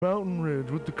Mountain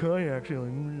Ridge with the kayak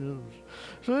sailing.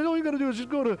 So all you gotta do is just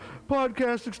go to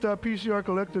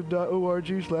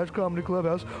podcastics.pcrcollective.org/comedy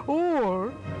clubhouse,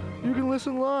 or you can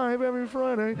listen live every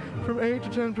Friday from 8 to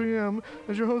 10 p.m.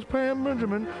 as your host Pam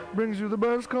Benjamin brings you the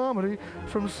best comedy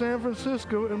from San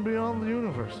Francisco and beyond the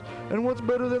universe. And what's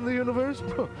better than the universe?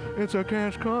 It's a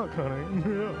cash cock, honey.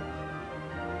 Yeah.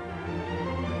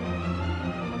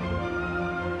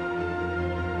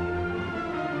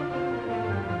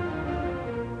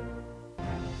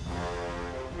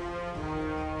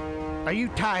 Are you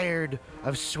tired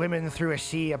of swimming through a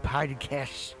sea of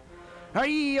podcasts? Are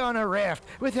ye on a raft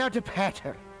without a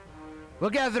paddle? Well,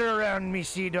 gather around me,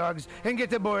 sea dogs, and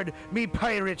get aboard me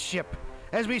pirate ship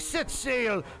as we set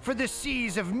sail for the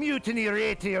seas of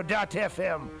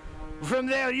MutinyRadio.fm. From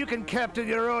there, you can captain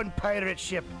your own pirate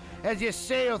ship as you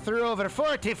sail through over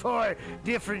 44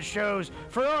 different shows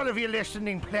for all of your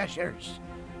listening pleasures.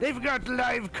 They've got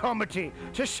live comedy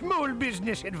to small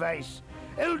business advice,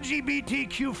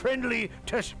 LGBTQ friendly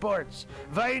to sports,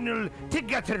 vinyl to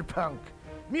gutter punk.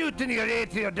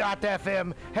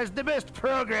 MutinyRadio.fm has the best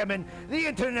programming the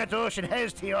internet ocean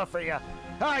has to offer you.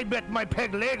 I bet my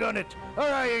peg leg on it, or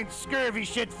I ain't scurvy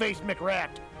shit-faced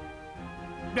McRat.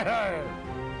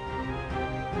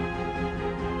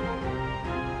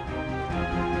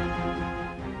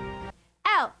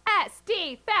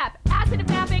 LSD, FAP, acid and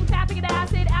fapping, fapping and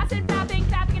acid, acid, fapping,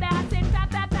 fapping and acid, fap,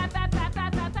 fap, fap, fap, fap,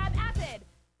 fap, fap, fap, acid.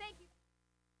 Thank you.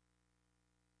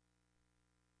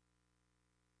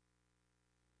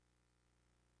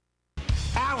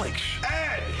 Alex,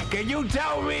 Ed, can you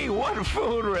tell me what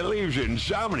food relieves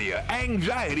insomnia,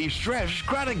 anxiety, stress,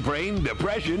 chronic brain,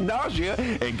 depression, nausea,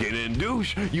 and can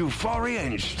induce euphoria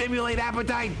and stimulate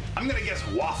appetite? I'm gonna guess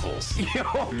waffles. Yo,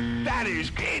 that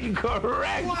is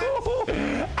incorrect.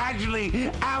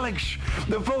 Actually, Alex,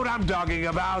 the food I'm talking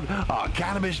about are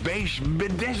cannabis-based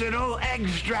medicinal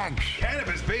extracts.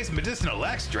 Cannabis-based medicinal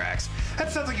extracts?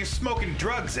 That sounds like you're smoking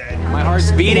drugs, Ed. My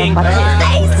heart's beating.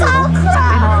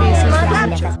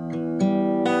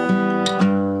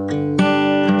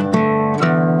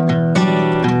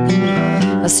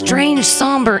 A strange,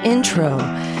 somber intro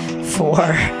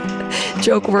for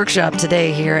Joke Workshop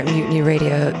today here at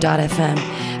MutinyRadio.fm.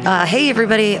 Hey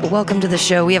everybody, welcome to the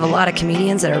show. We have a lot of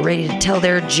comedians that are ready to tell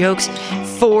their jokes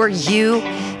for you.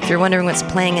 If you're wondering what's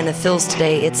playing in the fills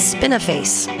today, it's Spin a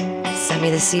Face. Send me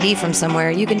the CD from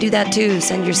somewhere. You can do that too.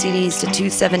 Send your CDs to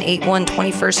 2781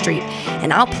 21st Street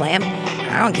and I'll play them.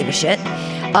 I don't give a shit.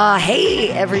 Hey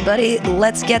everybody,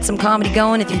 let's get some comedy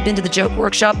going. If you've been to the Joke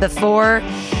Workshop before,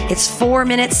 it's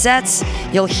 4-minute sets.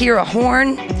 You'll hear a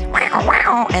horn, wow,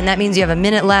 wow, and that means you have a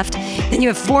minute left. Then you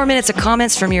have 4 minutes of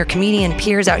comments from your comedian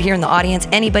peers out here in the audience.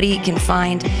 Anybody can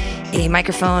find a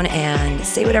microphone and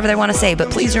say whatever they want to say. But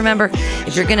please remember,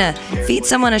 if you're gonna feed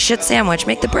someone a shit sandwich,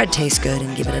 make the bread taste good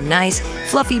and give it a nice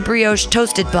fluffy brioche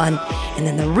toasted bun, and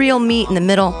then the real meat in the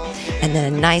middle, and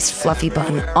then a nice fluffy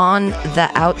bun on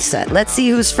the outset. Let's see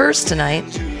who's first tonight.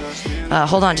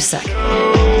 Hold on just a sec.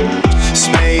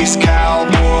 Space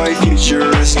cowboy,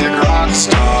 futuristic rock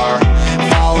star.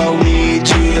 Follow me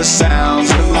to the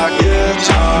sounds of my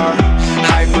guitar.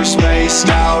 Hyperspace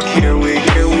out, here we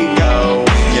go.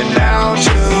 You're now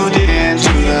tuned in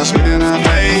to the Spin a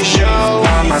Face show.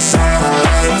 I'm a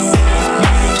satellite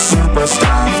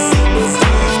superstar.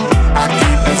 I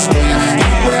keep it spinning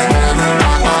wherever I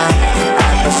want.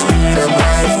 At the speed of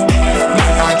light,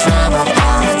 I travel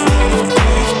far,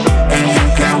 and you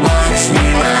can watch me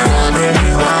wherever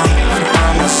you are.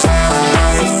 I'm a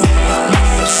satellite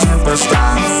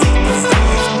superstar.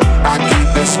 I keep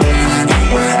it spinning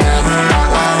wherever I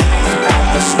want. At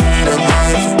the speed of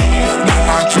light,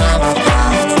 I travel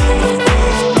far,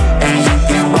 and you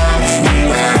can watch me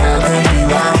wherever you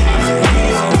are.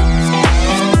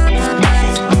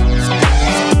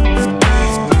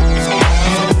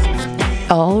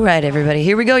 All right, everybody,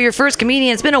 here we go. Your first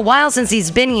comedian. It's been a while since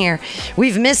he's been here.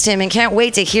 We've missed him and can't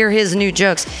wait to hear his new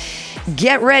jokes.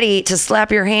 Get ready to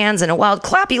slap your hands in a wild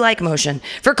clappy-like motion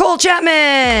for Cole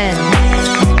Chapman.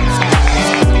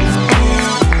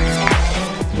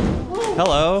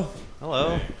 Hello.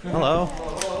 Hello. Hello.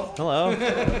 Hello.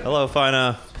 Hello,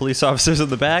 fine police officers in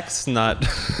the back. It's not...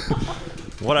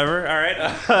 Whatever. All right.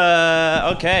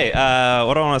 Okay.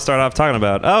 What do I want to start off talking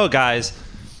about? Oh, guys.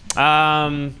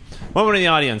 One in the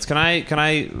audience. Can I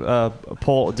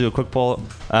do a quick poll?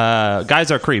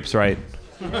 Guys are creeps, right?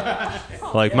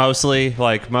 Like mostly,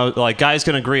 like guys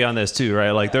can agree on this too,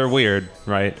 right? Like they're weird,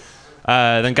 right?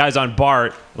 Then guys on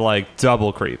BART, like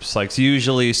double creeps. Like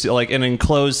usually, like in an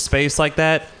enclosed space like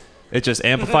that, it just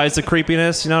amplifies the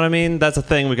creepiness. You know what I mean? That's a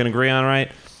thing we can agree on,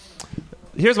 right?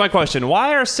 here's my question: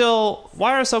 Why are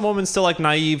some women still like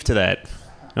naive to that?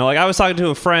 Like I was talking to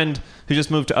a friend who just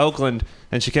moved to Oakland,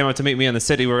 and she came up to meet me in the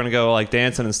city. We were gonna go like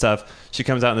dancing and stuff. She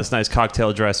comes out in this nice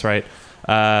cocktail dress, right?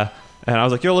 And I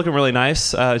was like, "You're looking really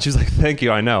nice." She was like, "Thank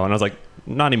you, I know." And I was like,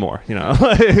 "Not anymore, you know."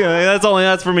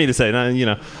 that's for me to say. You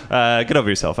know, get over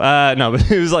yourself. No,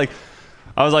 but it was like.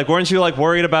 I was like, weren't you like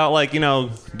worried about like, you know,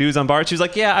 dudes on BART? She was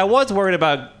like, yeah, I was worried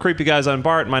about creepy guys on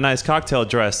BART in my nice cocktail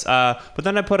dress. But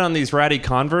then I put on these ratty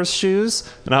Converse shoes,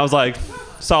 and I was like,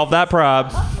 solve that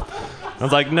prob. I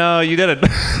was like, no, you didn't.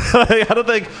 I don't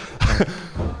think,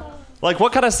 like,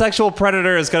 what kind of sexual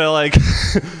predator is gonna like,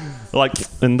 like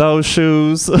in those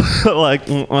shoes, like,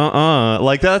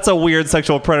 like that's a weird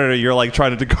sexual predator you're like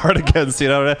trying to guard against, you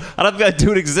know? I don't think that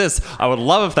dude exists. I would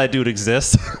love if that dude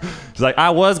exists. He's like, I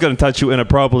was gonna touch you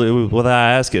inappropriately without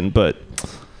asking, but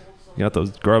you got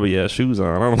those grubby ass shoes on.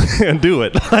 I don't think I can do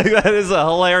it. Like that is a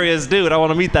hilarious dude. I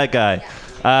want to meet that guy.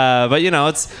 But you know,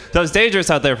 it's dangerous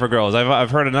out there for girls.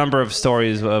 I've heard a number of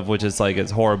stories of which it's like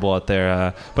it's horrible out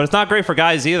there. But it's not great for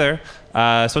guys either.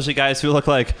 Especially guys who look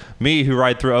like me who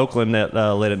ride through Oakland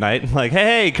late at night. Like,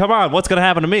 hey, come on, what's gonna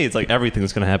happen to me? It's like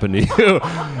everything's gonna happen to you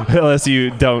unless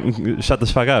you don't shut the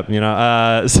fuck up, you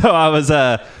know. So I was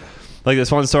like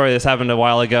this one story. This happened a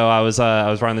while ago. I was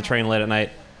riding the train late at night.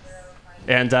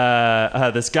 And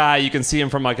this guy, you can see him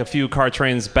from like a few car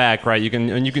trains back, right? You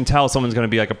can tell someone's going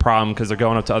to be like a problem because they're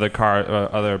going up to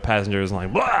other passengers and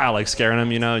like blah, like scaring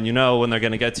them, you know. And you know when they're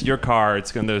going to get to your car,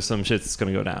 there's some shit that's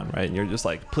going to go down, right? And you're just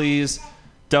like, please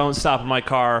don't stop in my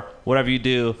car. Whatever you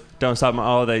do, don't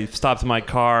stop. They stopped in my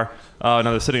car. Oh,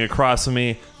 now they're sitting across from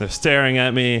me. They're staring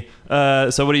at me.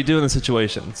 So what do you do in this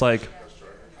situation? It's like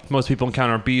most people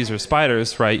encounter bees or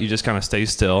spiders, right? You just kind of stay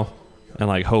still and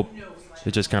like hope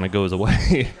it just kind of goes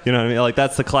away. You know what I mean? Like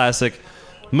that's the classic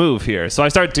move here. So I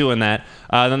start doing that.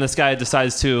 Then this guy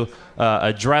decides to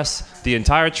address the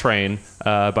entire train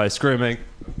by screaming,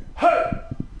 "Hey!"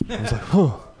 I was like, "Huh."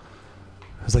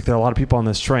 I was like, there are a lot of people on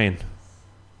this train.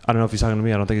 I don't know if he's talking to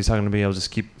me. I don't think he's talking to me. I'll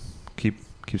just keep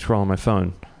scrolling my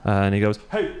phone. And he goes,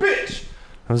 "Hey, bitch!"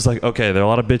 I was like, okay, there are a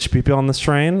lot of bitch people on this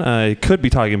train. He could be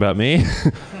talking about me.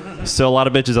 Still a lot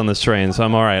of bitches on this train, so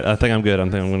I'm all right. I think I'm good. I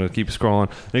think I'm going to keep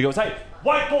scrolling. And he goes, "Hey,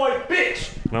 white boy,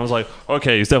 bitch!" And I was like,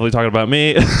 okay, he's definitely talking about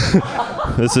me.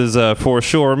 This is for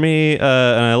sure me. And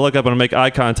I look up and I make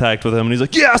eye contact with him, and he's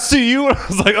like, "Yeah, I see you." And I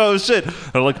was like, oh, shit.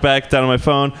 And I look back down at my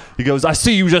phone. He goes, "I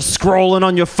see you just scrolling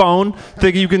on your phone,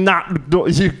 thinking you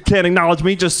can't acknowledge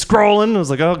me, just scrolling." I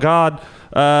was like, oh, God.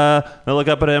 I look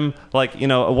up at him, like, you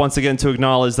know, once again to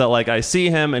acknowledge that, like, I see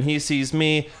him and he sees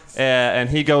me, and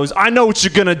he goes, "I know what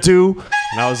you're gonna do."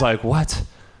 And I was like, what?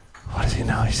 What does he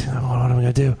know? He's like, what am I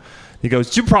gonna do? He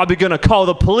goes, "You're probably gonna call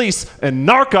the police and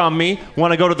narc on me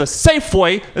when I go to the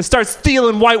Safeway and start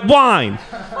stealing white wine."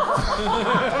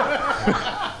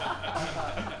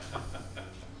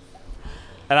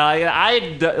 And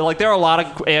I like, there are a lot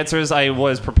of answers I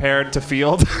was prepared to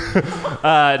field.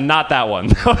 Not that one.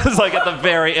 That was like at the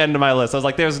very end of my list. I was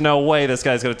like, there's no way this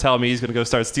guy's going to tell me he's going to go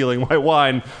start stealing white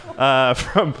wine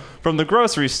from the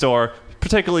grocery store,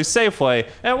 particularly Safeway.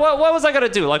 And what was I going to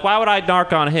do? Like, why would I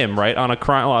narc on him, right? On a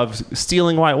crime of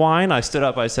stealing white wine? I stood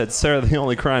up. I said, "Sir, the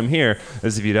only crime here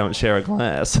is if you don't share a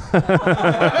glass."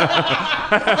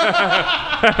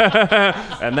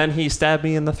 And then he stabbed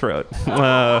me in the throat.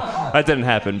 That didn't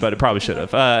happen, but it probably should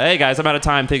have. Hey, guys, I'm out of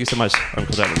time. Thank you so much.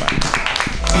 Uncle Everybody.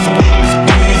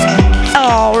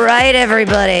 All right,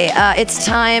 everybody. It's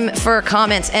time for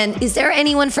comments. And is there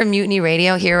anyone from Mutiny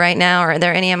Radio here right now? Or are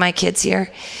there any of my kids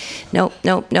here? Nope,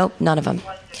 none of them.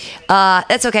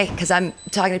 That's okay, because I'm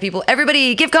talking to people.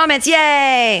 Everybody, give comments.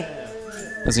 Yay!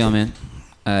 How's it going,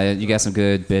 man? You got some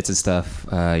good bits and stuff.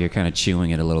 You're kind of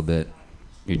chewing it a little bit.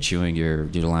 You're chewing your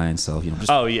line, so you know.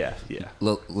 Just oh yeah.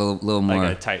 Little more. I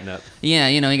gotta tighten up. Yeah,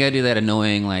 you know, you gotta do that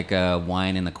annoying like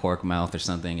whine in the cork mouth or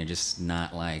something. You're just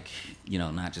not like, you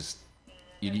know, not just.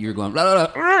 You're going blah,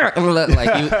 blah, blah, blah,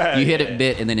 like you hit it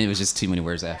bit, and then it was just too many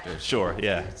words after. Sure,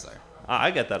 yeah. Sorry.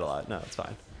 I get that a lot. No, it's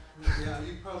fine. Yeah,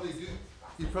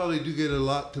 you probably do get a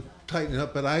lot to tighten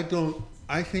up, but I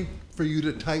think for you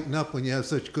to tighten up when you have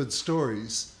such good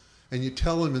stories and you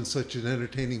tell them in such an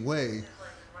entertaining way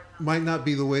might not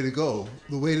be the way to go.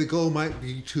 The way to go might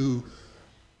be to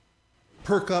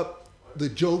perk up the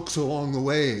jokes along the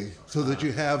way so that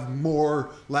you have more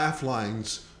laugh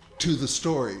lines to the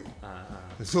story.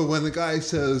 So when the guy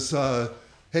says,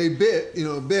 "Hey,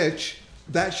 bitch,"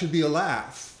 that should be a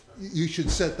laugh. you should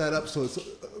set that up so it's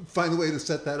find a way to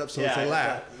set that up so it's a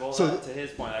laugh. Well, so to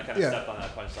his point, I kind of stepped on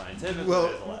that punchline. Typically, well,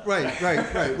 it is a laugh.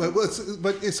 right.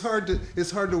 But it's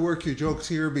hard to work your jokes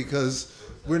here because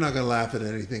we're not going to laugh at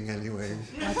anything anyway.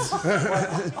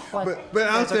 But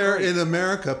out there in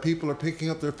America, people are picking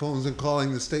up their phones and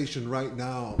calling the station right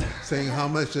now, saying how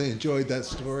much they enjoyed that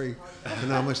story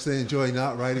and how much they enjoy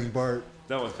not writing Bart.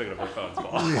 No one's picking up their phones,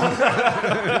 Paul.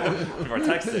 If we're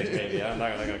texting, maybe. I'm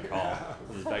not going to call.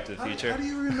 This is Back to the Future. How do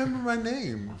you remember my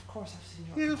name? Of course, I've seen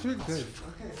you. Yeah, it's really good.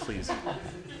 Okay. Please.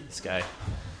 This guy.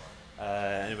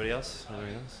 Anybody else? Oh,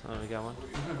 we got one.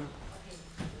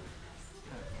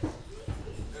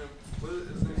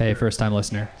 Hey, first-time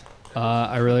listener.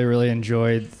 I really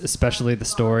enjoyed, especially the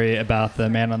story about the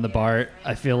man on the BART.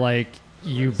 I feel like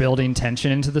you building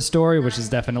tension into the story, which is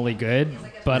definitely good,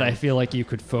 but I feel like you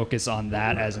could focus on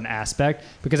that as an aspect,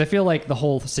 because I feel like the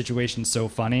whole situation's so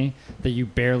funny that you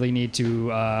barely need to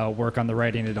work on the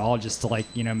writing at all just to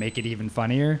make it even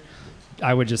funnier.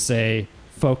 I would just say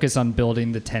focus on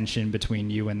building the tension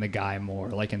between you and the guy more,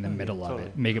 like in the middle of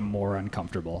it. Make it more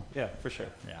uncomfortable. Yeah, for sure.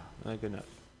 Yeah. Good enough.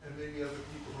 And maybe other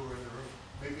people who are in the room.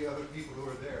 Maybe other people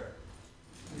who are there.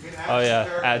 You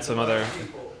can Add some other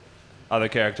people. Other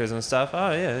characters and stuff.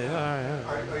 Oh yeah.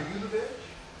 Are you the bitch?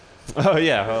 Oh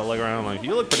yeah. I'll look around. I'm like,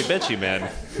 you look pretty bitchy, man.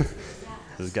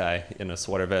 This guy in a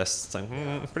sweater vest. It's like,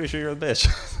 I'm pretty sure you're the bitch.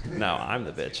 No, I'm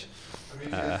the bitch. I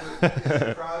mean, is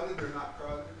it crowded or not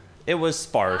crowded? It was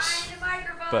sparse,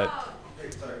 but.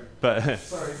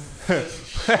 Sorry.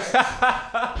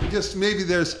 Just maybe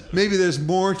there's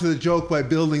more to the joke by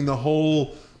building the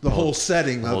whole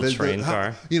setting of it. Train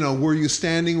car. Were you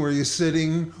standing? Were you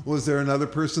sitting? Was there another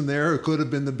person there? It could have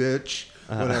been the bitch.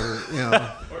 Whatever.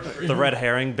 The red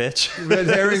herring bitch. Red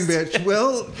herring bitch.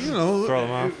 Well, throw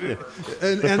them off. Yeah.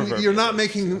 And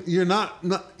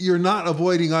you're not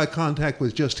avoiding eye contact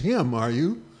with just him, are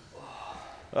you?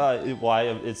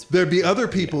 Why? There'd be other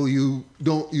people you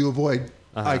avoid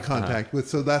eye contact with,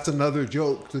 so that's another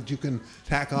joke that you can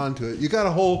tack onto it. You got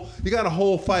a whole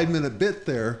 5-minute bit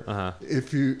there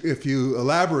if you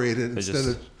elaborate it instead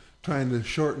of trying to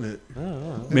shorten it.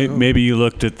 Maybe you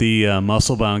looked at the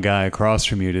muscle-bound guy across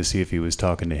from you to see if he was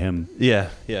talking to him. Yeah.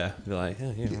 Be like,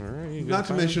 not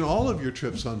to mention all of your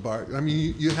trips on BART. I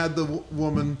mean, you had the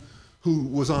woman who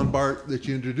was on BART that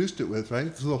you introduced it with,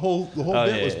 right? So the whole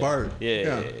bit was BART.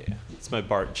 Yeah. It's my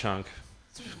BART chunk.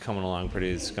 It's coming along pretty.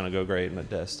 It's gonna go great in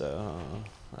Modesto.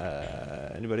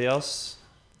 Anybody else?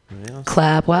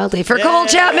 Clap wildly for Cole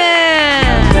Chapman.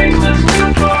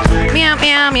 Meow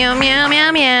meow meow meow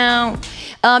meow meow.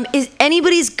 Is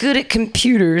anybody's good at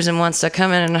computers and wants to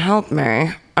come in and help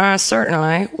me?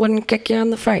 Certainly wouldn't kick you in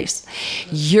the face.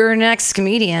 Your next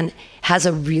comedian has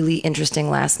a really interesting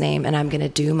last name, and I'm going to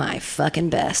do my fucking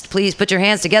best. Please put your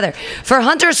hands together for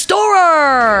Hunter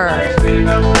Storer!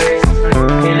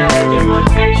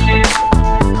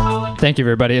 Thank you,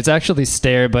 everybody. It's actually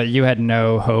Stair, but you had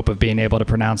no hope of being able to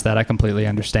pronounce that. I completely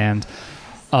understand.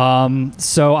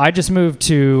 So I just moved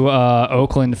to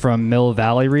Oakland from Mill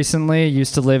Valley recently.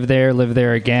 Used to live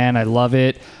there again. I love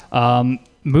it.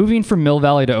 Moving from Mill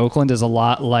Valley to Oakland is a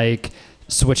lot like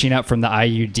switching up from the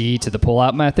IUD to the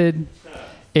pull-out method.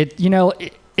 It's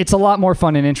a lot more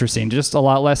fun and interesting, just a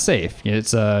lot less safe.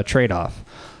 It's a trade-off.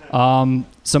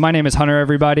 So my name is Hunter,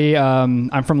 everybody.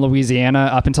 I'm from Louisiana.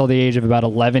 Up until the age of about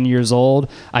 11 years old,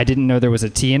 I didn't know there was a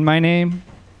T in my name.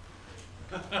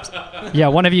 Yeah,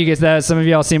 one of you gets that. Some of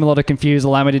y'all seem a little confused.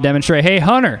 Allow me to demonstrate. Hey,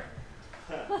 Hunter,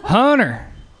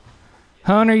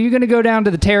 you going to go down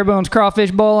to the Terrebones Crawfish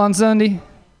Bowl on Sunday?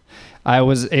 I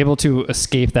was able to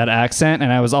escape that accent,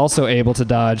 and I was also able to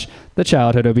dodge the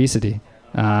childhood obesity.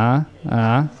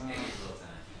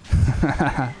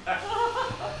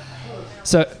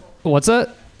 So, what's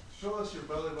that? Show us your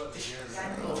belly button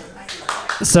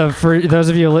again. So, for those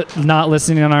of you not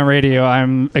listening on radio,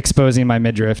 I'm exposing my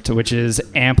midriff, which is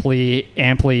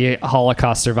amply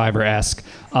Holocaust survivor-esque.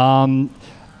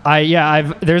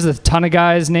 There's a ton of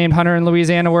guys named Hunter in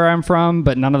Louisiana where I'm from,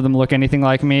 but none of them look anything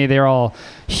like me. They're all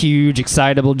huge,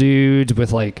 excitable dudes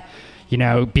with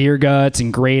beer guts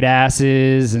and great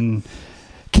asses and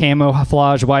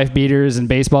camouflage wife beaters and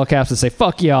baseball caps that say,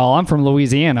 fuck y'all, I'm from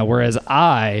Louisiana. Whereas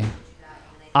I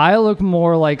look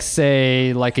more like,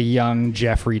 say, like a young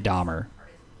Jeffrey Dahmer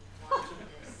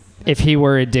if he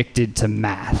were addicted to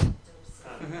math.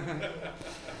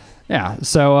 Yeah,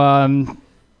 so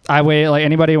I weigh,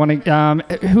 anybody want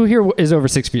to, who here is over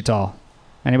 6 feet tall?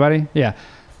 Anybody? Yeah.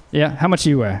 How much do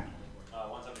you weigh?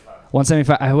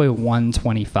 175. I weigh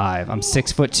 125. I'm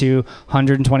 6'2",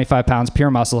 125 pounds,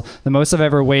 pure muscle. The most I've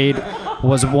ever weighed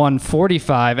was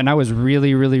 145, and I was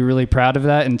really, really, really proud of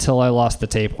that until I lost the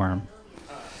tapeworm.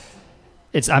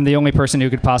 I'm the only person who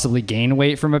could possibly gain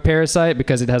weight from a parasite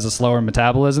because it has a slower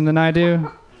metabolism than I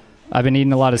do. I've been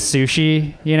eating a lot of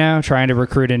sushi, trying to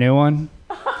recruit a new one.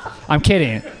 I'm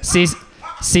kidding.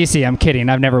 Cece, I'm kidding.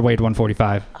 I've never weighed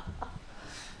 145.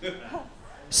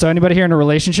 So anybody here in a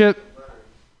relationship?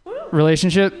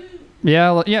 Relationship?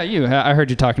 Yeah, you. I heard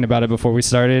you talking about it before we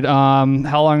started. How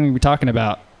long are we talking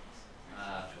about?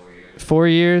 4 years. 4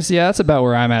 years? Yeah, that's about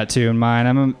where I'm at too in mine.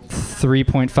 I'm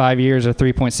 3.5 years or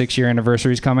 3.6 year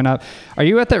anniversaries coming up. Are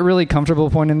you at that really comfortable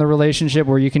point in the relationship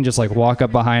where you can just like walk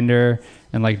up behind her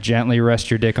and like gently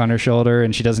rest your dick on her shoulder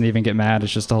and she doesn't even get mad?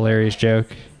 It's just a hilarious joke.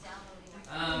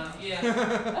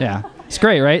 Yeah. Yeah. It's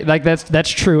great, right? Like that's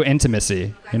true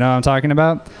intimacy. You know what I'm talking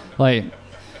about? Like,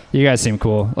 you guys seem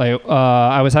cool. Like,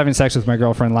 I was having sex with my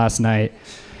girlfriend last night,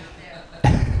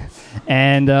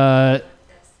 and I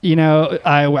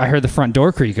heard the front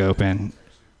door creak open.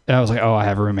 And I was like, oh, I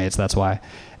have roommates, that's why.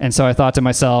 And so I thought to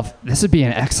myself, this would be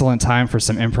an excellent time for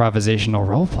some improvisational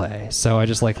role play. So I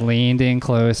just like leaned in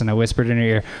close and I whispered in her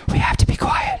ear, we have to be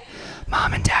quiet.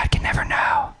 Mom and Dad can never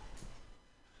know.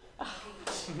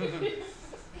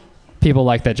 People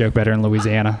like that joke better in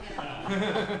Louisiana.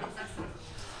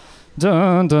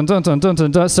 Dun, dun, dun, dun, dun,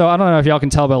 dun, dun. So I don't know if y'all can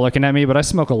tell by looking at me, but I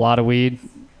smoke a lot of weed.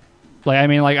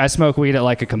 I smoke weed at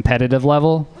like a competitive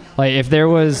level. Like if there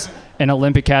was an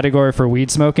Olympic category for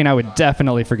weed smoking, I would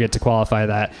definitely forget to qualify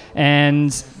that.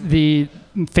 And my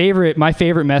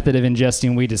favorite method of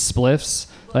ingesting weed is spliffs.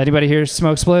 Anybody here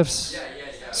smoke spliffs? Yeah.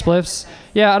 Spliffs?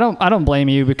 Yeah, I don't blame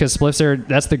you because spliffs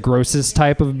that's the grossest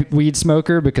type of weed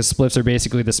smoker because spliffs are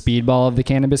basically the speedball of the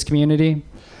cannabis community.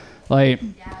 Like,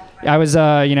 I was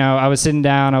sitting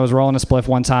down, I was rolling a spliff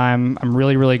one time. I'm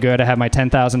really, really good. I have my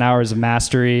 10,000 hours of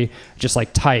mastery, just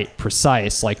like tight,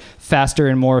 precise, like faster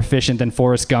and more efficient than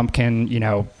Forrest Gump can,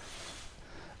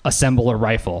 assemble a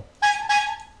rifle.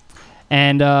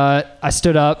 And I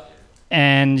stood up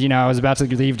and, I was about to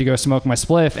leave to go smoke my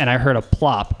spliff and I heard a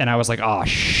plop and I was like, oh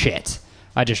shit.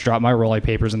 I just dropped my rolling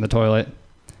papers in the toilet.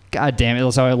 God damn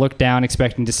it. So I looked down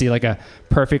expecting to see like a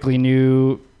perfectly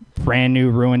brand new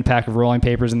ruined pack of rolling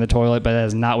papers in the toilet, but that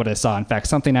is not what I saw. In fact,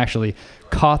 something actually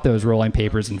caught those rolling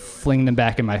papers and flinged them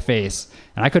back in my face.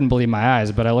 And I couldn't believe my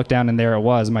eyes, but I looked down and there it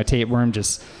was. My tapeworm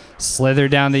just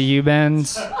slithered down the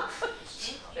U-bends,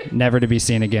 never to be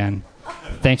seen again.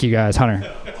 Thank you guys. Hunter.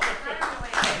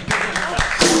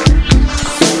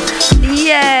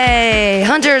 Yay!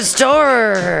 Hunter's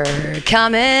store.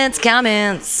 Comments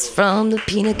from the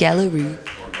Peanut Gallery.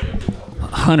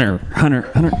 Hunter.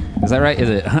 Is that right? Is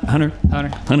it Hunter?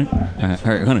 Hunter. All right,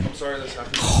 Hunter.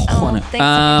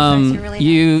 Hunter.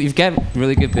 You've got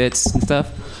really good bits and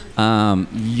stuff.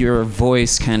 Your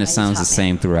voice kind of sounds the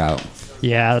same throughout.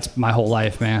 Yeah, that's my whole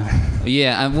life, man.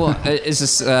 Yeah, well, it's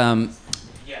just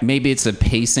maybe it's a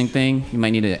pacing thing. You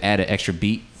might need to add an extra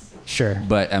beat. Sure.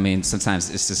 But I mean,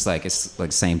 sometimes it's just like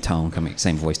same voice tone coming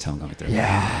through.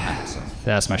 Yeah.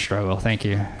 That's my struggle. Thank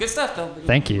you. Good stuff, though.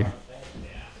 Thank you.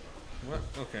 What?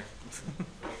 Okay.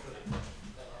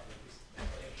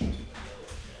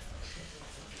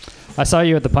 I saw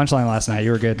you at the Punchline last night.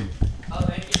 You were good. Oh,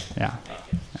 thank you. Yeah.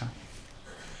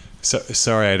 So,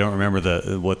 sorry, I don't remember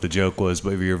what the joke was,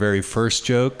 but your very first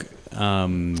joke,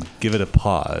 give it a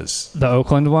pause. The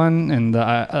Oakland one and the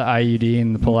IUD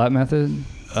and the pull-out method?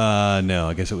 No,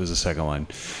 I guess it was the second one.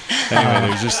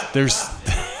 Anyway, there's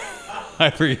I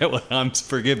forget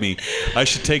forgive me. I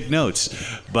should take notes.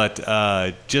 But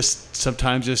just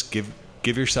sometimes just give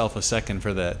yourself a second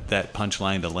for that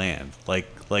punchline to land. Like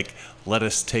let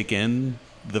us take in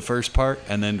the first part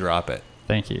and then drop it.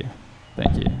 Thank you.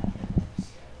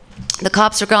 The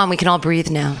cops are gone. We can all breathe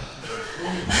now. All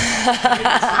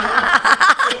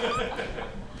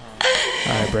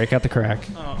right, break out the crack.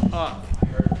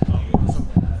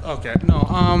 Okay.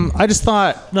 No. I just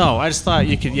thought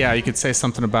you could say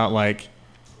something about like,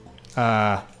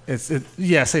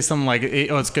 say something like,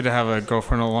 it's good to have a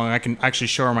girlfriend along. I can actually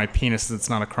show her my penis. It's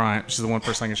not a crime. She's the one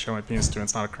person I can show my penis to. And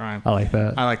it's not a crime. I like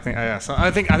that. So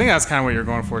I think that's kind of what you're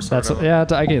going for.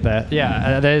 I get that.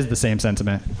 Yeah, that is the same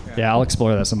sentiment. Yeah, I'll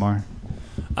explore that some more.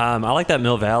 I like that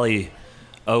Mill Valley,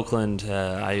 Oakland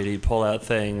IUD pullout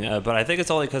thing, but I think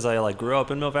it's only because I grew up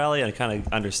in Mill Valley and I kind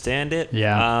of understand it.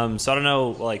 Yeah. So I don't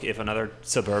know if another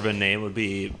suburban name would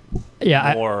be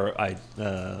more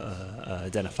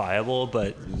identifiable,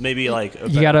 but maybe there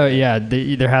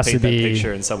has to be that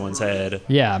picture in someone's head.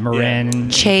 Yeah, Marin. Yeah.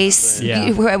 Chase.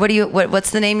 Yeah.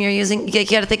 What's the name you're using? You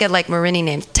got to think of Marini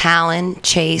names. Talon,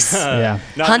 Chase. Yeah.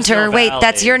 Hunter. Wait,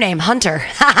 that's your name, Hunter.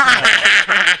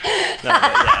 No,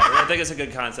 think it's a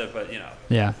good concept, but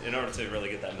Yeah. in order to really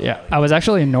get that. Yeah, I was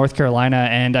actually in North Carolina,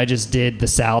 and I just did the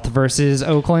South versus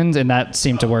Oakland, and that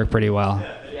seemed to work pretty well.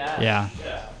 Yeah.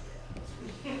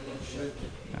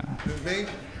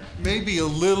 Maybe a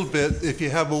little bit if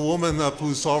you have a woman up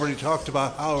who's already talked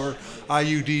about how her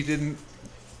IUD didn't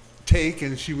take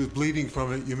and she was bleeding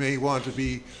from it. You may want to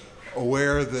be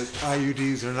aware that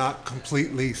IUDs are not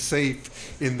completely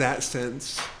safe in that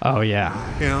sense. Oh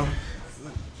yeah.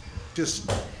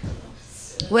 Just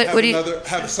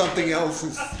have something else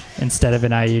instead of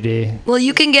an IUD. Well,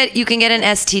 you can get an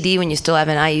STD when you still have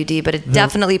an IUD, but it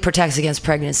definitely protects against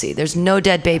pregnancy. There's no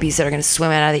dead babies that are going to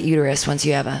swim out of the uterus once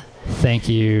you have a. Thank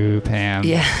you, Pam.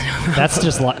 Yeah. That's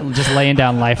just laying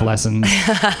down life lessons.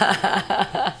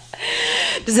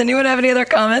 Does anyone have any other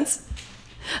comments?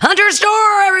 Hunter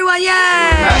Store, everyone, yay!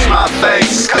 That's my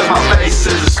face, 'cause my face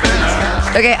is a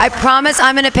spinner. Okay, I promise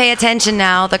I'm going to pay attention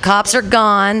now. The cops are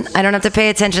gone. I don't have to pay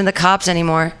attention to the cops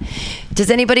anymore. Does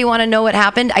anybody want to know what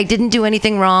happened? I didn't do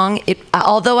anything wrong.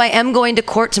 Although I am going to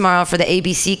court tomorrow for the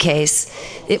ABC case,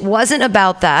 it wasn't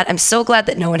about that. I'm so glad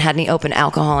that no one had any open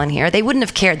alcohol in here. They wouldn't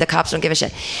have cared. The cops don't give a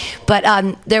shit. But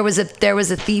there was a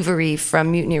thievery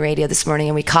from Mutiny Radio this morning,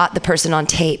 and we caught the person on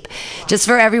tape. Just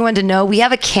for everyone to know, we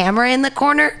have a camera in the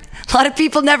corner. A lot of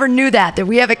people never knew that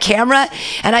we have a camera,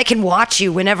 and I can watch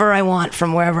you whenever I want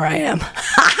from wherever I am.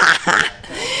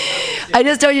 I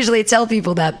just don't usually tell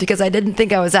people that because I didn't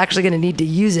think I was actually going to need to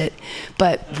use it.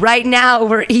 But right now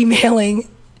we're emailing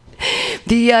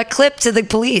the clip to the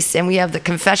police, and we have the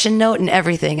confession note and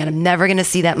everything, and I'm never going to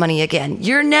see that money again.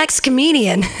 Your next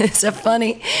comedian is a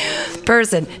funny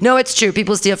person. No, it's true.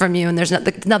 People steal from you, and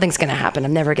nothing's going to happen.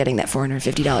 I'm never getting that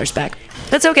 $450 back.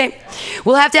 That's okay.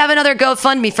 We'll have to have another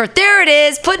GoFundMe for, there it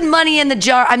is, putting money in the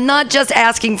jar. I'm not just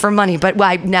asking for money, but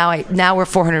now we're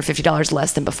 $450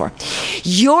 less than before.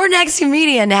 Your next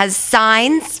comedian has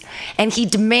signs, and he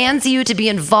demands you to be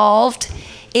involved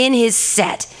in his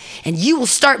set. And you will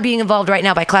start being involved right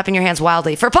now by clapping your hands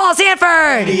wildly for Paul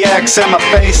Sanford. The X and my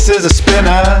face is a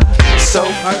spinner. So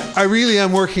I really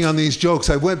am working on these jokes.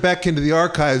 I went back into the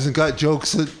archives and got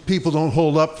jokes that people don't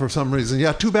hold up for some reason.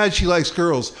 Yeah, too bad she likes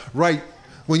girls. Right.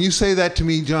 When you say that to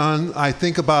me, John, I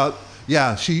think about,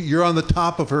 you're on the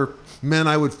top of her men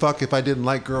I would fuck if I didn't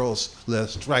like girls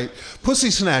list. Right. Pussy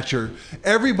snatcher.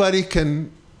 Everybody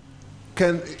can.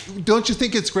 Don't you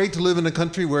think it's great to live in a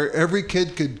country where every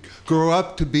kid could grow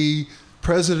up to be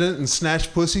president and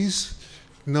snatch pussies?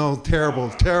 No, terrible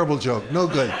joke. No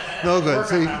good.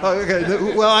 See,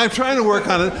 okay. Well, I'm trying to work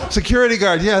on it. Security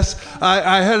guard, yes.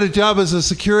 I had a job as a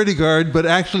security guard, but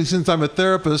actually, since I'm a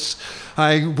therapist,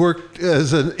 I worked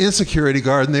as an insecurity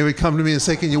guard, and they would come to me and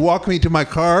say, "Can you walk me to my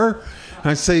car?"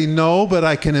 I'd say, "No, but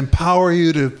I can empower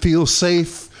you to feel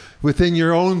safe within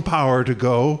your own power to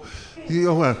go."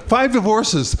 5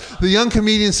 divorces. The young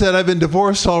comedian said, "I've been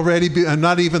divorced already. I'm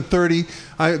not even 30.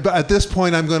 At this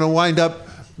point, I'm going to wind up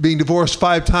being divorced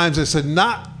 5 times." I said,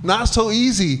 not so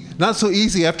easy. Not so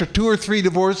easy. After 2 or 3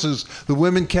 divorces, the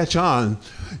women catch on.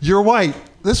 You're white.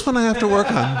 This one I have to work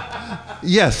on.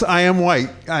 Yes, I am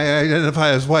white. I identify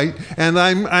as white, and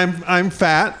I'm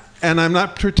fat, and I'm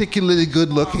not particularly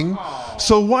good looking.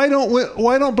 So why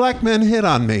don't black men hit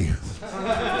on me?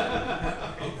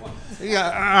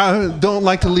 Yeah, I don't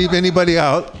like to leave anybody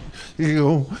out.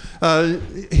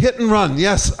 Hit and run.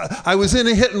 Yes, I was in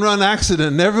a hit and run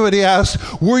accident, and everybody asked,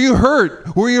 "Were you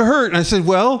hurt? Were you hurt?" And I said,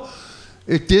 "Well,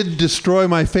 it did destroy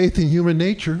my faith in human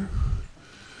nature."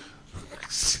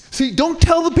 See, don't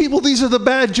tell the people these are the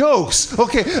bad jokes.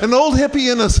 Okay, an old hippie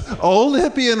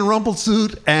in a rumpled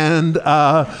suit and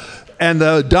a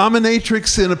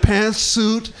dominatrix in a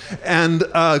pantsuit and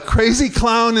a crazy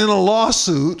clown in a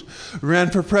lawsuit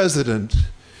ran for president.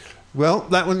 Well,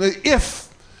 that one, if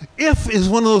is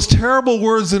one of those terrible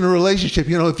words in a relationship.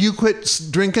 If you quit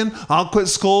drinking, I'll quit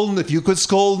scolding. If you quit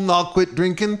scolding, I'll quit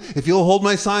drinking. If you'll hold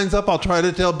my signs up, I'll try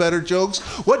to tell better jokes.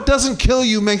 What doesn't kill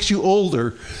you makes you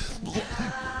older.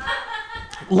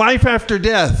 Life after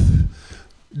death.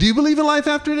 Do you believe in life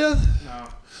after death? No.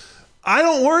 I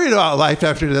don't worry about life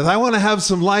after death. I want to have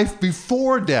some life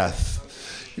before death.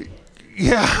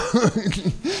 Yeah.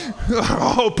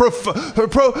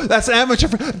 That's amateur.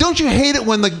 Don't you hate it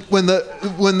when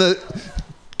the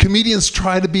comedians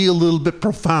try to be a little bit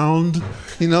profound,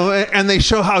 and they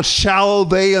show how shallow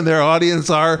they and their audience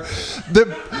are?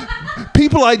 The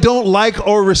people I don't like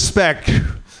or respect.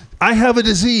 I have a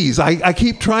disease. I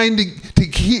keep trying to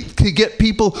get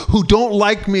people who don't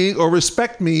like me or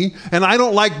respect me, and I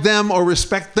don't like them or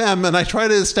respect them, and I try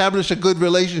to establish a good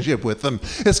relationship with them.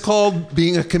 It's called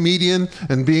being a comedian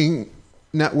and being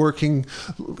networking.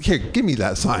 Here, give me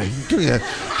that sign. Give me that.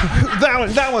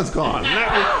 That one's gone.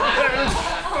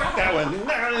 That one.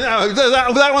 No,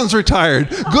 that one's retired.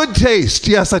 Good taste.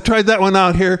 Yes, I tried that one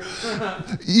out here.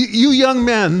 You young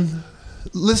men,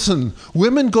 listen.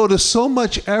 Women go to so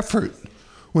much effort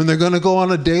when they're going to go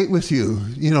on a date with you,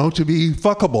 to be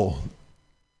fuckable.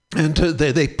 And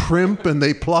they primp and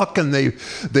they pluck and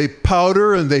they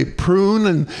powder and they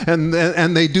prune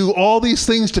and they do all these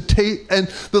things to taste. And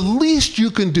the least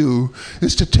you can do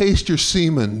is to taste your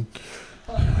semen.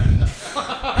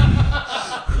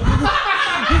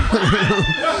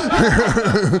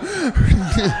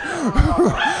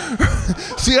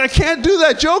 See, I can't do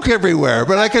that joke everywhere,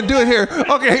 but I can do it here.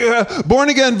 Okay,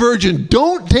 born-again virgin.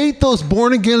 Don't date those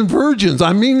born-again virgins.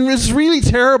 I mean, it's really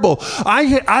terrible.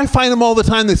 I find them all the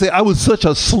time. They say, I was such a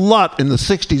slut in the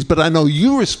 60s, but I know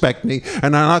you respect me,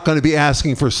 and I'm not going to be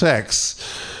asking for sex.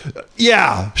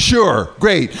 Yeah, sure,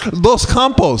 great. Los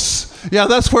Campos. Yeah,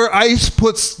 that's where ICE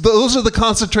puts, those are the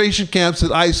concentration camps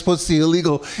that ICE puts the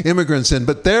illegal immigrants in,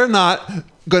 but they're not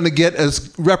going to get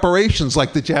as reparations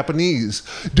like the Japanese.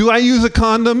 Do I use a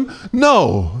condom?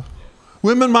 No.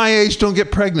 Women my age don't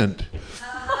get pregnant.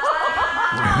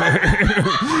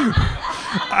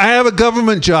 I have a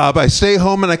government job. I stay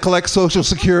home and I collect Social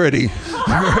Security.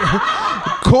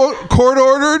 Court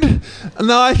ordered?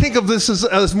 No, I think of this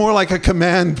as more like a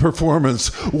command performance.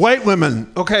 White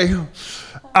women, okay.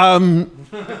 How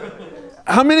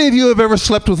many of you have ever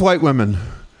slept with white women?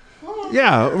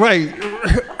 Yeah, right.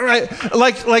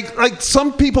 Like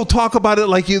some people talk about it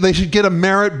like they should get a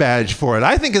merit badge for it.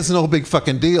 I think it's no big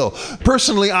fucking deal.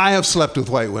 Personally, I have slept with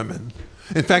white women.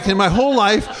 In fact, in my whole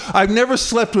life, I've never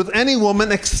slept with any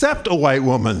woman except a white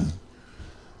woman,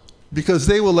 because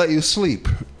they will let you sleep.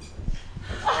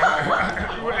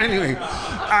 Anyway,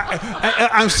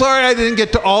 I'm sorry I didn't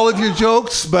get to all of your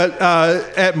jokes, but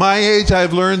at my age,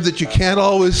 I've learned that you can't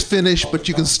always finish, but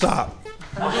you can stop.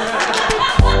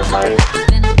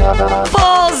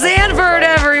 Paul Zanford,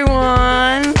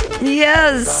 everyone.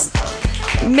 Yes.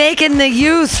 Making the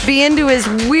youth be into his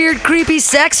weird, creepy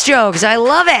sex jokes. I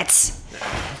love it.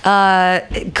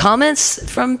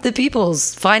 Comments from the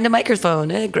peoples. Find a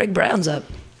microphone. Greg Brown's up.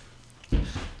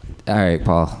 All right,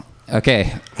 Paul.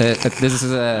 Okay. This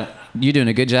is you're doing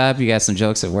a good job. You got some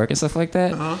jokes at work and stuff like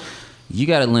that. Uh-huh. You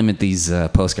got to limit these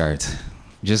postcards.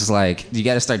 Just like, you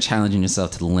got to start challenging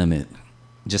yourself to the limit.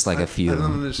 Just like a few. I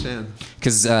don't understand.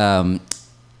 Because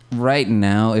right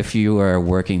now, if you are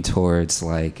working towards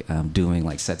like doing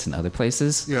like sets in other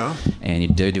places, yeah,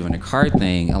 and they're doing a card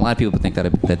thing, a lot of people think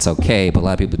that's okay, but a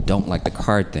lot of people don't like the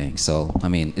card thing. So I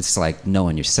mean, it's like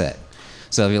knowing your set.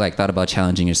 So have you like thought about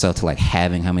challenging yourself to like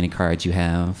having how many cards you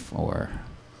have, or?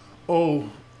 Oh,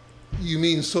 you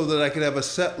mean so that I could have a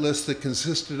set list that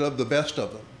consisted of the best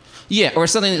of them? Yeah, or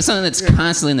something that's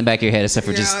constantly in the back of your head, except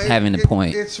for just having the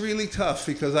point. It's really tough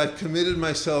because I've committed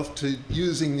myself to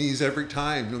using these every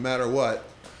time, no matter what.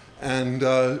 And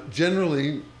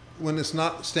generally, when it's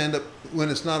not when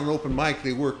it's not an open mic,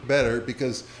 they work better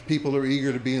because people are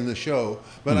eager to be in the show.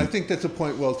 But I think that's a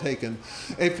point well taken.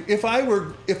 If I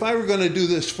were going to do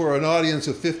this for an audience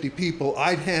of 50 people,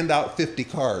 I'd hand out 50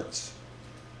 cards.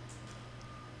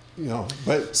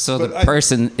 So the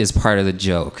person is part of the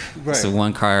joke. Right. So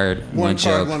one card, one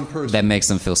joke, one person. that makes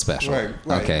them feel special. Right.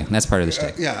 Okay, that's part of the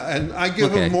shtick. Yeah, and I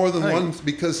give them more than one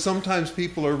because sometimes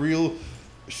people are real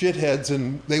shitheads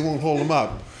and they won't hold them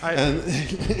up. I think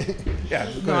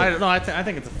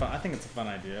it's a fun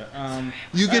idea.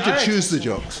 You get to choose the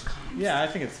jokes. Yeah, I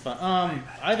think it's fun.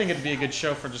 I think it'd be a good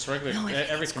show for just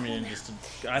every comedian.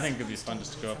 I think it'd be fun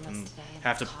just to go up and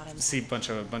have to see a bunch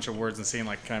of words and seeing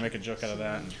like, can I make a joke out of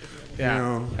that?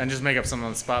 And, and just make up something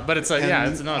on the spot. But it's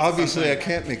obviously I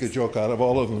can't make a joke out of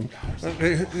all of them.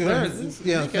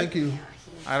 Thank you.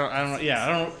 I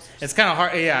don't. It's kind of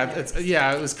hard.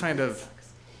 It was kind of.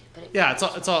 Yeah, it's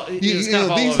all.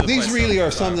 These really are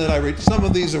some that some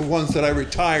of these are ones that I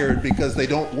retired because they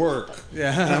don't work.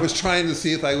 Yeah. And I was trying to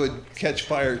see if I would catch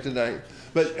fire tonight.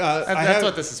 But that's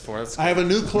what this is for. I have a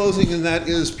new closing, and that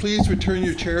is: please return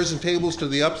your chairs and tables to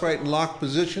the upright and locked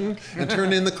position, and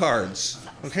turn in the cards.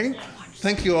 Okay.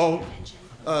 Thank you all.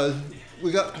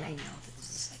 We got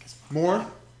more.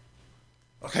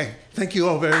 Okay. Thank you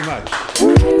all very much.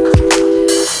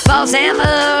 Paul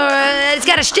Zanford, he's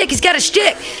got a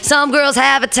shtick. Some girls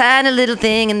have a tiny little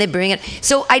thing and they bring it.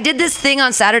 So I did this thing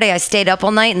on Saturday. I stayed up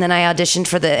all night and then I auditioned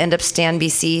for the Stand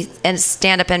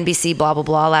Up NBC blah, blah,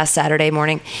 blah last Saturday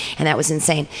morning. And that was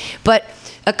insane. But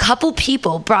a couple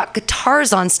people brought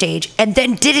guitars on stage and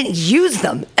then didn't use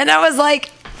them. And I was like,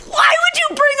 why would you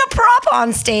bring a prop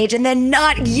on stage and then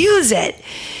not use it?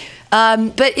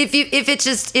 But if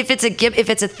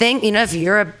it's a thing, you know, if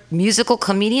you're a musical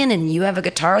comedian and you have a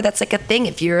guitar, that's like a thing.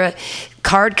 If you're a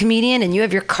card comedian and you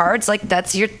have your cards, like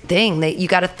that's your thing. That you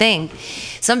got a thing.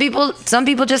 Some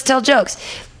people just tell jokes.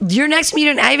 Your next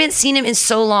comedian, I haven't seen him in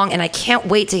so long, and I can't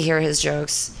wait to hear his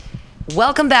jokes.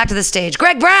 Welcome back to the stage,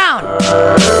 Greg Brown.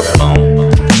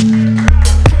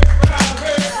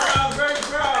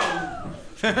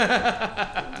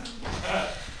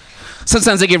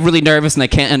 Sometimes I get really nervous and I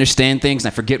can't understand things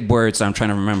and I forget words that I'm trying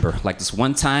to remember. Like this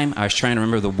one time, I was trying to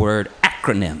remember the word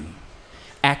acronym.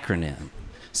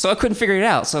 So I couldn't figure it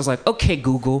out. So I was like, okay,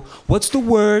 Google, what's the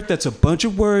word that's a bunch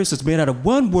of words that's made out of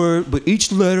one word, but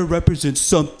each letter represents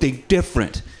something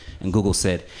different? And Google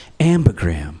said,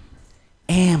 ambigram.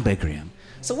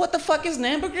 So what the fuck is an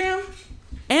ambigram?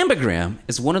 Ambigram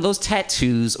is one of those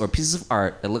tattoos or pieces of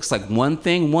art that looks like one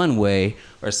thing one way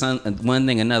or one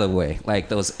thing another way, like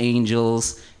those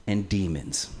angels and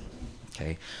demons.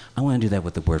 Okay, I want to do that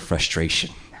with the word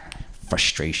frustration.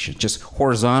 Just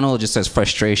horizontal, it just says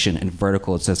frustration, and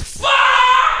vertical, it says fuck!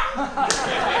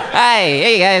 Hi,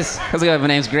 hey guys, how's it going? My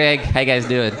name's Greg. How you guys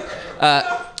doing?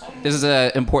 This is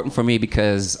important for me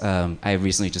because I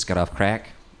recently just got off crack.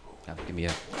 Give me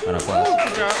a round of applause.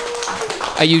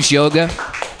 I use yoga.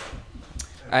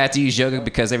 I had to use yoga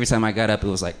because every time I got up, it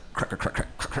was like crack, crack,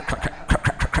 crack, crack, crack, crack,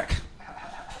 crack, crack.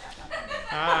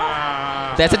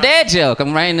 That's a dad joke.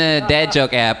 I'm writing a dad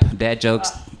joke app,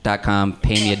 dadjokes.com,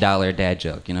 pay me $1 dad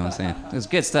joke. You know what I'm saying? It's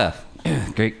good stuff.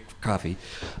 Great coffee.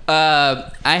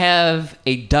 I have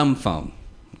a dumb phone.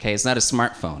 Okay, it's not a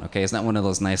smartphone. Okay, it's not one of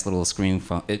those nice little screen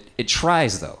phones. It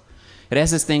tries though. It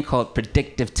has this thing called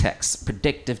predictive text.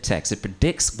 It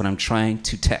predicts what I'm trying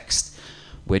to text,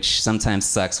 which sometimes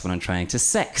sucks when I'm trying to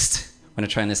sext. When I'm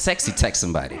trying to sexy text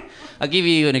somebody. I'll give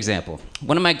you an example.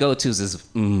 One of my go-tos is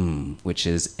which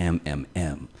is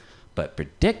MMM. But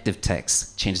predictive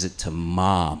text changes it to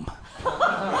mom. So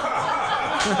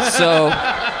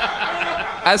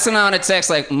I send out a text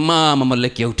like, Mom, I'm gonna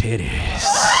lick your titties.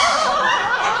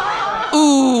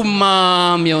 Ooh,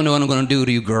 Mom, you don't know what I'm gonna do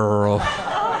to you, girl.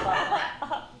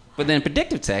 But then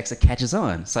predictive text, it catches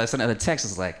on. So I sent out a text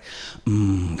that's like,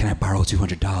 can I borrow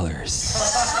 $200?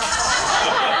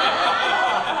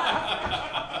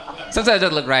 Sometimes it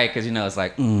doesn't look right because, you know, it's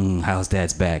like, how's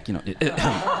dad's back? You know.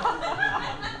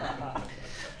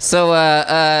 So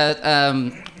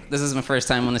this is my first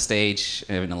time on the stage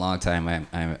in a long time. I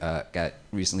got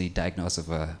recently diagnosed with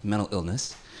a mental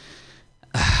illness.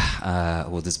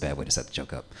 Well, this is a bad way to set the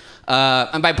joke up.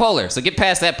 I'm bipolar, so get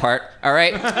past that part, all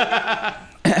right?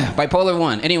 Bipolar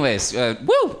 1. Anyways,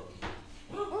 woo!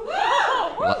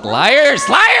 Liars!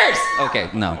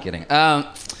 Okay, no, I'm kidding.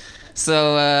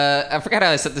 So I forgot how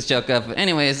I set this joke up. But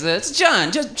anyways, it's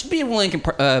John. Just be a Lincoln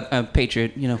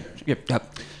patriot, you know.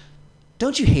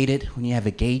 Don't you hate it when you have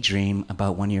a gay dream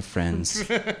about one of your friends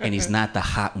and he's not the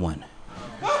hot one?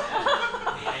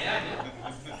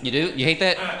 You do? You hate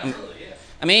that?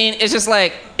 I mean, it's just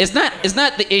like, it's not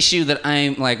the issue that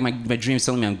I'm like, my dream's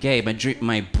telling me I'm gay.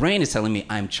 My brain is telling me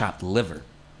I'm chopped liver.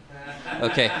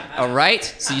 Okay, all right?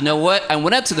 So you know what? I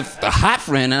went up to the hot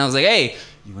friend and I was like, hey,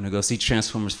 you want to go see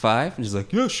Transformers 5? And he's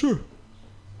like, yeah, sure.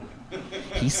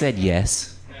 He said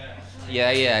yes.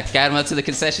 Yeah. Got him up to the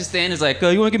concession stand. He's like,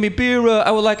 you want to give me beer? I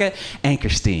would like an Anchor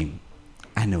Steam.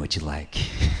 I know what you like.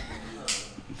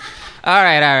 All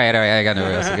right. I got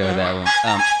nowhere else to go with that one.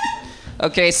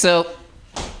 Okay, so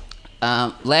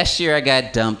last year I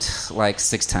got dumped like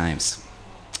 6 times,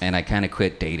 and I kind of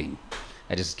quit dating.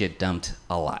 I just get dumped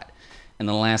a lot. And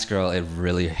the last girl, it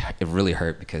really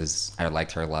hurt because I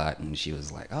liked her a lot, and she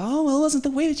was like, "Oh, well, it wasn't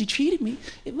the way that you treated me.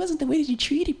 It wasn't the way that you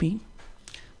treated me."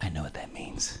 I know what that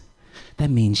means. That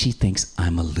means she thinks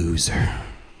I'm a loser.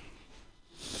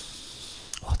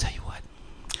 Well, I'll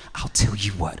tell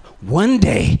you what. One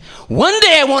day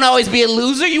I won't always be a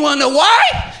loser. You wanna know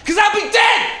why? Because I'll be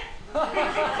dead.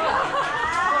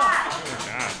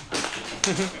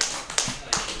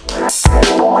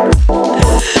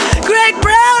 Greg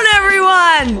Brown,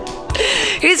 everyone!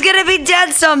 He's gonna be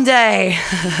dead someday.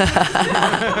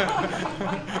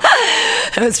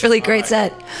 That was a really great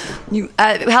set.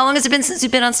 How long has it been since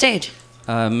you've been on stage?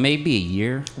 Maybe a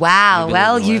year. Wow,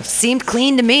 well, you've seemed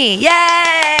clean to me. Yay!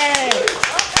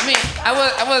 I mean, I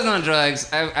wasn't on drugs.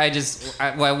 I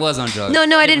was on drugs.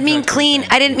 No, I didn't mean clean.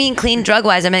 I didn't mean clean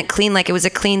drug-wise. I meant clean like it was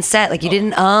a clean set. Like you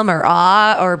didn't or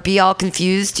ah or be all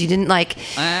confused. You didn't like.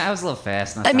 I was a little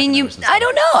fast. I mean, I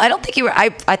don't know. I don't think you were. I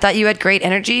thought you had great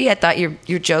energy. I thought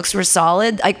your jokes were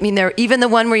solid. I mean, even the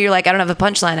one where you're like, I don't have a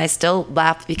punchline. I still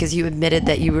laughed because you admitted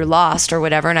that you were lost or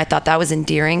whatever, and I thought that was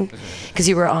endearing because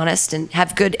you were honest and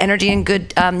have good energy and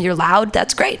good. You're loud.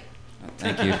 That's great.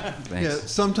 Thank you. Thanks. Yeah,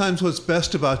 sometimes what's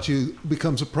best about you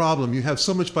becomes a problem. You have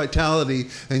so much vitality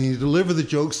and you deliver the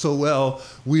jokes so well.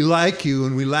 We like you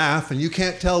and we laugh, and you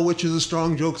can't tell which are the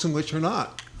strong jokes and which are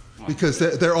not, because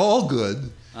they're all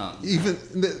good.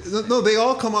 No, they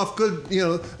all come off good.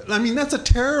 I mean, that's a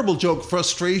terrible joke.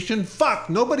 Frustration. Fuck,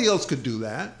 nobody else could do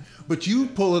that. But you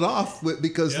pull it off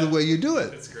because of the way you do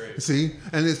it. It's great. See,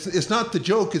 and it's not the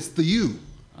joke; it's the you.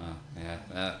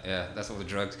 Yeah. That's where the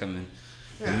drugs come in.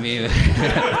 And me, it is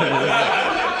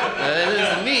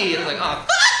me. It's like, oh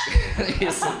fuck.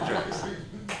 Here's some drugs.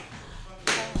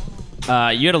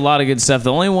 You had a lot of good stuff.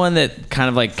 The only one that kind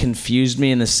of like confused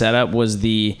me in the setup was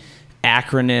the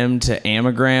acronym to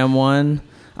Amagram one.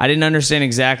 I didn't understand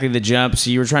exactly the jump, so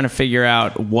you were trying to figure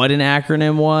out what an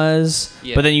acronym was,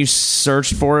 but then you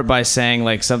searched for it by saying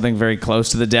like something very close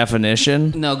to the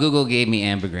definition. No, Google gave me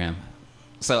ambigram.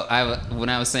 So when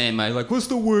I was saying what's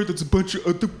the word that's a bunch of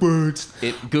other words?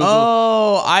 Google.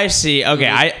 Oh, I see. Okay,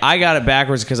 I got it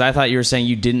backwards because I thought you were saying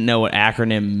you didn't know what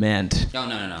acronym meant. Oh,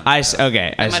 no. Okay, I see.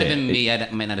 That might have been me.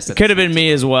 I might not have said. Could have been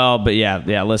me as well, but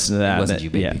yeah. Listen to that. It wasn't you,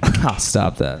 baby. Yeah, I'll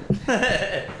stop that.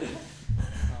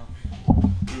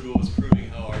 Google was proving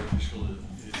how artificial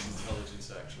its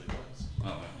intelligence actually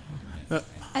was.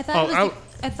 I thought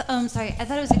I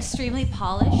thought it was extremely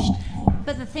polished,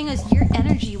 but the thing is, your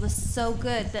energy was so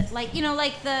good that, like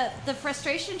the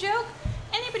frustration joke.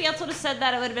 Anybody else would have said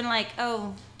that, it would have been like,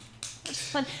 oh, that's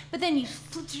fun. But then you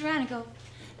flipped it around and go,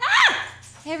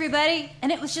 hey everybody,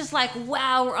 and it was just like,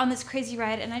 wow, we're on this crazy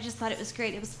ride, and I just thought it was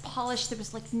great. It was polished. There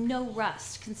was like no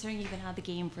rust, considering you've been out of the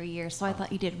game for a year. So I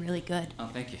thought you did really good. Oh,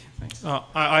 thank you. Thanks.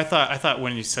 I thought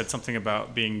when you said something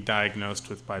about being diagnosed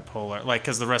with bipolar, like,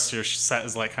 because the rest of your set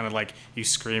is like kind of like you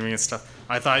screaming and stuff.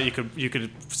 I thought you could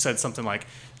have said something like,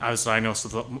 I was diagnosed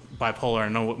with bipolar. I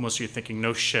know what most of you are thinking.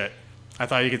 No shit. I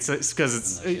thought you could say,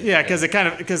 because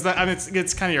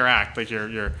it's kind of your act, like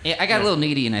your. Yeah, I got a little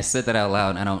needy and I said that out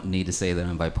loud. I don't need to say that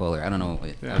I'm bipolar. I don't know.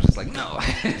 I was just like, no.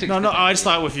 No. I just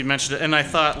thought if you mentioned it, and I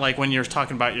thought like when you're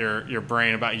talking about your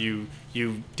brain, about you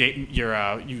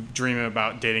dreaming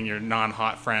about dating your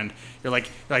non-hot friend, you're like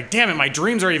damn it, my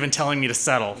dreams are even telling me to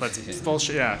settle. That's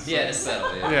bullshit. Yeah. Yeah, to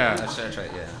settle. Yeah. That's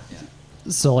right. Yeah.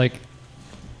 So like.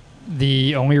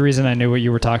 The only reason I knew what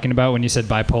you were talking about when you said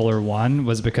bipolar 1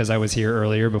 was because I was here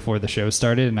earlier before the show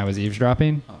started and I was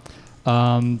eavesdropping.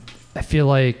 I feel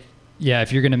like,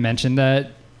 if you're going to mention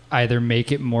that, either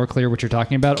make it more clear what you're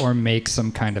talking about or make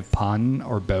some kind of pun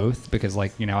or both, because I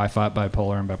fought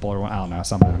bipolar and bipolar 1. I don't know,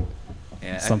 something.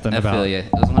 Yeah, something I about feel you.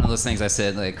 It was one of those things I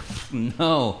said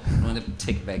no, I want to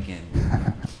take it back in.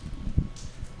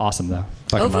 Awesome, though.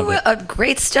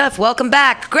 Great stuff. Welcome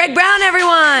back. Greg Brown,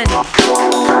 everyone.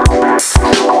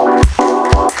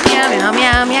 Meow,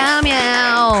 meow, meow,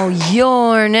 meow.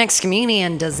 Your next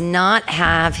comedian does not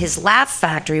have his Laugh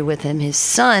Factory with him. His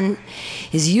son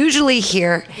is usually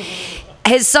here.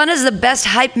 His son is the best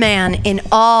hype man in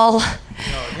all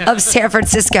of San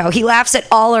Francisco. He laughs at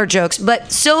all our jokes,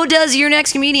 but so does your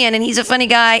next comedian, and he's a funny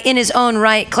guy in his own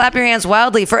right. Clap your hands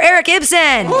wildly for Eric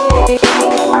Ibsen.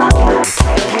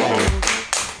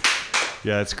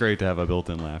 Yeah, it's great to have a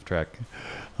built-in laugh track.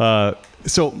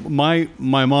 So my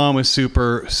mom was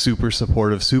super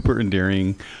supportive, super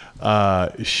endearing.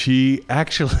 She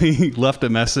actually left a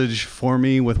message for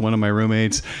me with one of my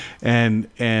roommates, and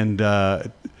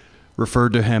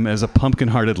referred to him as a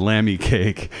pumpkin-hearted lammy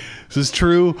cake. This is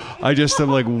true. I'm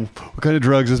like, what kind of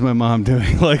drugs is my mom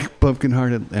doing? Like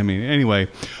pumpkin-hearted. I mean, anyway,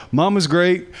 mom was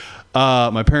great.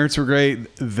 My parents were great.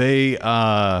 They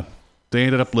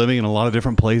ended up living in a lot of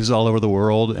different places all over the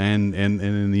world and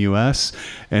in the U.S.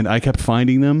 And I kept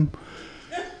finding them.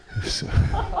 So,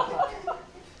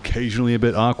 occasionally a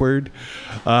bit awkward.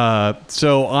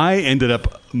 So I ended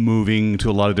up moving to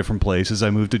a lot of different places. I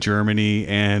moved to Germany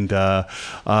and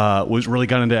really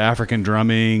got into African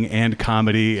drumming and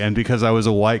comedy. And because I was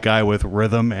a white guy with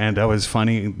rhythm and I was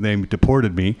funny, they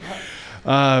deported me.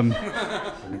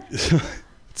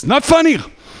 It's not funny.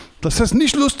 Das ist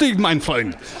nicht lustig, mein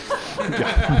Freund.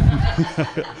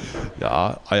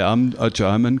 Yeah, I am a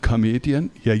German comedian.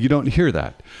 Yeah, you don't hear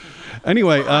that.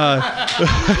 Anyway,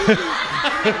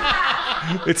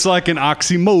 it's like an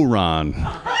oxymoron.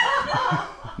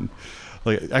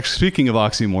 Speaking of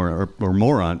oxymoron or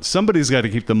moron, somebody's got to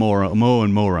keep the mo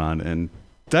and moron, and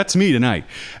that's me tonight.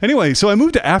 Anyway, so I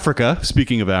moved to Africa.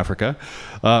 Speaking of Africa,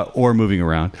 or moving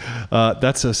around,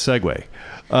 that's a segue.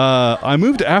 I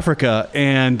moved to Africa,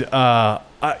 and my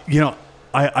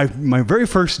very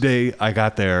first day I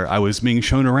got there, I was being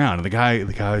shown around, and the guy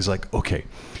was like, "Okay,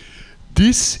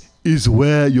 this is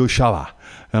where you shower."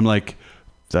 And I'm like,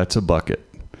 "That's a bucket.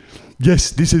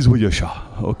 Yes, this is where you shot.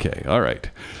 Okay, all right.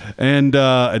 And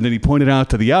then he pointed out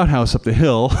to the outhouse up the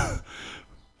hill.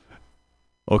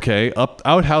 Okay,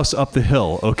 outhouse up the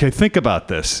hill. Okay, think about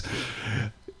this.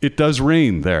 It does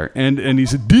rain there. And he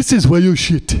said, this is where you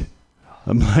shit.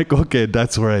 I'm like, okay,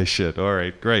 that's where I shit. All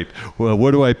right, great. Well,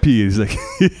 where do I pee? He's like,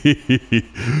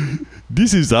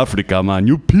 this is Africa, man.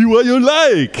 You pee where you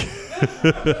like.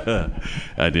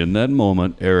 And in that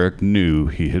moment, Eric knew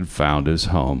he had found his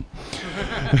home.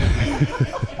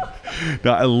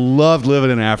 No, I loved living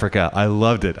in Africa. I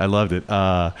loved it.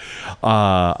 I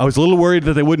was a little worried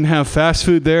that they wouldn't have fast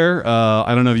food there.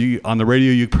 I don't know if you on the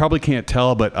radio, you probably can't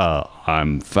tell, but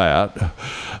I'm fat.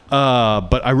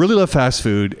 But I really love fast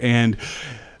food, and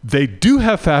they do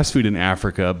have fast food in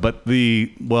Africa. But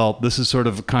this is sort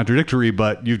of contradictory.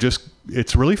 But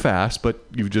it's really fast, but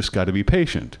you've just got to be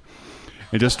patient.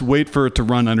 And just wait for it to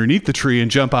run underneath the tree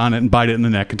and jump on it and bite it in the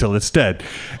neck until it's dead.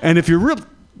 And if you're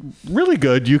really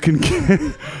good, you can get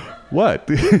what?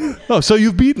 Oh, so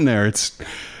you've beaten there.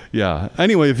 Yeah.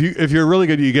 Anyway, if you're really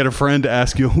good, you get a friend to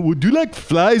ask you, would you like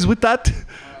flies with that?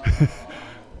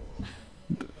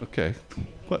 Okay.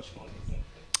 What?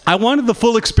 I wanted the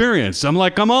full experience. I'm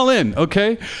all in.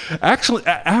 Okay. Actually,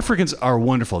 Africans are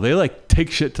wonderful. They take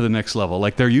shit to the next level.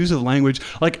 Their use of language.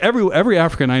 Every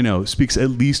African I know speaks at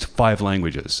least 5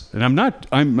 languages, and I'm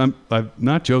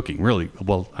not joking. Really.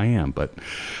 Well, I am, but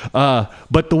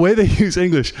the way they use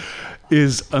English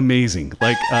is amazing.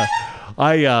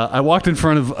 I walked in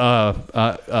front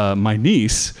of my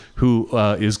niece, who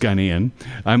is Ghanaian.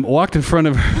 I walked in front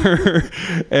of her,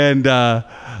 and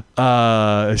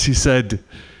she said,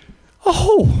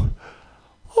 "Oh,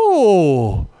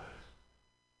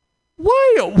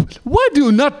 why do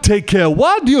you not take care?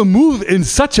 Why do you move in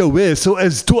such a way so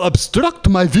as to obstruct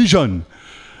my vision?"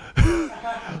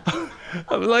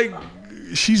 I'm like,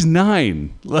 she's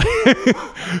 9.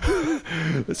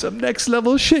 Some next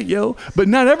level shit, yo. But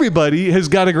not everybody has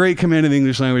got a great command of the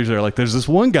English language there. There's this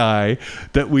one guy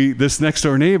this next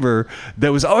door neighbor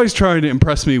that was always trying to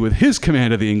impress me with his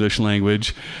command of the English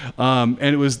language. And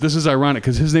this is ironic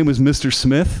because his name was Mr.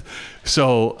 Smith.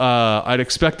 So I'd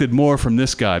expected more from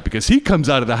this guy because he comes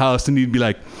out of the house and he'd be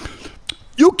like,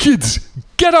 "You kids,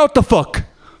 get out the fuck."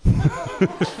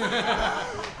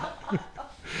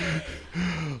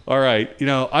 All right,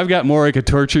 I've got more I could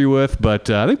torture you with, but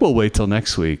I think we'll wait till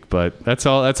next week. But that's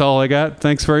all I got.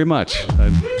 Thanks very much.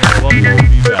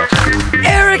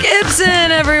 Eric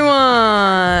Ibsen,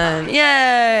 everyone!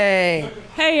 Yay!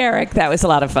 Hey, Eric, that was a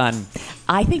lot of fun.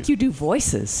 I think you do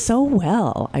voices so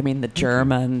well. I mean, the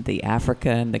German, the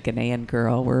African, the Ghanaian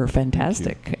girl were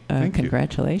fantastic.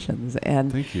 Congratulations.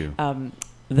 And thank you.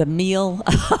 The meal,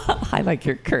 I like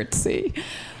your curtsy.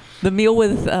 The meal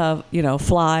with,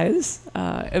 flies.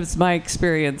 It was my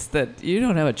experience that you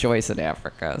don't have a choice in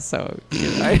Africa. So,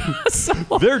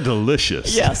 they're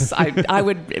delicious. Yes, I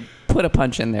would put a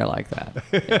punch in there like that.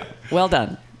 Yeah. Well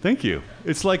done. Thank you.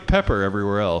 It's like pepper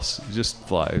everywhere else, just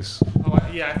flies. Oh,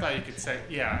 yeah, I thought you could say,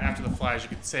 after the flies, you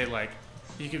could say,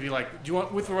 you could be like, do you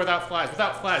want with or without flies?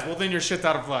 Without flies. Well, then you're shit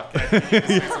out of luck. You could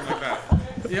say something like that.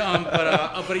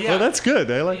 Yeah, but yeah. Well, that's good.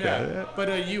 I like that. Yeah.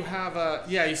 But you have,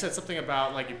 you said something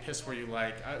about you piss where you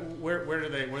like. Where do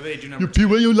they do number 2? You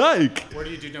pee where you like. Where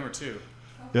do you do number 2?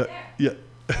 Yeah.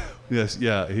 Yes,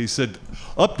 yeah. He said,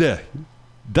 up there.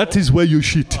 That is where you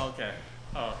shit. Oh, okay.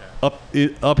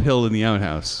 Uphill in the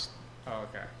outhouse. Oh,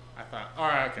 okay. All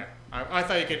right, okay. I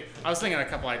thought you could. I was thinking a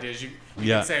couple ideas. You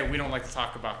could say, we don't like to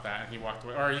talk about that, and he walked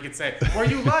away. Or you could say, where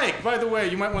you like. By the way,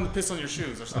 you might want to piss on your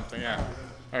shoes or something. Yeah.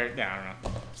 All right. Yeah, I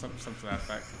don't know. Something to that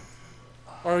effect.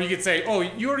 Or you could say, oh,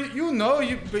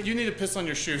 but you need to piss on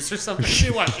your shoes or something.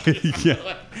 You watch.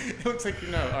 Yeah. It looks like you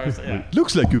know. Or, yeah.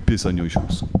 Looks like you piss on your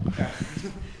shoes. Yeah.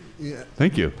 Yeah.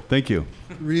 Thank you.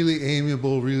 Really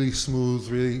amiable, really smooth,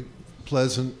 really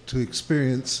pleasant to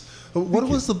experience. What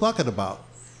was the bucket about?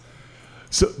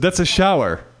 So that's a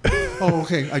shower. Oh,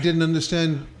 okay. I didn't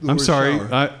understand the word I'm sorry.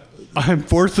 shower. I'm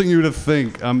forcing you to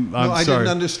think. I'm sorry. I didn't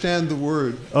understand the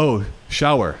word. Oh,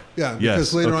 shower. Yeah,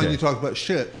 because later on okay. you talked about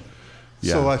shit.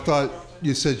 Yeah. So I thought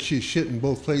you said she shit in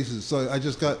both places. So I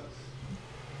just got,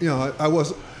 I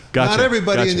was. Gotcha. Not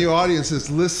everybody in the audience is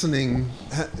listening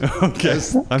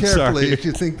as carefully as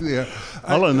you think they are.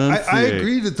 I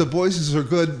agree that the voices are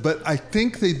good, but I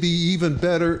think they'd be even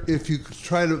better if you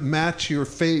try to match your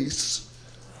face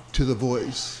to the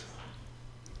voice.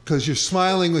 Because you're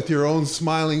smiling with your own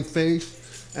smiling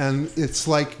face, and it's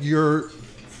like you're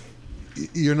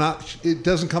not, it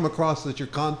doesn't come across that you're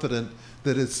confident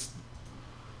that it's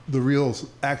the real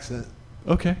accent.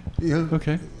 Okay. Yeah.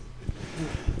 Okay.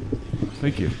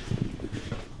 Thank you.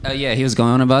 Oh yeah, he was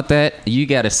going on about that. You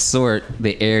got to sort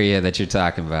the area that you're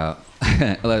talking about.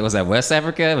 Like, was that West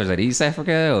Africa? Was that East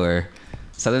Africa or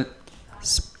Southern?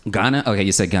 Ghana? Okay,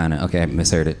 you said Ghana. Okay, I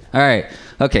misheard it. All right.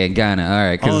 Okay, Ghana. All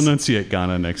right. I'll enunciate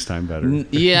Ghana next time better.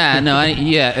 Yeah, no,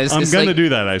 it's I'm it's going to like, do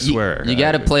that, I swear. You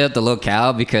got to play up the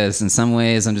locale because in some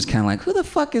ways I'm just kind of like, who the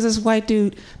fuck is this white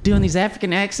dude doing these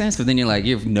African accents? But then you're like,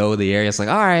 you know the area. It's like,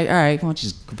 all right. Why don't you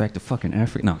just go back to fucking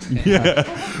Africa? No. Yeah.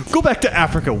 Go back to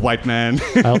Africa, white man.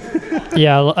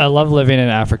 Yeah, I love living in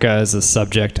Africa as a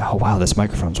subject. Oh, wow, this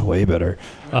microphone's way better.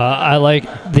 I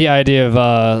like the idea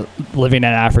of living in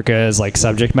Africa as like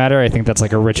subject matter. I think that's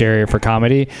like a rich area for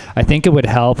comedy. I think it would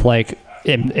help like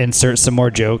insert some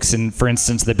more jokes. And for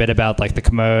instance, the bit about like the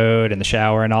commode and the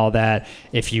shower and all that,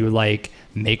 if you like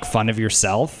make fun of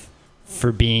yourself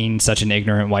for being such an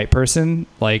ignorant white person,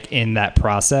 like in that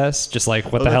process, just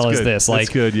like, what the hell is this?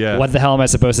 Like, good, yeah. What the hell am I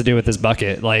supposed to do with this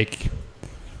bucket? Like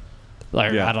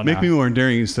yeah. I don't know. Make me more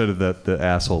endearing instead of the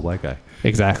asshole white guy.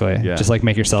 Exactly. Yeah. Just like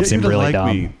make yourself seem really like dumb.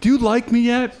 Me. Do you like me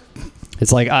yet?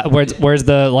 It's like where's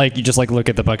the like you just like look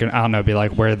at the bucket. I don't know. Be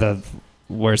like where's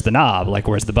the knob? Like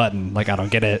where's the button? Like I don't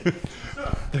get it.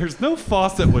 There's no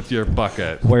faucet with your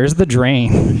bucket. Where's the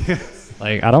drain?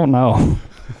 Like I don't know.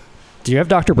 Do you have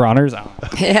Dr. Bronner's?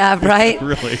 Yeah, right.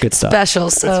 Really good stuff. Special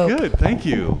soap. That's good. Thank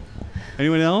you.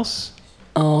 Anyone else?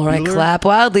 All right, Bueller? clap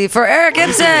wildly for Eric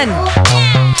Ibsen.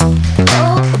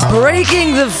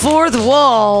 Breaking the fourth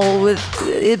wall with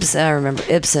Ibsen. I remember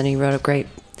Ibsen. He wrote a great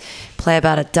play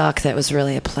about a duck that was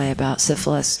really a play about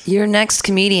syphilis. Your next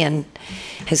comedian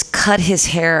has cut his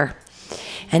hair,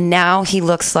 and now he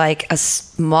looks like a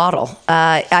model.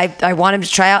 I want him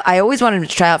to try out. I always wanted him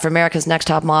to try out for America's Next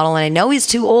Top Model, and I know he's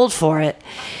too old for it,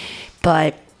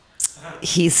 but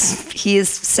he is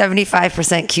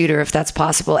 75% cuter if that's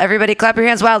possible. Everybody clap your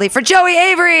hands wildly for Joey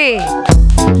Avery.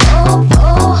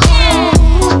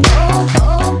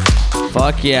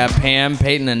 Fuck yeah, Pam,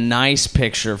 painting a nice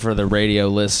picture for the radio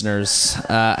listeners.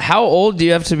 How old do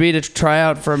you have to be to try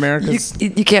out for America's?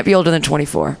 You can't be older than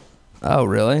 24. Oh,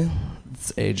 really?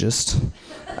 It's ageist.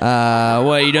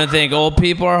 What, you don't think old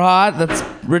people are hot? That's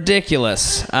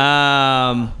ridiculous.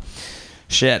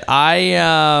 Shit,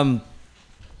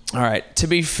 all right, to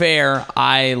be fair,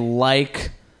 I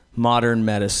like modern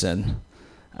medicine,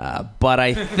 but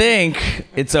I think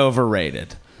it's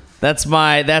overrated. That's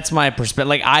my perspective.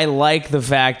 Like, I like the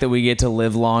fact that we get to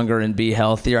live longer and be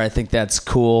healthier. I think that's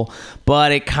cool,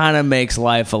 but it kind of makes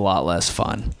life a lot less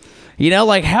fun. You know,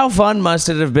 like, how fun must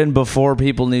it have been before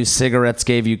people knew cigarettes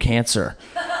gave you cancer?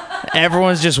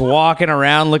 Everyone's just walking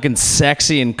around looking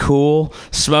sexy and cool,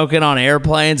 smoking on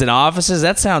airplanes and offices.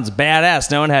 That sounds badass.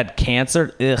 No one had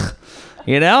cancer. Ugh.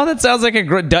 You know, that sounds like a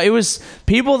great.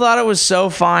 People thought it was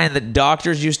so fine that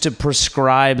doctors used to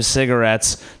prescribe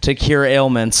cigarettes to cure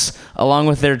ailments, along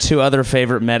with their two other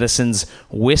favorite medicines,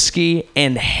 whiskey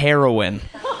and heroin.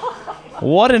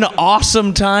 What an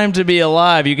awesome time to be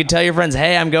alive. You could tell your friends,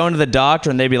 hey, I'm going to the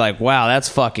doctor, and they'd be like, wow, that's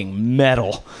fucking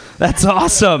metal. That's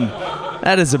awesome.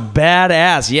 That is a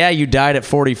badass. Yeah, you died at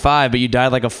 45, but you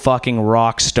died like a fucking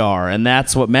rock star, and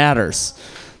that's what matters.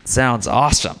 Sounds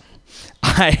awesome.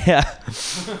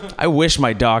 I wish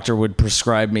my doctor would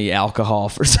prescribe me alcohol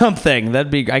for something.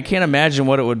 I can't imagine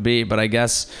what it would be, but I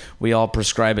guess we all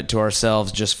prescribe it to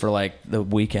ourselves just for like the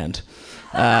weekend.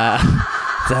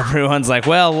 Everyone's like,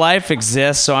 well, life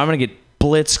exists, so I'm going to get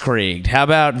blitzkrieged. How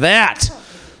about that?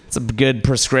 It's a good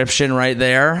prescription right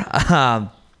there.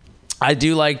 I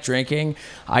do like drinking.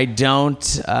 I don't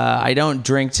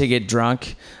drink to get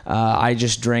drunk. I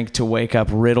just drink to wake up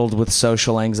riddled with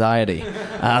social anxiety.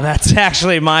 That's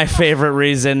actually my favorite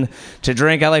reason to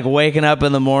drink. I like waking up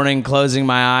in the morning, closing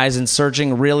my eyes, and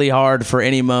searching really hard for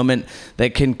any moment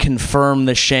that can confirm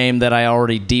the shame that I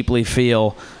already deeply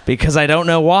feel because I don't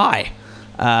know why.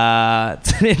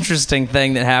 It's an interesting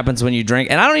thing that happens when you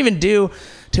drink. And I don't even do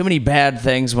too many bad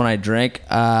things when I drink.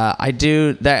 I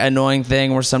do that annoying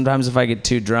thing where sometimes if I get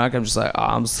too drunk, I'm just like, oh,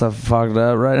 I'm so fucked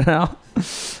up right now.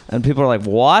 And people are like,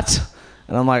 what?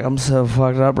 And I'm like, I'm so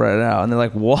fucked up right now. And they're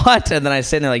like, what? And then I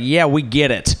say, and they're like, yeah, we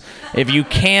get it. If you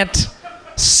can't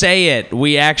say it,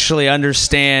 we actually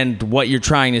understand what you're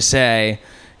trying to say.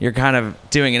 You're kind of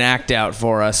doing an act out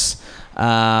for us.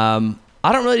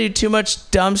 I don't really do too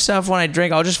much dumb stuff when I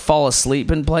drink. I'll just fall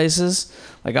asleep in places.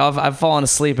 Like I've fallen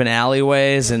asleep in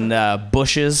alleyways and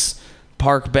bushes,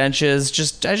 park benches.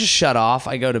 I just shut off.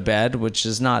 I go to bed, which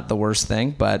is not the worst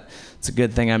thing, but it's a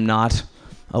good thing I'm not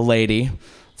a lady.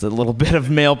 It's a little bit of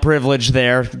male privilege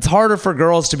there. It's harder for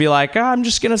girls to be like, oh, I'm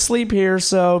just gonna sleep here,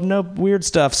 so no weird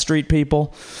stuff, street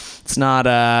people. It's not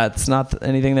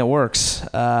anything that works.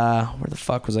 Where the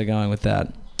fuck was I going with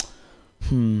that?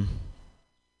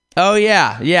 Oh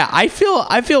yeah. I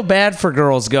feel bad for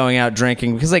girls going out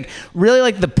drinking because like really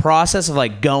like the process of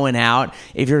like going out,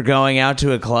 if you're going out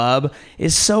to a club,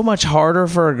 is so much harder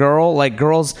for a girl. Like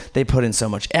girls, they put in so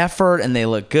much effort and they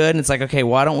look good, and it's like, okay,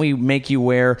 why don't we make you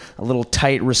wear a little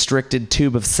tight restricted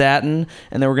tube of satin,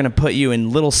 and then we're gonna put you in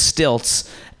little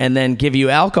stilts and then give you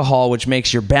alcohol, which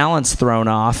makes your balance thrown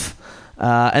off,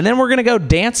 and then we're gonna go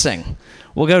dancing.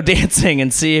 We'll go dancing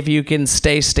and see if you can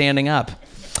stay standing up.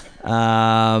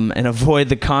 And avoid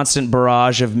the constant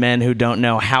barrage of men who don't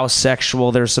know how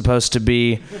sexual they're supposed to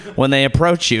be when they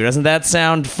approach you. Doesn't that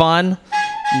sound fun?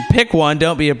 Pick one.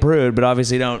 Don't be a prude, but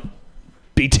obviously don't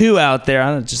be too out there. I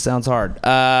don't know, it just sounds hard.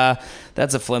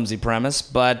 That's a flimsy premise,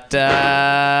 but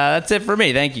that's it for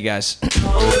me. Thank you, guys.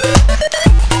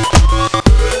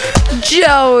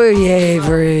 Joey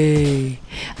Avery.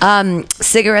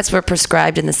 Cigarettes were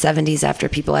prescribed in the 70s after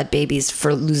people had babies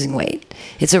for losing weight.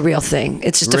 It's a real thing.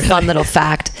 It's just a fun little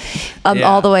fact.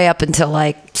 All the way up until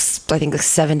like, I think like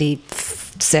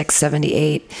 76,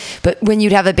 78. But when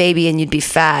you'd have a baby and you'd be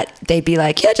fat, they'd be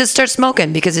like, yeah, just start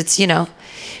smoking because it's, it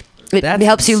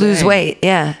helps you lose weight.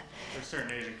 Yeah. There's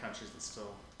certain Asian countries that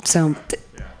still... So...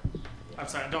 yeah. I'm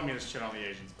sorry, I don't mean to shit on the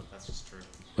Asians, but that's just true.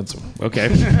 That's okay.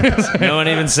 No one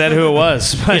even said who it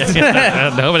was. But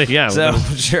nobody. Yeah. So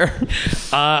sure.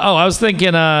 I was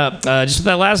thinking, just with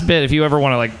that last bit, if you ever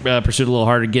want to like pursue it a little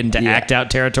harder, get into act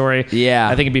out territory. Yeah.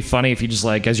 I think it'd be funny if you just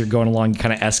like as you're going along, you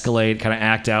kind of escalate, kind of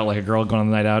act out like a girl going on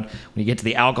the night out. When you get to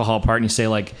the alcohol part, and you say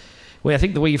like. Wait, I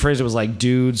think the way you phrased it was like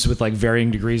dudes with like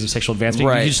varying degrees of sexual advancement.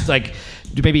 Right. You just like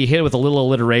maybe hit it with a little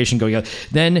alliteration going out.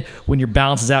 Then when your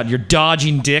balance is out, you're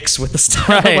dodging dicks with the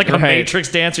style of like a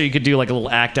Matrix dancer. You could do like a little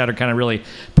act out or kind of really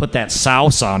put that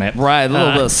sauce on it. Right, a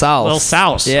little bit of sauce. A little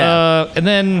sauce. Yeah. And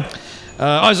then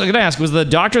I was going to ask, was the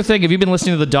doctor thing? Have you been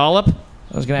listening to the Dollop?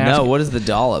 I was going to ask. No, what is the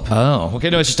Dollop? Oh, okay.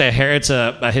 No, it's just a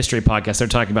history podcast. They're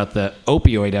talking about the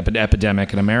opioid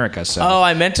epidemic in America. So. Oh,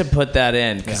 I meant to put that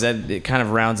in because it kind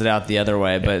of rounds it out the other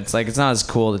way. But it's like it's not as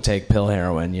cool to take pill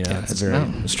heroin. It's true.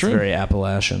 It's very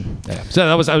Appalachian. Yeah. So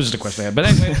that was just a question I had. But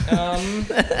anyway,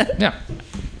 yeah.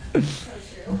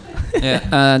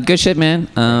 Yeah, good shit, man.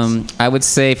 I would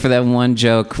say for that one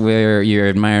joke where you're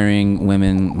admiring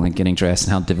women like getting dressed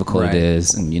and how difficult it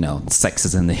is, and sex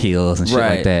is in the heels and shit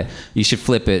like that. You should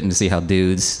flip it and see how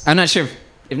dudes. I'm not sure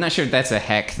if that's a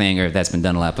hack thing or if that's been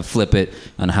done a lot, but flip it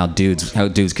on how dudes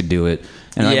could do it.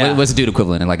 And what's the dude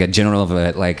equivalent? Like a general of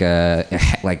like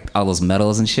all those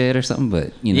medals and shit or something.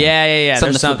 But yeah.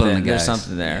 There's something. There's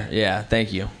something there. Yeah.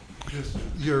 Thank you.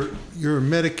 Your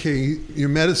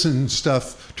medicine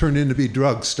stuff turned into be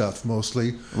drug stuff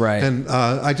mostly. Right. And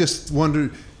I just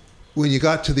wondered when you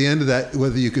got to the end of that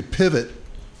whether you could pivot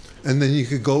and then you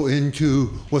could go into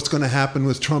what's going to happen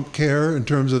with Trump Care in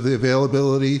terms of the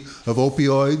availability of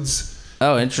opioids.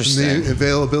 Oh, interesting. The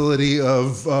availability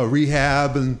of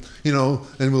rehab and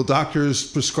and will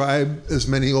doctors prescribe as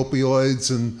many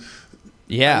opioids and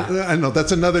I know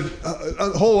that's another a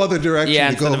whole other direction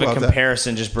to go about that. Yeah, instead of a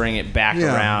comparison, just bring it back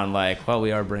around. Like, well,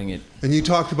 we are bringing it. And you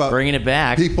talked about bringing it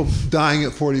back. People dying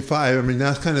at 45. I mean,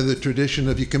 that's kind of the tradition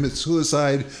of you commit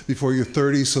suicide before you're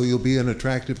 30, so you'll be an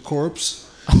attractive corpse.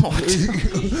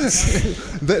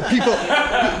 That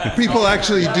people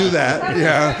actually do that.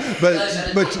 Yeah,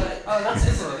 but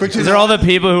these are all the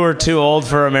people who are too old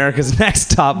for America's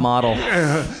Next Top Model.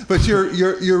 But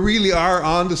you really are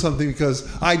onto something because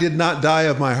I did not die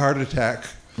of my heart attack.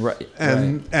 Right.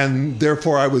 And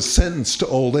therefore I was sentenced to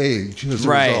old age as a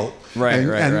result. Right.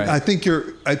 I think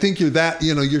you're that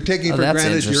you're taking for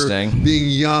granted you're being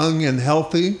young and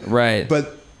healthy. Right.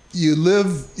 But you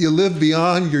live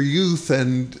beyond your youth,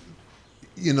 and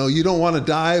you don't want to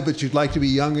die, but you'd like to be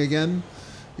young again.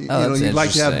 You'd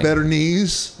like to have better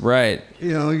knees. Right.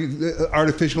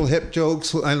 Artificial hip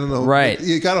jokes. I don't know. Right.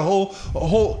 You got a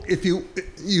whole. If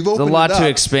you've opened a lot it up, to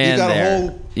expand you got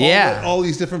there. all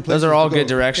these different places. Those are all to good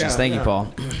go. directions. Thank you,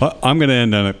 Paul. Well, I'm going to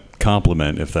end on a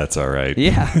compliment, if that's all right.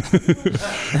 Yeah.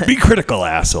 Be critical,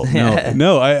 asshole.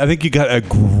 No. I think you got a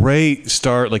great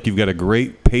start. Like you've got a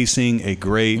great pacing, a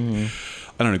great.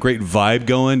 I don't know, great vibe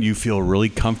going. You feel really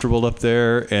comfortable up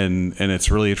there, and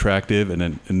it's really attractive,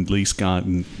 and in least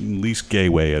gay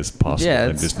way as possible.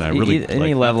 Yeah, I really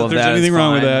any level of that. There's anything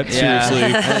wrong with that? Yeah.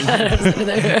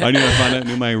 Seriously, I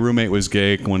knew my roommate was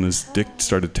gay when his dick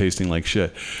started tasting like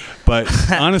shit. But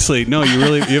honestly, no, you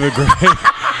have a great.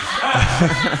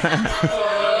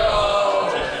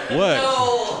 What?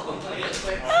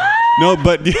 No,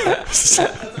 but.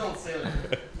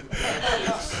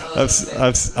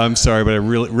 I'm sorry, but I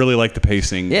really like the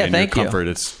pacing and your comfort.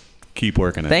 It's keep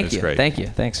working it. Thank it's you. Great. Thank you.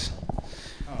 Thanks.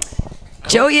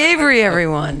 Joey Avery,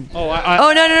 everyone. Oh,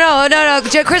 no.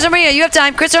 Chris Armia, you have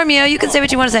time. Chris Armia, you can say what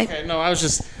you want to say. Okay, no,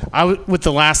 with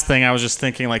the last thing, I was just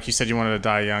thinking, like you said, you wanted to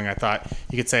die young. I thought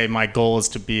you could say my goal is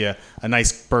to be a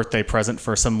nice birthday present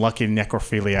for some lucky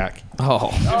necrophiliac.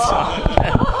 Oh.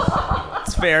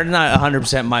 It's fair. Not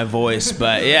 100% my voice,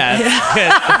 but yeah.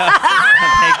 Good.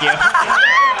 Thank you.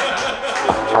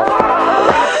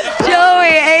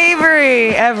 Joey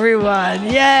Avery, everyone.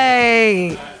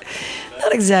 Yay.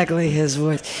 Not exactly his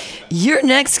voice. Your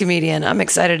next comedian, I'm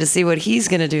excited to see what he's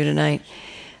going to do tonight.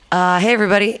 Hey,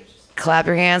 everybody. Clap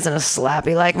your hands in a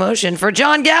slappy-like motion for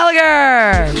John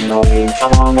Gallagher. Hey, thank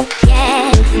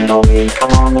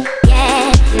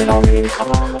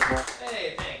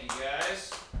you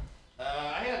guys.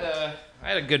 I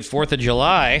had a good 4th of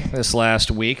July this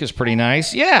last week. It was pretty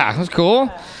nice. Yeah, it was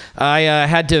cool. I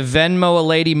had to Venmo a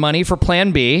lady money for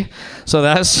Plan B, so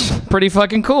that's pretty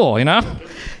fucking cool, you know?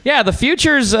 Yeah, the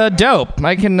future's dope.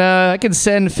 I can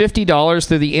send $50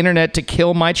 through the internet to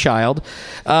kill my child,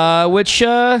 which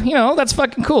that's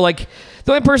fucking cool. Like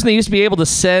the only person that used to be able to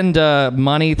send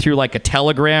money through like a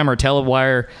telegram or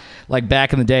telewire, like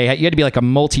back in the day, you had to be like a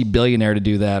multi-billionaire to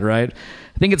do that, right?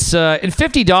 I think it's in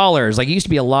 $50. Like it used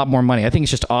to be a lot more money. I think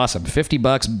it's just awesome.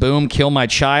 $50, boom, kill my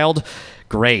child,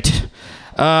 great.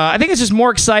 I think it's just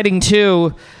more exciting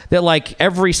too that like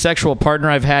every sexual partner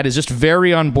I've had is just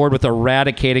very on board with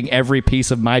eradicating every piece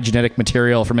of my genetic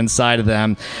material from inside of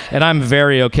them, and I'm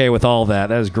very okay with all that.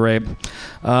 That was great.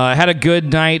 I had a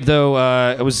good night though.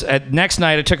 It was next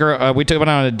night I took her. We went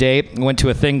on a date. Went to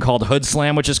a thing called Hood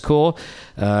Slam, which is cool.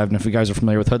 I don't know if you guys are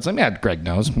familiar with Hood Slam. Yeah, Greg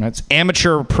knows. It's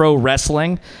amateur pro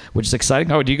wrestling, which is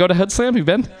exciting. Oh, do you go to Hood Slam? You've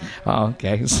been? Oh,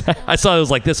 okay. I saw it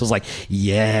was like this. I was like,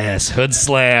 yes, Hood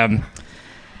Slam.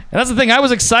 And that's the thing. I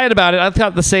was excited about it. I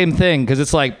thought the same thing because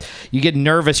it's like you get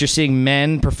nervous. You're seeing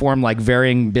men perform like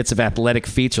varying bits of athletic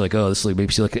feats. You're like, oh, this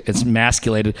makes you look it's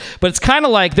emasculated. But it's kind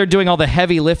of like they're doing all the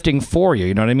heavy lifting for you.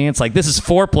 You know what I mean? It's like this is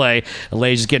foreplay. The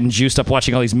lady's just getting juiced up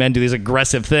watching all these men do these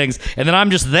aggressive things. And then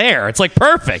I'm just there. It's like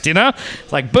perfect, you know?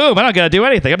 It's like, boom, I don't got to do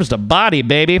anything. I'm just a body,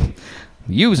 baby.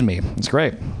 Use me. It's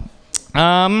great.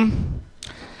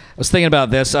 I was thinking about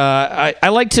this. I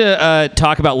like to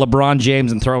talk about LeBron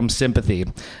James and throw him sympathy,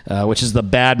 which is the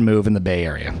bad move in the Bay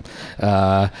Area.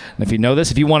 And if you know this,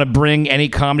 if you want to bring any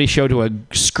comedy show to a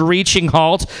screeching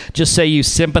halt, just say you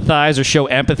sympathize or show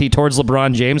empathy towards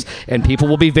LeBron James, and people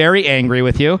will be very angry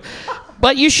with you.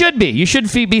 But you should be. You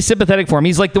should be sympathetic for him.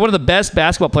 He's like one of the best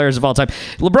basketball players of all time.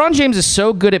 LeBron James is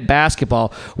so good at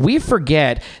basketball, we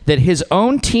forget that his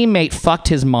own teammate fucked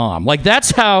his mom. Like,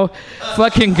 that's how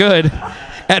fucking good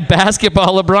at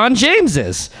basketball LeBron James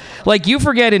is. Like, you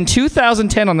forget in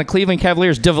 2010 on the Cleveland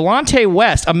Cavaliers, Devontae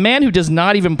West, a man who does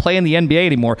not even play in the NBA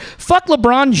anymore, fuck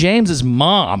LeBron James's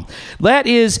mom. That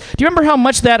is, do you remember how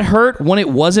much that hurt when it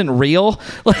wasn't real?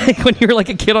 Like when you were like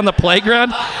a kid on the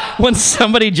playground, when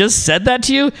somebody just said that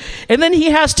to you? And then he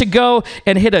has to go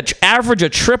and average a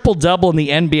triple-double in the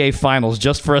NBA Finals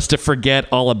just for us to forget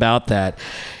all about that.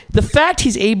 The fact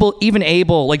he's able,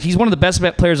 like he's one of the best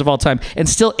players of all time and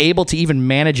still able to even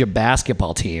manage a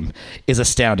basketball team is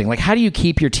astounding. Like, how do you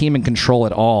keep your team in control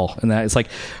at all? And that it's like,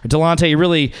 Delonte, you're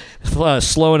really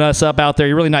slowing us up out there.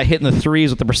 You're really not hitting the threes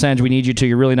with the percentage we need you to.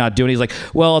 You're really not doing it. He's like,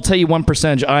 well, I'll tell you one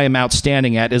percentage I am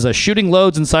outstanding at is shooting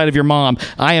loads inside of your mom.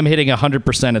 I am hitting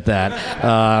 100% at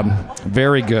that.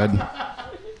 Very good.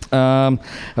 I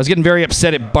was getting very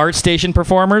upset at BART station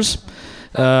performers.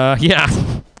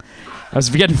 Yeah. I was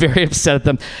getting very upset at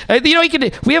them.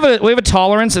 We have a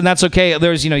tolerance, and that's okay.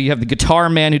 There's, you have the guitar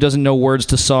man who doesn't know words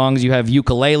to songs. You have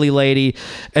ukulele lady,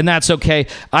 and that's okay.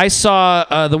 I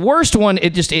saw the worst one.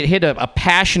 It hit a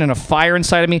passion and a fire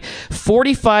inside of me.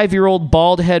 45-year-old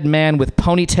bald head man with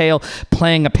ponytail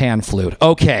playing a pan flute.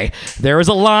 Okay, there is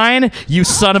a line. You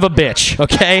son of a bitch.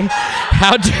 Okay,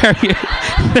 how dare you?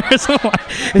 There's a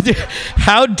line.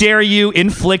 How dare you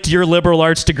inflict your liberal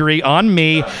arts degree on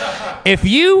me? If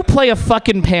you play a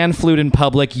fucking pan flute in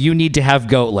public, you need to have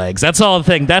goat legs. That's all the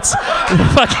thing. That's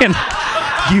fucking,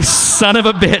 you son of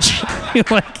a bitch.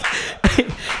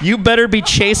 You better be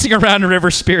chasing around river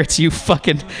spirits, you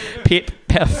fucking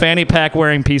fanny pack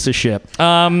wearing piece of shit.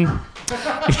 Yeah,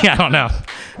 I don't know.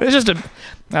 It's just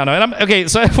I don't know. Okay,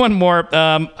 so I have one more.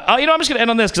 I'm just going to end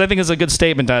on this because I think it's a good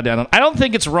statement to end on. I don't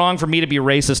think it's wrong for me to be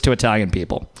racist to Italian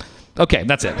people. Okay,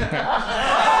 that's it.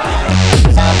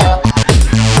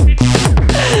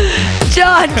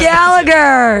 John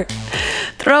Gallagher,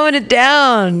 throwing it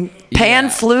down. Pan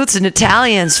flutes and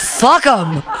Italians. Fuck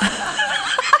them.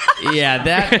 Yeah,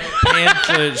 that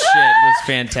panther shit was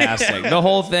fantastic. The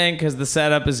whole thing, because the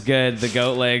setup is good. The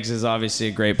goat legs is obviously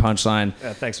a great punchline.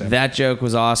 Yeah, thanks, man. That joke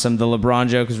was awesome. The LeBron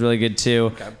joke was really good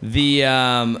too. Okay. The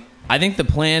I think the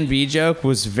Plan B joke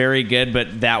was very good,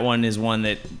 but that one is one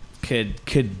that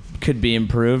could be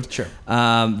improved. Sure.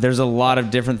 There's a lot of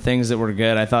different things that were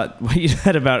good. I thought what you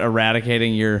said about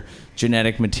eradicating your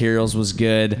genetic materials was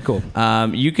good. Cool.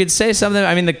 You could say something.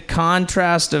 I mean, the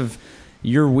contrast of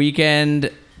your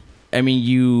weekend. I mean,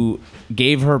 you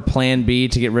gave her Plan B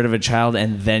to get rid of a child,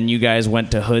 and then you guys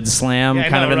went to Hood Slam Yeah, I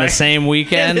kind know, of in right? the same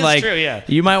weekend. It's like, true, yeah.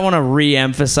 you might want to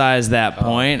re-emphasize that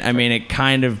point. I mean, it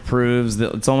kind of proves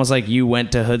that it's almost like you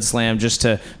went to Hood Slam just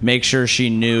to make sure she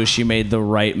knew she made the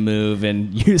right move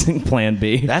in using Plan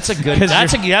B. That's a good.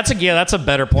 That's a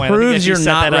better point. I think Proves if you you're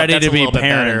set not that up, ready that's to a be little bit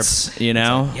better. parents. You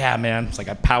know? Yeah, man. It's like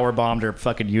I power bombed her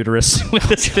fucking uterus with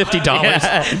this $50.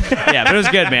 Yeah, but it was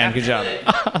good, man. Good job.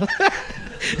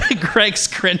 Greg's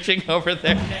cringing over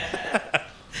there.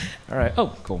 All right.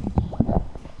 Oh, cool.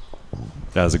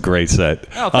 That was a great set.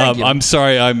 Oh, thank you. I'm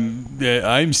sorry.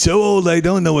 I'm so old. I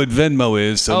don't know what Venmo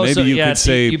is. So maybe you could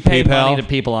say you pay PayPal. money to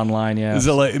people online. Yeah. Is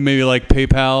it like maybe like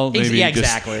PayPal? Maybe Yeah, just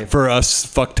exactly. for us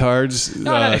fucktards.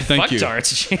 No, thank you.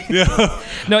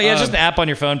 Fucktards. No, yeah, it's just an app on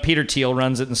your phone. Peter Thiel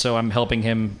runs it, and so I'm helping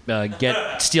him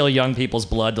steal young people's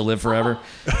blood to live forever.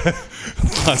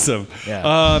 Awesome.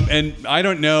 Yeah. And I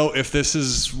don't know if this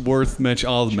is worth mention.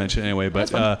 I'll mention anyway.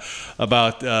 But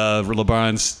about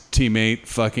LeBron's teammate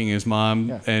fucking his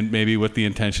mom, and maybe with the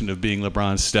intention of being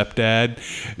LeBron's stepdad,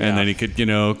 and then he could,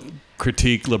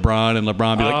 critique LeBron, and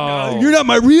LeBron be like, "No, you're not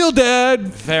my real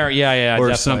dad." Fair, yeah, or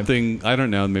definitely. something. I don't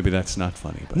know. Maybe that's not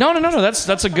funny. But No, that's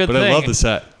a good but thing. I love the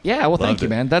set. Yeah, well, thank Loved you, it.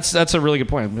 man. That's a really good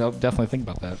point. I'll definitely think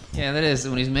about that. Yeah, that is.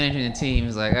 When he's managing the team,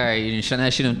 he's like, all right, you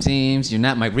shouldn't have them teams. You're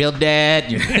not my real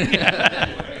dad.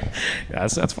 Yeah,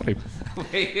 that's funny.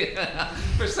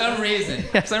 For some reason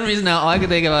now, all I can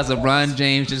think about is LeBron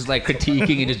James just like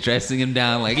critiquing and just dressing him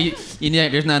down. Like, you know,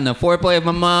 there's not enough foreplay with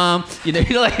my mom. You know,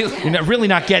 You're really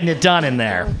not getting it done in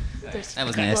there. That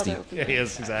was nasty. Yeah, he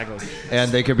is, exactly.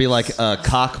 And they could be like a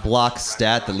cock block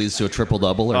stat that leads to a triple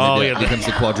double, or Oh, maybe yeah. it becomes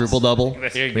a quadruple double.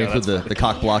 There you go, We include that's the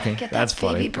cock blocking. Get That's that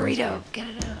funny. baby burrito. Get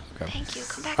it out. Thank you.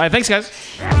 Come back. All right, thanks, guys.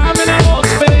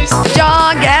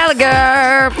 John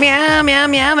Gallagher. Meow, meow,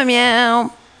 meow, meow,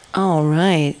 meow. All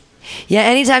right. Yeah,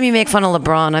 anytime you make fun of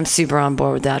LeBron, I'm super on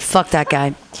board with that. Fuck that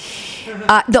guy.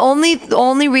 The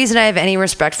only reason I have any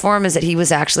respect for him is that he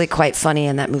was actually quite funny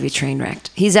in that movie Trainwrecked.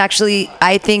 He's actually,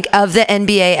 I think, of the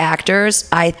NBA actors,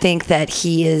 I think that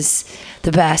he is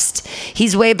the best.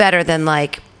 He's way better than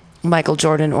like Michael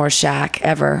Jordan or Shaq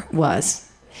ever was.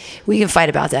 We can fight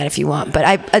about that if you want,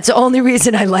 but it's the only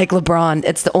reason I like LeBron.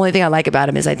 It's the only thing I like about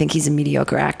him is I think he's a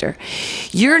mediocre actor.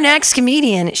 Your next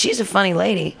comedian, she's a funny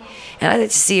lady, and I like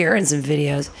to see her in some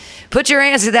videos.Ut your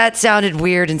hands to that sounded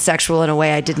weird and sexual in a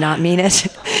way I did not mean it.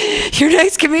 Your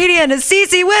next comedian is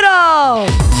Cece Whittle.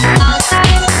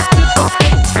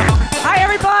 Hi,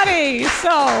 everybody.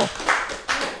 So,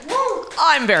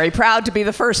 I'm very proud to be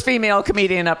the first female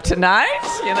comedian up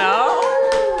tonight. You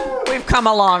know, we've come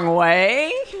a long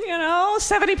way. You know,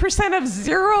 70% of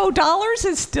 $0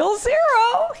 is still zero.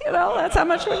 You know, that's how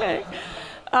much we make.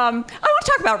 I want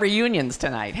to talk about reunions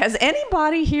tonight. Has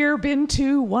anybody here been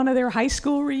to one of their high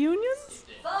school reunions?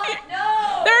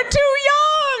 No. They're too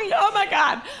young. Oh, my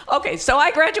God. Okay, so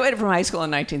I graduated from high school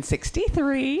in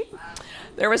 1963.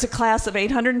 There was a class of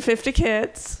 850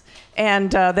 kids.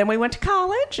 And then we went to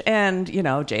college, and, you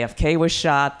know, JFK was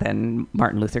shot, then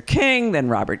Martin Luther King, then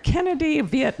Robert Kennedy,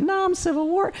 Vietnam, Civil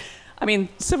War. I mean,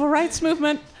 Civil Rights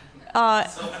Movement. It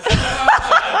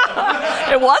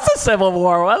was a civil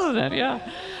war, wasn't it? Yeah.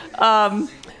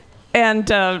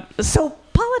 So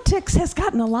politics has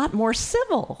gotten a lot more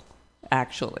civil,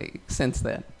 actually, since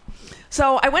then.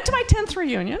 So I went to my 10th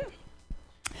reunion.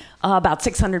 About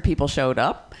 600 people showed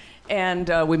up. And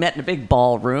we met in a big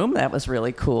ballroom. That was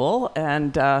really cool.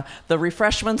 And the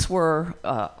refreshments were,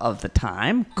 of the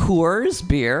time, Coors,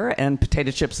 beer, and potato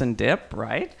chips and dip,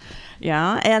 right?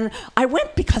 Yeah, and I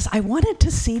went because I wanted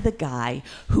to see the guy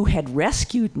who had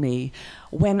rescued me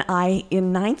when I,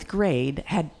 in 9th grade,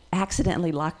 had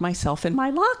accidentally locked myself in my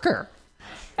locker.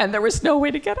 And there was no way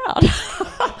to get out.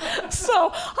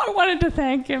 So I wanted to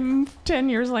thank him 10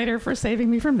 years later for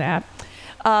saving me from that.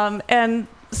 And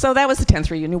so that was the 10th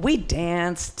reunion. We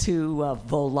danced to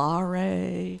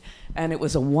Volare, and it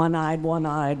was a one-eyed,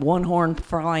 one-horn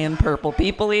flying purple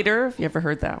people eater. Have you ever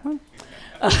heard that one?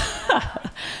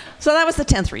 So that was the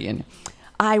 10th reunion.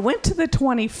 I went to the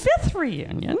 25th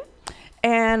reunion,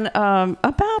 and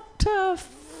about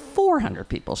 400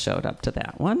 people showed up to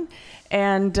that one.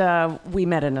 And we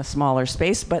met in a smaller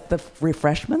space, but the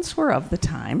refreshments were of the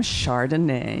time,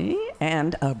 Chardonnay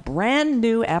and a brand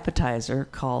new appetizer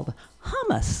called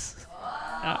hummus.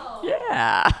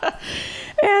 Yeah.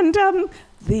 And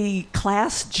the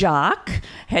class jock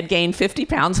had gained 50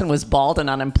 pounds and was bald and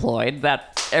unemployed.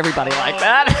 That everybody liked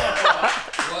that.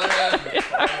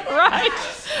 Yeah, right.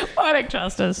 Poetic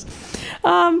justice.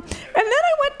 And then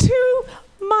I went to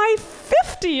my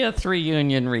 50th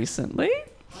reunion recently.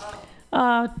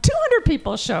 200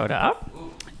 people showed up.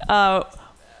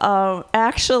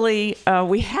 Actually,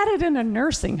 we had it in a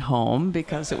nursing home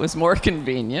because it was more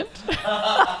convenient.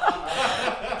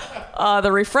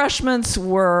 The refreshments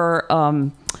were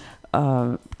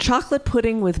chocolate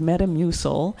pudding with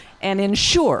Metamucil and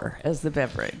Ensure as the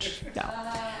beverage.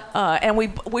 Yeah. And we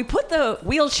put the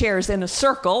wheelchairs in a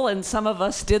circle, and some of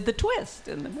us did the twist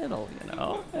in the middle, you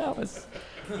know. That was...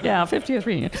 Yeah, 50th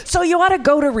reunion. So you ought to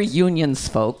go to reunions,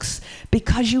 folks,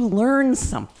 because you learn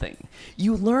something.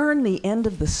 You learn the end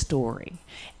of the story.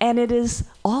 And it is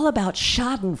all about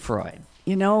Schadenfreude,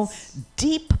 you know,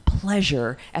 deep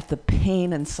pleasure at the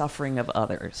pain and suffering of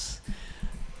others.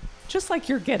 Just like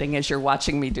you're getting as you're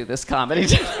watching me do this comedy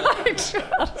tonight.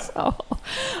 So,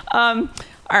 all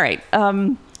right.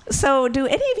 So do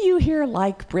any of you here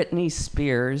like Britney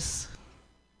Spears?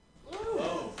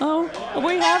 Oh,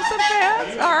 we have some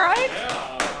fans? All right.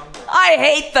 I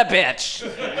hate the bitch.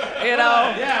 You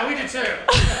know? Yeah, we do too.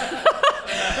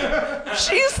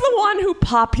 She's the one who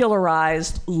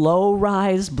popularized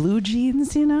low-rise blue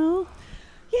jeans, you know?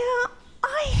 Yeah,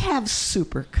 I have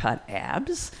supercut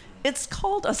abs. It's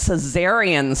called a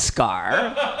cesarean scar.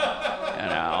 You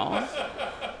know?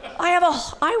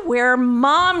 I wear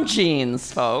mom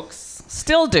jeans, folks.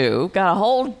 Still do. Got a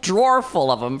whole drawer full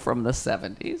of them from the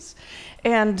 70s.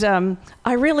 And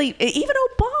I really, even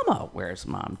Obama wears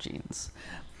mom jeans.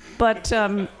 But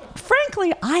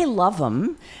frankly, I love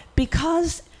them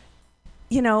because,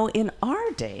 you know, in our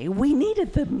day, we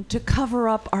needed them to cover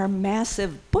up our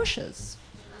massive bushes.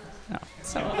 No,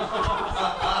 so.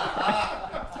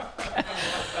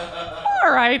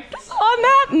 All right, on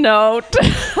that note,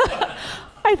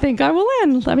 I think I will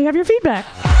end. Let me have your feedback.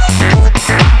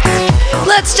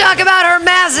 Let's talk about her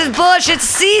massive bush.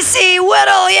 It's Cece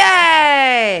Whittle.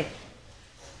 Yay!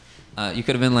 You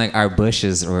could have been like, our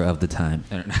bushes were of the time.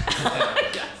 I don't know.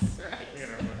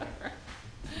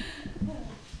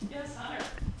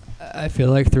 I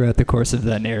feel like throughout the course of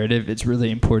that narrative, it's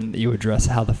really important that you address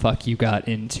how the fuck you got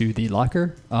into the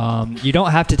locker. You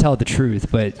don't have to tell the truth,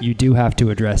 but you do have to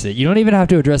address it. You don't even have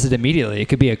to address it immediately. It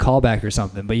could be a callback or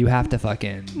something, but you have to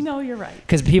fucking... No, you're right.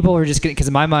 Because people were just getting...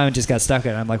 Because my mind just got stuck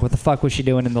in it. I'm like, what the fuck was she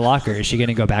doing in the locker? Is she going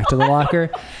to go back to the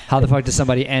locker? How the fuck does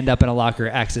somebody end up in a locker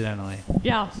accidentally?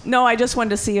 Yeah. No, I just wanted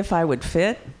to see if I would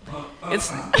fit.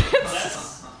 It's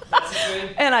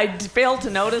and I failed to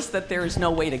notice that there's no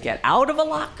way to get out of a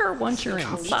locker once you're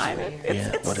inside it.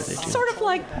 It's what do they do? Sort of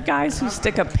like guys who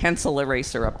stick a pencil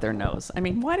eraser up their nose. I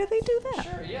mean, why do they do that?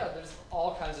 Sure, yeah. There's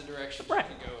all kinds of directions you can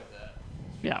go with that.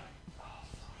 Yeah.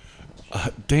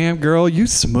 Damn, girl, you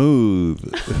smooth.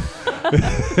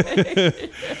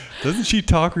 Doesn't she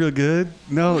talk real good?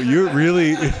 No, you're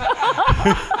really...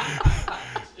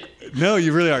 No,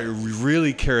 you really are. You're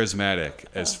really charismatic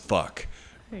as fuck.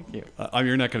 Thank you.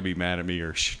 You're not going to be mad at me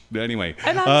or anyway.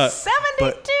 And I'm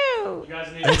 72. No,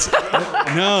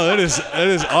 that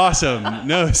is awesome.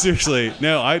 No, seriously.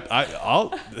 No,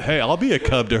 I'll be a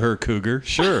cub to her cougar.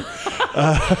 Sure.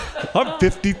 I'm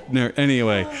 50. No,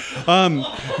 anyway,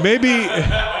 maybe.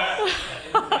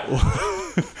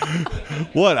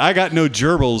 What? I got no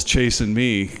gerbils chasing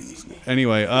me.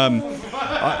 Anyway,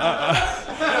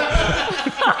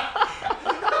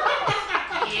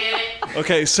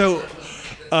 okay, so.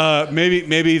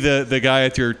 Maybe the guy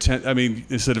at your tent. I mean,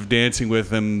 instead of dancing with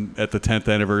him at the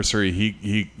 10th anniversary,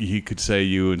 he could say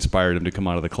you inspired him to come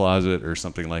out of the closet or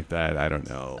something like that. I don't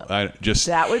know.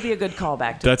 That would be a good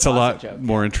callback. To that's a a lot joke.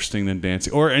 more interesting than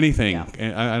dancing or anything.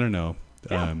 Yeah. I don't know.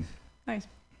 Yeah. Nice,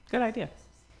 good idea.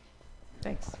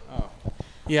 Thanks. Oh,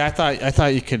 yeah. I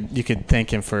thought you could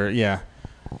thank him for You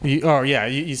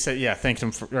said thanked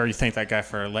him for, or you thanked that guy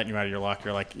for letting you out of your locker.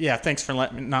 You're like, yeah, thanks for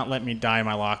not letting me die in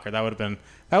my locker. I wouldn't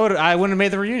have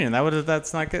made the reunion.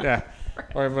 That's not good. Yeah,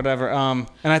 or whatever. And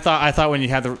I thought when you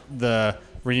had the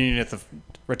reunion at the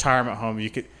retirement home, you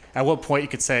could. At what point you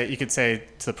could say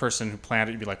to the person who planned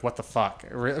it, you'd be like, what the fuck?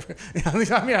 I mean,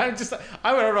 I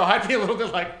don't know. I'd be a little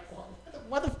bit like,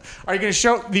 what the? Are you gonna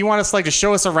show? Do you want us to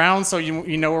show us around so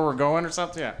you know where we're going or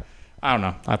something? Yeah. I don't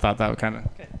know. I thought that would kind of.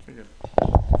 Okay.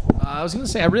 I was gonna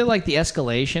say I really like the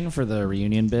escalation for the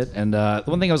reunion bit, and the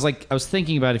one thing I was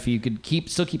thinking about if you could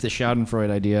still keep the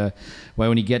Schadenfreude idea,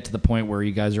 when you get to the point where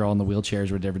you guys are all in the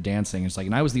wheelchairs or whatever dancing, it's like,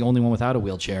 and I was the only one without a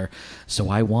wheelchair, so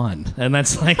I won, and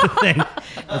that's like the thing.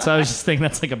 That's why I was just thinking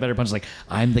that's like a better punch, like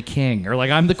I'm the king or like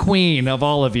I'm the queen of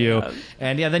all of you,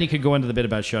 and yeah, then you could go into the bit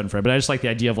about Schadenfreude, but I just like the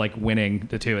idea of like winning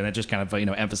the two, and that just kind of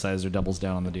emphasizes or doubles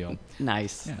down on the deal.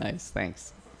 Nice,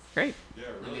 thanks. Great.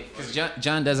 Because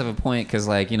John does have a point, because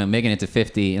making it to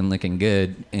 50 and looking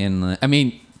good I'm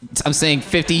saying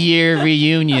 50-year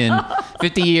reunion,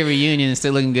 50-year reunion and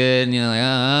still looking good, and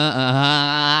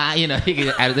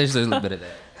there's a little bit of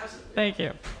that. Thank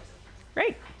you.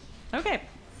 Great. Okay.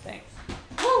 Thanks.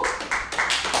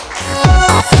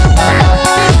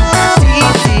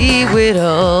 D.D.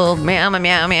 Whittle, meow,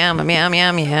 meow, meow, meow,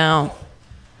 meow, meow.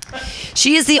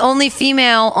 She is the only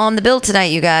female on the bill tonight,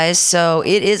 you guys, so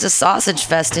it is a sausage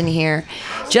fest in here.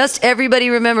 Just everybody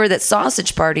remember that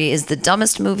Sausage Party is the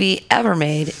dumbest movie ever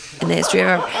made in the history of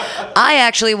ever. I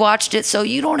actually watched it, so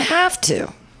you don't have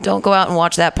to. Don't go out and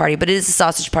watch that party, but it is a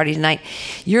sausage party tonight.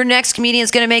 Your next comedian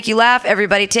is going to make you laugh.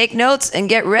 Everybody take notes and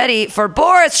get ready for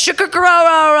Boris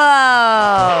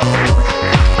Shukurkaroro.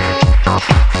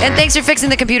 And thanks for fixing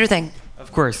the computer thing.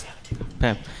 Of course.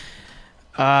 Pam.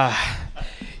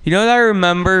 You know what I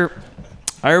remember?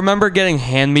 I remember getting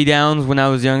hand-me-downs when I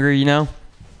was younger,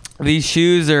 These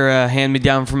shoes are a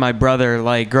hand-me-down from my brother.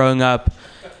 Like, growing up,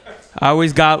 I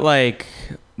always got, like,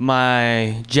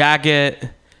 my jacket,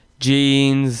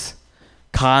 jeans,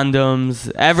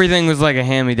 condoms. Everything was like a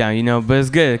hand-me-down, but it's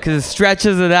good because it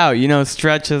stretches it out,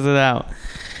 stretches it out.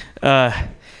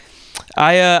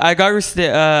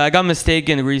 I got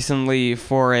mistaken recently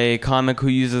for a comic who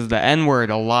uses the N-word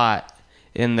a lot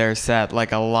in their set,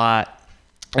 like a lot.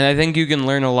 And I think you can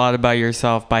learn a lot about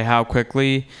yourself by how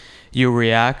quickly you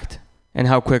react and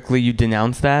how quickly you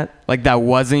denounce that. Like, that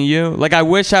wasn't you. Like, I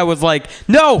wish I was like,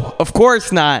 no, of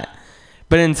course not.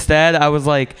 But instead, I was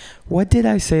like, what did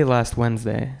I say last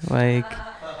Wednesday? Like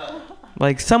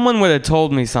someone would have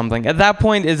told me something. At that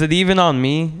point, is it even on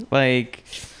me? Like,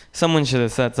 someone should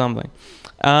have said something.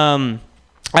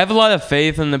 I have a lot of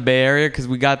faith in the Bay Area because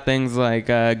we got things like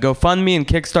GoFundMe and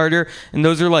Kickstarter, and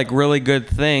those are like really good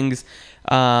things.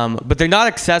 But they're not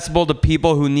accessible to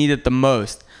people who need it the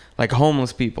most, like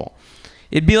homeless people.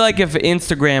 It'd be like if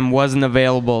Instagram wasn't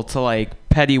available to like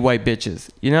petty white bitches,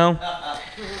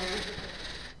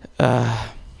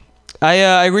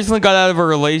 I recently got out of a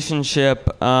relationship,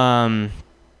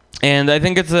 and I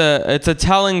think it's a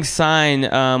telling sign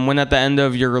when at the end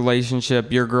of your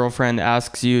relationship, your girlfriend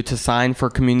asks you to sign for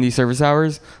community service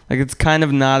hours. Like, it's kind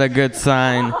of not a good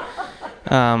sign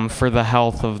for the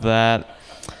health of that.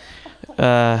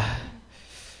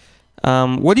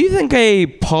 What do you think a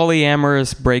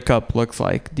polyamorous breakup looks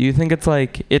like? Do you think it's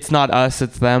like, it's not us,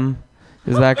 it's them?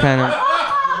 Is that kind of...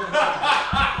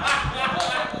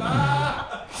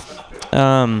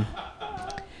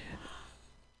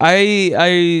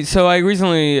 I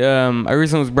recently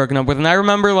was broken up with, and I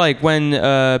remember like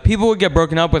when people would get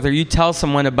broken up with, or you tell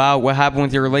someone about what happened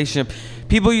with your relationship,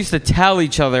 people used to tell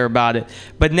each other about it.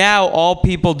 But now all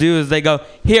people do is they go,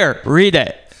 "Here, read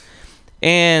it,"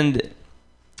 and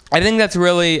I think it's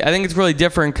really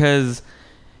different because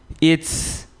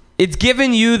it's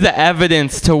giving you the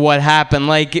evidence to what happened.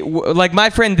 Like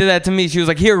my friend did that to me. She was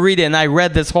like, "Here, read it." And I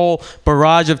read this whole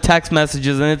barrage of text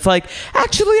messages, and it's like,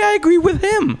 actually, I agree with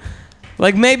him.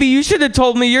 Like, maybe you should have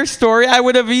told me your story. I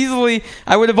would have only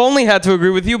had to agree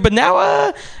with you. But now,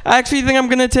 I actually think I'm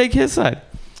going to take his side.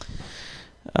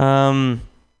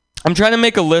 I'm trying to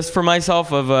make a list for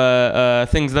myself of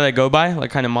things that I go by,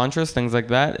 like kind of mantras, things like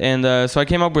that. And so I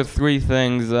came up with 3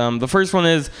 things. The first one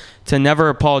is to never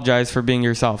apologize for being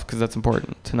yourself, because that's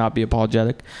important, to not be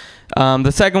apologetic. The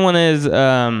second one is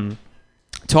to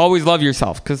always love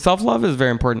yourself, because self-love is very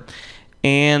important.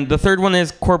 And the third one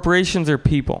is corporations are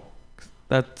people.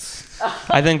 I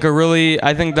think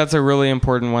that's a really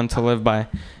important one to live by.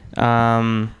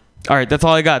 All right, that's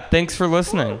all I got. Thanks for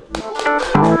listening.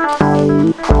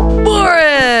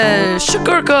 Boris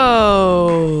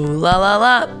Shukurko. La la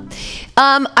la.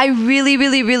 I really,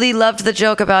 really, really loved the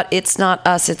joke about it's not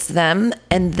us, it's them.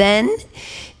 And then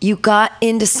you got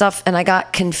into stuff and I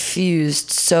got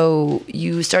confused. So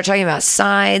you start talking about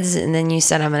sides, and then you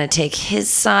said, I'm going to take his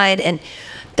side. And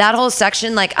that whole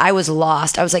section, like, I was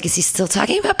lost. I was like, is he still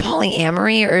talking about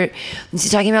polyamory, or is he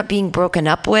talking about being broken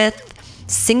up with?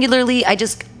 Singularly, I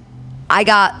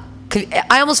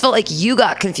almost felt like you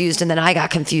got confused, and then I got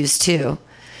confused too.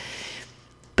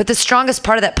 But the strongest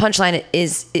part of that punchline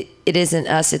is it isn't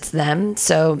us, it's them.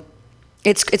 So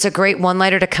it's a great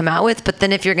one-liner to come out with, but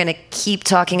then if you're going to keep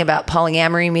talking about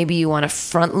polyamory, maybe you want to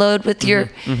front load with your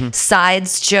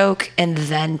sides joke and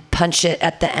then punch it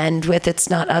at the end with it's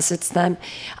not us, it's them.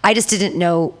 I just didn't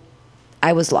know.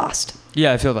 I was lost.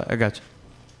 Yeah, I feel that. I got you.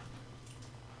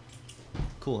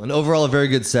 Cool. And overall, a very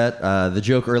good set. The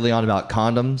joke early on about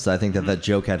condoms, I think that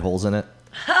joke had holes in it.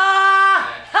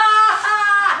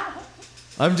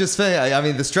 I'm just saying, I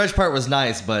mean, the stretch part was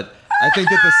nice, but I think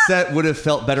that the set would have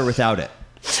felt better without it.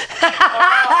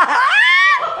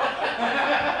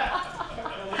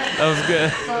 That was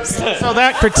good. So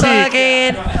that critique.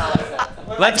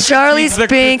 Charlie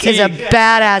Spink is a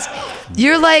badass.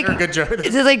 You're like, You're a good joke.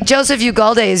 it's like Joseph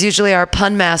Ugalde is usually our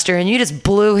pun master, and you just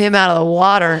blew him out of the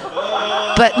water,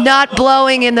 but not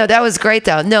blowing him though. That was great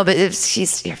though. No, but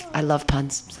I love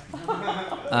puns.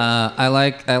 I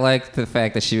like the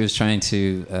fact that she was trying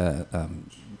to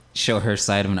show her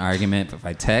side of an argument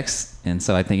by text, and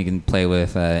so I think you can play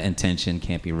with intention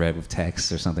can't be read with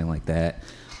text or something like that.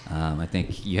 I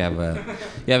think you have a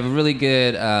really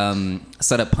good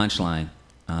setup punchline,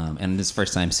 and this is the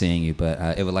first time seeing you, but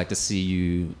I would like to see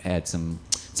you add some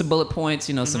bullet points,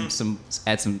 some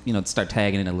add some, start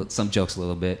tagging in some jokes a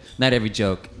little bit. Not every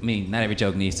joke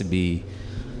needs to be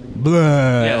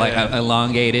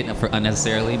elongated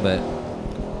unnecessarily, but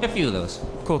a few of those.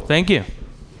 Cool. Thank you.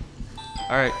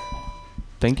 All right.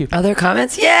 Thank you. Other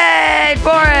comments? Yay,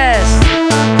 Forrest!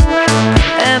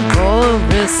 And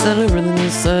Forrest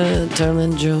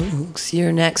telling jokes.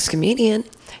 Your next comedian.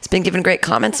 He's been giving great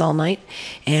comments all night,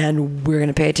 and we're going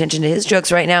to pay attention to his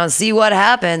jokes right now and see what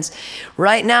happens.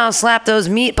 Right now, slap those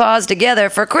meat paws together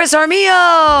for Chris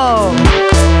Armillo!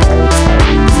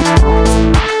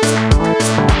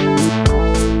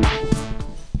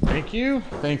 Thank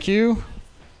you.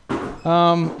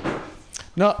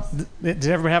 No, did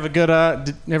everybody have a good?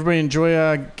 Did everybody enjoy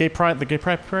the gay pride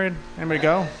parade? Anybody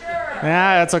go?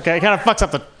 Yeah, that's okay. It kind of fucks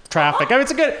up the traffic. I mean,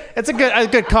 it's a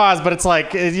good cause, but it's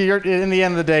like you're in the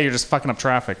end of the day, you're just fucking up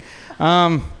traffic.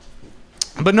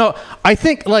 But no, I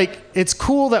think like it's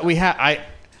cool that we have. I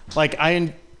liked.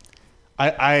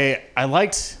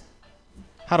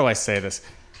 How do I say this?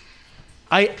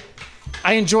 I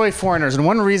enjoy foreigners, and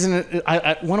one reason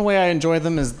one way I enjoy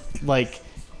them is like.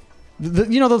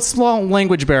 The small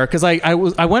language barrier, because I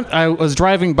was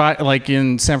driving by like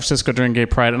in San Francisco during Gay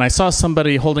Pride, and I saw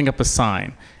somebody holding up a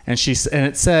sign, and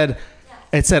it said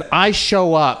I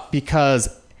show up because,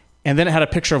 and then it had a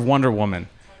picture of Wonder Woman,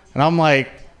 and I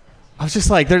was just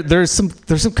like there's some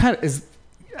kind of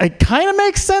it kind of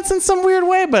makes sense in some weird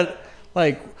way, but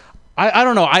like I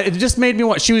don't know, it just made me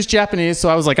want. She was Japanese, so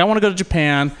I was like I want to go to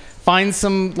Japan, find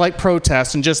some like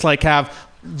protest, and just like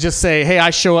just say, hey, I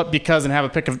show up because, and have a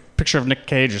picture of Nick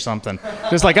Cage or something.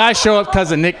 Just like, I show up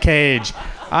because of Nick Cage.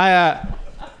 And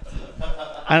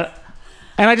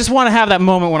I just want to have that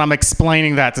moment when I'm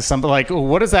explaining that to somebody, like,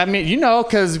 what does that mean?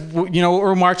 Because, what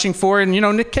we're marching for, and,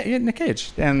 Nick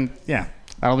Cage. And, yeah,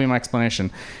 that'll be my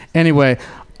explanation. Anyway,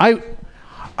 I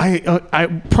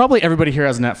probably everybody here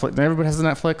has Netflix. Everybody has a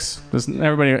Netflix?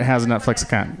 Everybody has a Netflix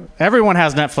account. Everyone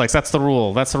has Netflix. That's the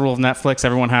rule. That's the rule of Netflix.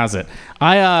 Everyone has it.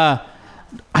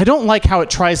 I don't like how it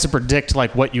tries to predict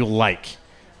like what you like.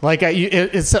 Like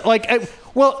it's like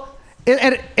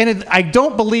I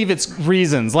don't believe its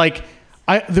reasons. Like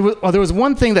there was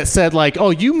one thing that said like,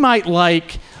 oh, you might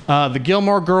like the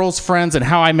Gilmore Girls, Friends, and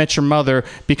How I Met Your Mother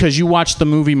because you watched the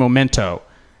movie Memento,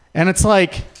 and it's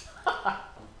like,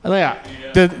 yeah,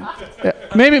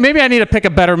 maybe I need to pick a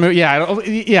better movie.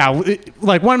 Yeah,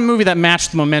 like one movie that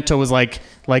matched Memento was like.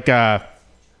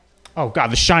 Oh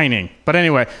God, The Shining. But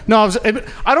anyway, no,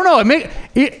 I don't know.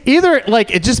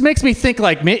 It just makes me think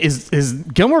like, is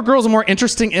Gilmore Girls a more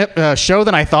interesting show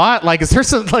than I thought? Like, is there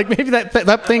some like maybe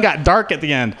that thing got dark at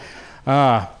the end?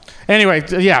 Anyway,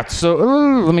 yeah. So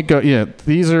let me go. Yeah,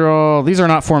 these are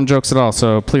not formed jokes at all.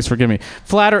 So please forgive me.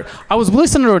 Flat Earth. I was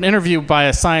listening to an interview by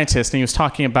a scientist, and he was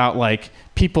talking about like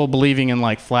people believing in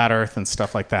like flat Earth and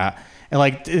stuff like that, and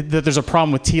like that there's a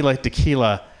problem with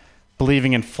Tequila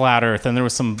believing in flat Earth, and there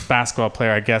was some basketball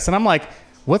player, I guess, and I'm like,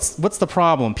 what's the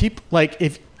problem? People like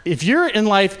if you're in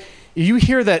life, you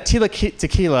hear that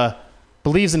Tequila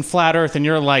believes in flat Earth, and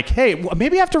you're like, hey,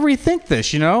 maybe I have to rethink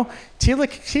this.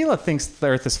 Tequila thinks the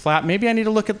Earth is flat. Maybe I need to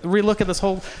relook at this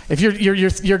whole. If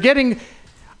you're getting,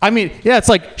 I mean, yeah, it's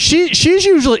like she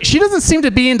doesn't seem to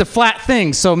be into flat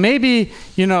things, so maybe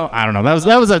I don't know.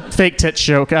 That was a fake tits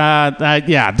joke.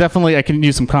 Yeah, definitely I can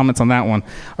use some comments on that one.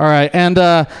 All right,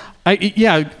 and. I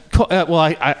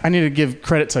need to give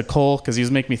credit to Cole because he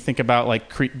was making me think about like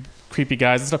creepy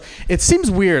guys and stuff. It seems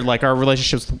weird, like our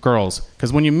relationships with girls,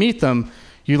 because when you meet them,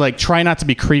 you like try not to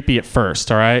be creepy at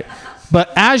first, all right?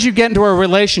 But as you get into a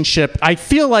relationship, I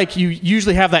feel like you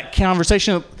usually have that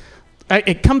conversation.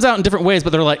 It comes out in different ways, but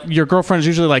they're like, your girlfriend's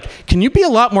usually like, can you be a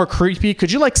lot more creepy? Could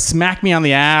you like smack me on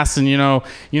the ass? And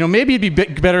maybe it'd be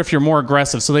better if you're more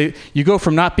aggressive. So you go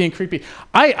from not being creepy.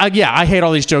 I hate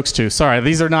all these jokes too. Sorry,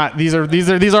 these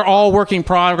are all work in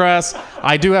progress.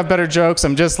 I do have better jokes.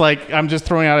 I'm just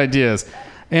throwing out ideas.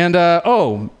 And I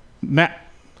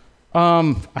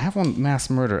have one mass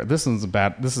murder. This is a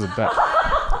bad.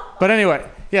 But anyway,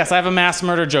 yes, I have a mass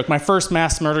murder joke. My first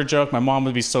mass murder joke. My mom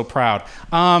would be so proud.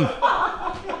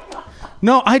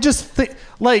 No, I just think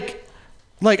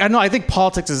I think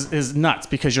politics is nuts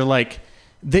because you're like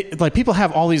people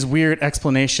have all these weird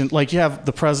explanations. Like you have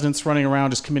the presidents running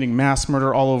around just committing mass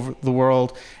murder all over the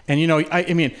world, and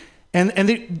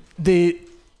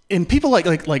and people like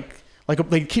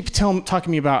they keep talking to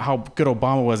me about how good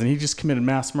Obama was, and he just committed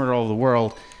mass murder all over the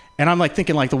world. And I'm like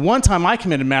thinking, like the one time I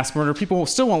committed mass murder, people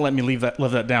still won't let me live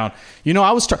that down.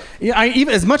 I was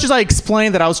even as much as I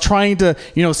explained that I was trying to,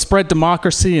 spread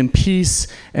democracy and peace,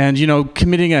 and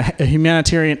committing a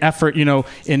humanitarian effort,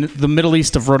 in the Middle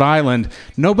East of Rhode Island.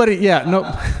 Nobody will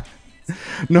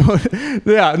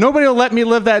let me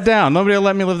live that down. Nobody will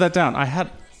let me live that down. I had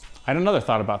another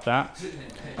thought about that.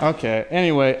 Okay.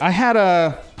 Anyway,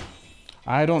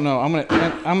 I don't know. I'm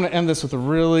gonna end this with a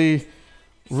really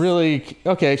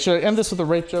okay. Should I end this with a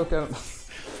rape joke?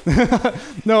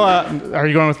 No. Are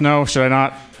you going with no? Should I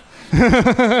not?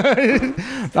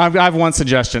 I have one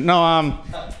suggestion. No.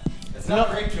 It's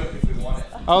not a rape joke if we want it.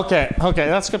 Okay.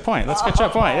 That's a good point. That's a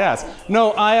good point. Yes.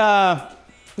 No.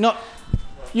 No.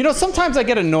 Sometimes I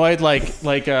get annoyed.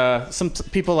 Like some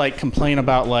people complain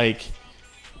about like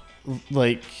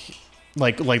the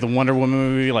Wonder Woman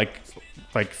movie, like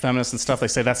feminists and stuff. They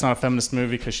say that's not a feminist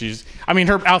movie because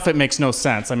her outfit makes no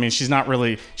sense. she's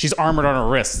armored on her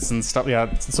wrists and stuff.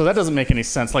 Yeah, so that doesn't make any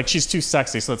sense. Like she's too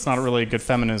sexy, so it's not really a good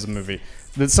feminism movie.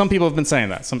 Some people have been saying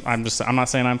that. I'm not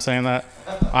saying I'm saying that.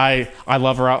 I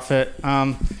love her outfit.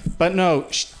 But no,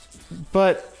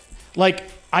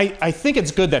 I think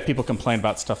it's good that people complain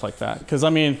about stuff like that because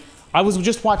I was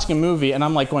just watching a movie and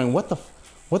I'm like going, what the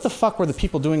fuck were the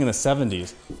people doing in the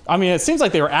 70s? It seems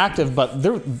like they were active, but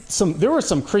there were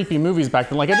some creepy movies back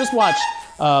then. Like I just watched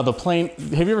the Plane.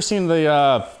 Have you ever seen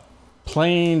the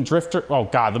Plane Drifter? Oh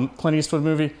God, the Clint Eastwood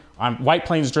movie. White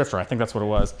Plains Drifter. I think that's what it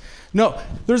was. No,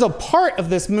 there's a part of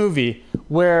this movie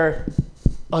where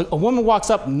a woman walks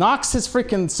up, knocks his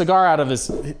freaking cigar out of his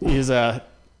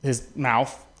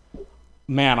mouth.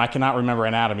 Man, I cannot remember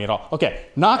anatomy at all. Okay,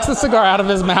 knocks the cigar out of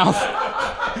his mouth.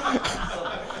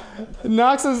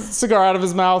 Knocks his cigar out of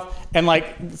his mouth and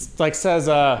says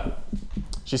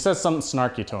she says something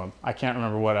snarky to him. I can't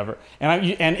remember whatever.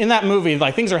 And in that movie,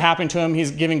 things are happening to him.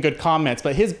 He's giving good comments,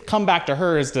 but his comeback to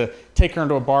her is to take her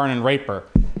into a barn and rape her.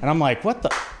 And I'm like, what the?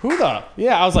 Who the?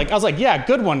 Yeah, I was like, yeah,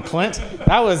 good one, Clint.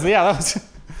 That was.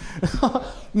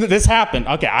 This happened.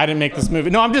 Okay, I didn't make this movie.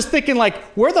 No, I'm just thinking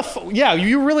where the? Yeah,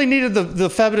 you really needed the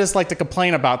feminists to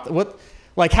complain about what?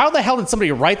 How the hell did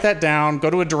somebody write that down?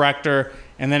 Go to a director.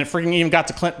 And then it freaking even got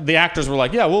to Clint. The actors were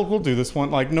like, yeah, we'll do this one.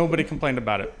 Nobody complained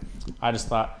about it. I just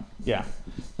thought, yeah.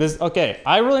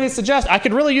 I really need suggestions. I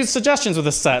could really use suggestions with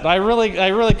this set. I really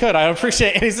could. I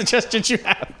appreciate any suggestions you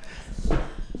have.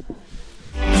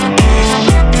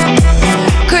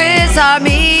 Chris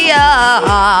Armia.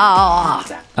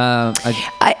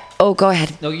 Go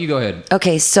ahead. No, you go ahead.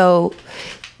 Okay, so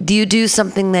do you do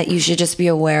something that you should just be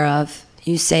aware of?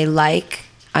 You say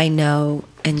I know,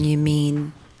 and you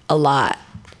mean a lot.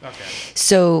 Okay.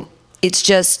 So it's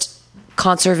just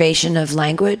conservation of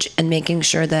language and making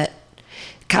sure that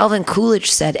Calvin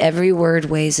Coolidge said every word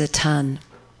weighs a ton.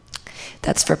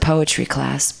 That's for poetry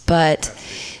class. But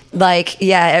but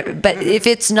if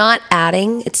it's not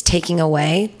adding, it's taking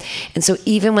away. And so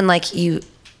even when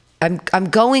I'm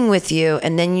going with you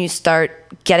and then you start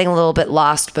getting a little bit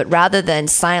lost, but rather than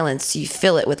silence, you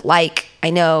fill it with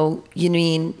I know, you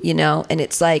mean, and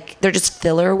it's they're just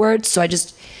filler words. So I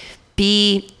just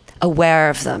be aware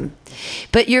of them.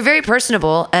 But you're very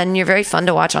personable and you're very fun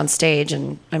to watch on stage.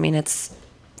 And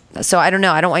so I don't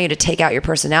know. I don't want you to take out your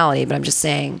personality, but I'm just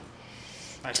saying,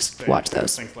 just watch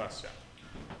those.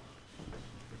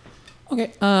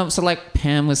 Okay. So like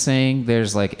Pam was saying,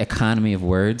 there's economy of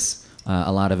words.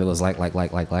 A lot of it was like.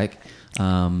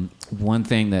 One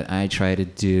thing that I try to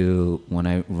do when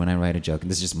I write a joke,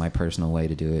 and this is just my personal way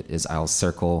to do it, is I'll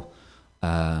circle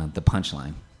the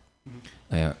punchline.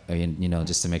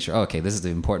 Just to make sure, okay, this is the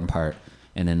important part,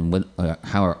 and then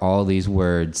how are all these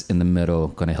words in the middle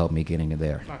going to help me get into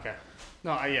there? Okay.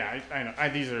 No, yeah, I know.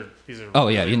 These are. Oh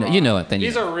yeah, really you know it. Then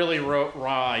these are really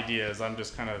raw ideas. I'm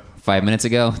just kind of. 5 minutes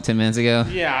ago, 10 minutes ago.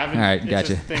 Yeah, I've been, all right, it's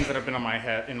gotcha. just things that have been in my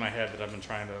head that I've been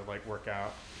trying to like work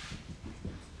out.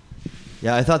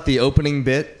 Yeah, I thought the opening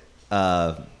bit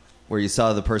where you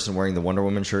saw the person wearing the Wonder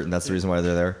Woman shirt and that's the reason why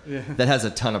they're there, that has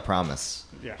a ton of promise.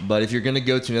 Yeah. But if you're going to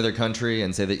go to another country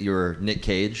and say that you're Nick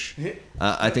Cage,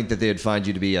 I think that they would find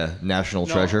you to be a national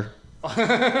treasure.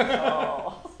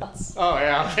 Oh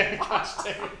yeah, okay. Gosh,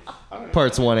 dang.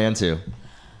 Parts 1 and 2.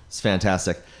 It's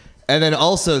fantastic. And then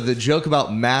also the joke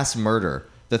about mass murder.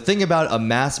 The thing about a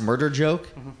mass murder joke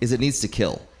is it needs to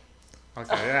kill.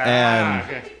 Okay, yeah. And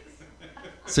Okay.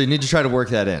 so you need to try to work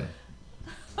that in.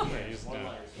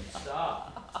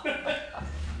 Stop.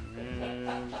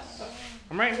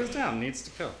 I'm writing this down. Needs to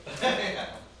kill.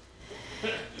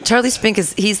 Charlie Spink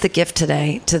he's the gift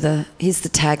today he's the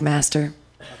tag master.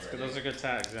 That's good. Those are good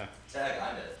tags, yeah.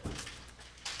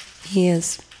 He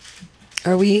is.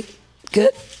 Are we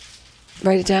good?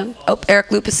 Write it down. Oh,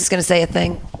 Eric Lupus is going to say a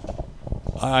thing.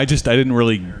 I didn't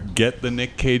really get the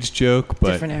Nick Cage joke,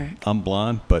 but Different Eric. I'm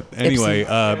blonde. But anyway,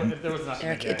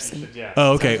 Eric Ibsen.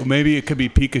 oh, okay. Maybe it could be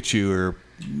Pikachu or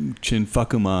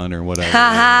Chinfakuman or whatever.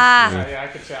 Yeah, I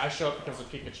could say I show up because of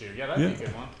Pikachu. Yeah, that'd be a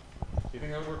good one. Do you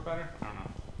think that would work better? I don't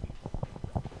know.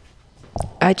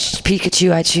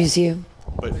 Pikachu, I choose you.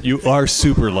 But you are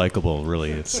super likable,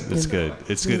 really. It's good.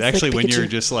 It's good. It's Actually, like when you're Pikachu.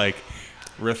 just like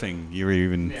riffing, you're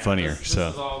even funnier. This So.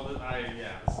 is all that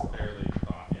this is barely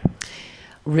thought.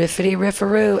 Riffity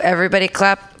riffaroo. Everybody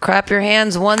clap your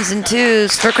hands, ones and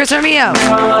twos for Chris Armillo.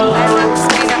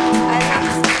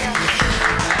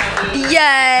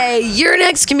 Yay! Your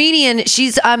next comedian.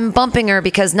 I'm bumping her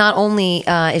because not only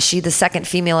is she the second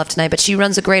female of tonight, but she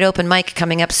runs a great open mic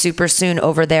coming up super soon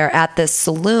over there at this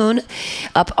saloon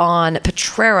up on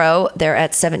Potrero. They're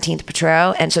at 17th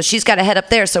Potrero. And so she's got to head up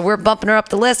there. So we're bumping her up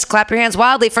the list. Clap your hands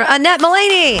wildly for Annette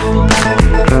Mullaney.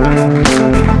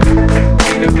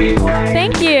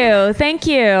 Thank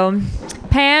you.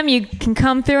 Pam, you can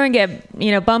come through and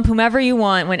get, bump whomever you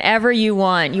want, whenever you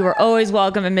want. You are always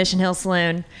welcome at Mission Hill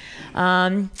Saloon.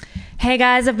 Hey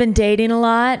guys, I've been dating a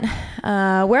lot.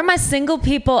 Where are my single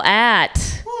people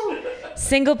at?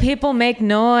 Single people make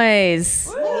noise.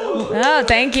 Oh,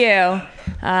 thank you.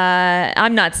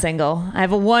 I'm not single. I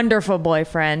have a wonderful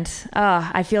boyfriend.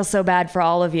 I feel so bad for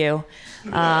all of you.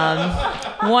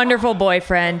 Wonderful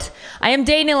boyfriend. I am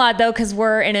dating a lot though because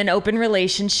we're in an open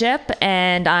relationship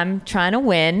and I'm trying to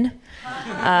win.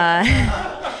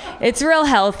 It's real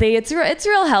healthy. It's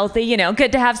real healthy.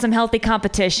 Good to have some healthy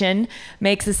competition.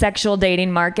 Makes the sexual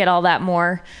dating market all that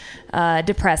more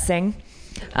depressing.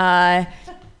 No,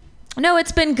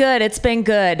 it's been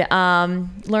good.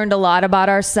 Learned a lot about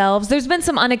ourselves. There's been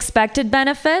some unexpected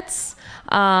benefits.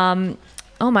 Oh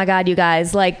my God, you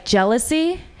guys! Like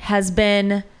jealousy has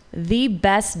been the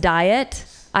best diet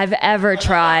I've ever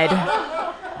tried.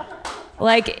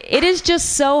 Like, it is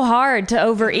just so hard to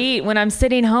overeat when I'm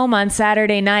sitting home on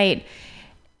Saturday night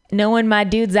knowing my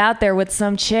dude's out there with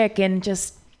some chick and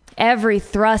just every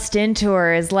thrust into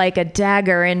her is like a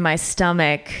dagger in my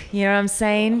stomach. You know what I'm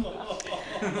saying?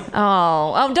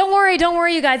 Oh, don't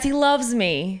worry, you guys. He loves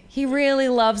me. He really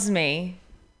loves me.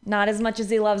 Not as much as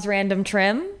he loves Random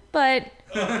Trim, but,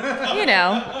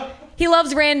 he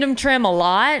loves Random Trim a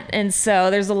lot, and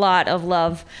so there's a lot of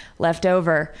love left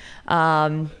over.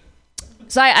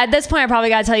 So at this point, I probably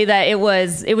got to tell you that it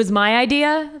was my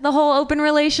idea, the whole open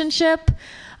relationship.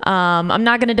 I'm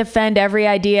not going to defend every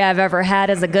idea I've ever had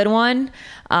as a good one.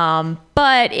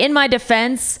 But in my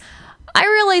defense, I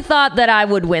really thought that I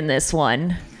would win this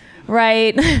one,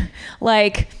 right?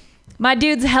 Like, my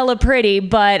dude's hella pretty,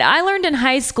 but I learned in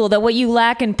high school that what you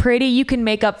lack in pretty, you can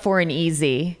make up for in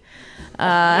easy.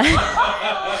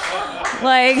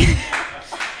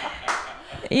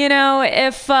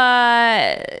 If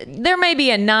there may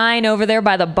be a 9 over there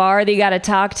by the bar that you got to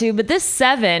talk to, but this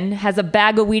 7 has a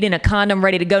bag of weed and a condom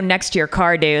ready to go next to your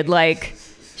car, dude. Like,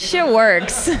 shit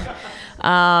works.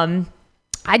 I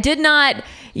did not,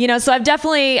 so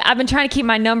I've been trying to keep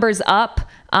my numbers up.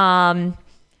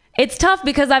 It's tough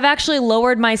because I've actually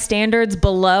lowered my standards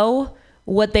below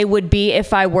what they would be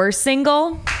if I were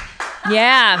single.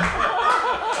 Yeah.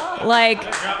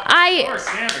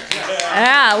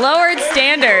 Lowered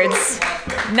standards.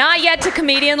 Not yet to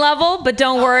comedian level, but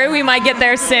don't worry, we might get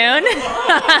there soon.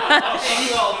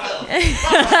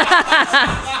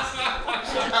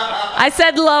 I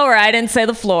said lower, I didn't say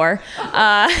the floor.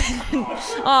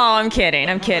 I'm kidding.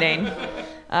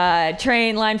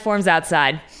 Train line forms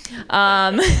outside.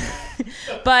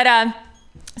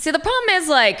 See, the problem is,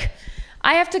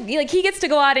 I have to, he gets to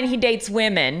go out and he dates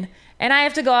women. and I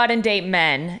have to go out and date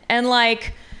men. And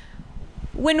like,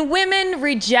 when women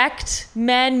reject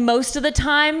men most of the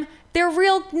time, they're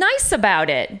real nice about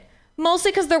it.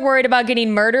 Mostly because they're worried about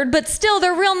getting murdered, but still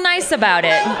they're real nice about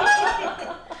it.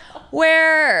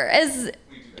 Whereas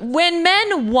when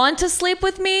men want to sleep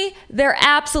with me, they're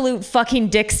absolute fucking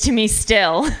dicks to me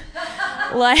still.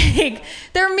 Like,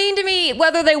 they're mean to me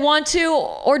whether they want to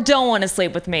or don't want to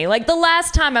sleep with me. Like, the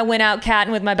last time I went out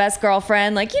catting with my best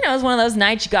girlfriend, like, you know, it was one of those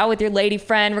nights you go out with your lady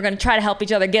friend. We're going to try to help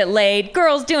each other get laid.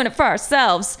 Girls doing it for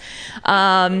ourselves.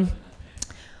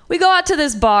 We go out to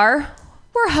this bar.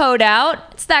 We're hoed out.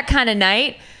 It's that kind of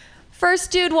night.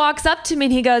 First dude walks up to me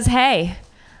and he goes, "Hey,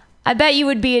 I bet you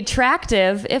would be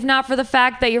attractive if not for the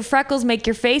fact that your freckles make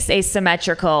your face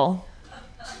asymmetrical."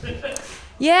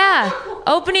 Yeah,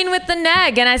 opening with the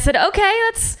neg. And I said,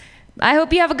 "Okay, I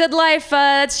hope you have a good life.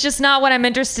 That's just not what I'm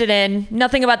interested in.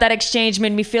 Nothing about that exchange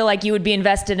made me feel like you would be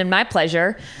invested in my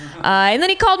pleasure." And then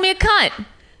he called me a cunt.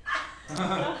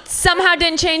 Somehow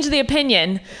didn't change the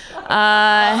opinion.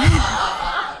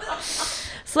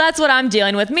 So that's what I'm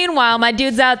dealing with. Meanwhile, my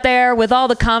dude's out there with all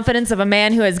the confidence of a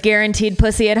man who has guaranteed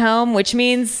pussy at home, which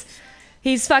means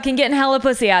he's fucking getting hella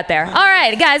pussy out there. All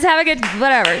right, guys, have a good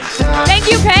whatever.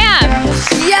 Thank you, Pam.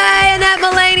 Yay, Annette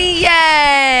Mulaney,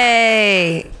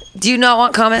 yay. Do you not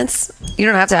want comments? You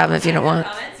don't have to have them if you don't want.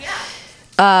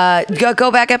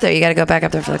 Go back up there. You got to go back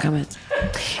up there for the comments.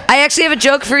 I actually have a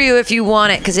joke for you if you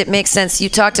want it, because it makes sense. You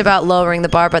talked about lowering the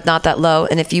bar, but not that low.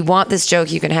 And if you want this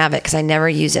joke, you can have it, because I never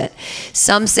use it.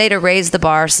 Some say to raise the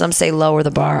bar. Some say lower the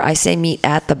bar. I say meet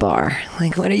at the bar.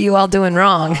 Like, what are you all doing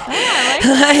wrong?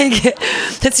 Like,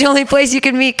 that's the only place you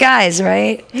can meet guys,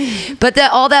 right? But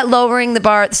all that lowering the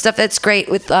bar stuff, that's great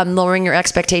with lowering your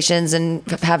expectations and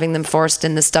having them forced,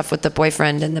 and the stuff with the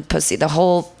boyfriend and the pussy.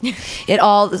 It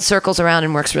all circles around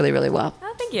and works really, really well.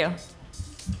 Oh, thank you.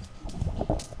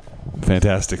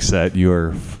 Fantastic set.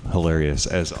 You're hilarious,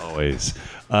 as always.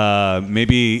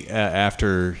 Maybe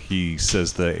after he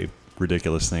says the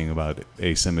ridiculous thing about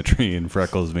asymmetry and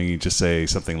freckles, maybe just say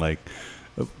something like,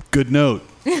 "Good note."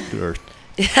 Or,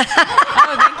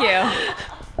 Oh, thank you.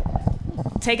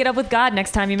 Take it up with God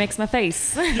next time he makes my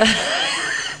face.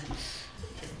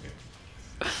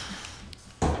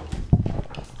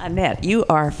 Annette, you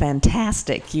are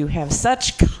fantastic. You have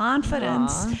such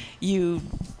confidence. Aww.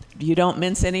 You don't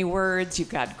mince any words. You've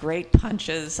got great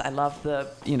punches. I love the,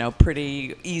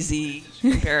 pretty easy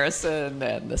comparison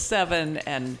and the 7,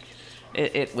 and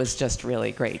it was just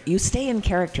really great. You stay in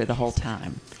character the whole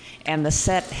time, and the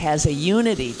set has a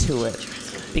unity to it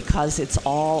because it's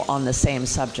all on the same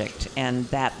subject, and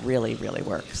that really, really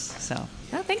works. So,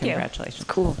 thank you. Congratulations.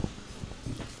 Cool.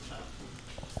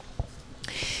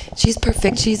 She's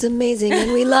perfect. She's amazing,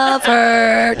 and we love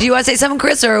her. Do you want to say something,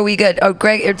 Chris, or are we good? Oh,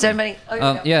 Greg, is anybody?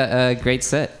 Great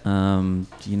set.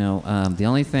 The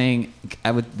only thing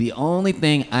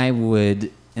I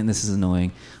would, and this is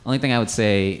annoying, only thing I would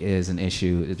say is an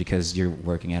issue is because you're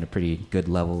working at a pretty good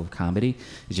level of comedy,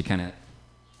 is you're kind of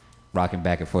rocking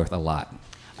back and forth a lot.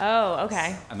 Oh,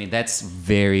 okay. I mean, that's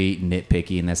very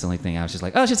nitpicky, and that's the only thing I was just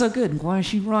like, "Oh, she's so good. Why is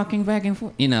she rocking back and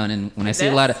forth?" And then when I see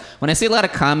a lot of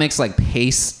comics like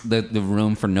pace the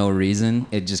room for no reason,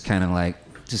 it just kind of like,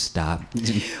 just stop,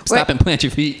 and plant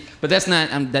your feet. But that's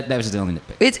not. That was just the only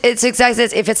nitpick. It's exactly,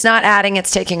 if it's not adding, it's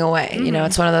taking away. Mm-hmm.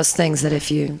 It's one of those things that if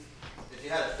you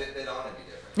had a Fitbit on, it'd be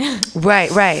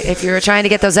different. Right. If you were trying to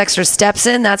get those extra steps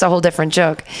in, that's a whole different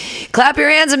joke. Clap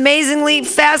your hands amazingly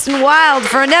fast and wild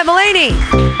for Annette Mulaney.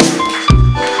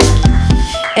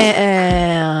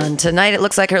 And tonight it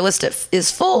looks like her list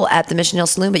is full at the Mission Hill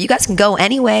Saloon, but you guys can go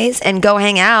anyways and go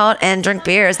hang out and drink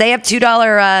beers. They have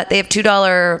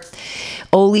 $2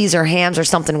 Oli's or hams or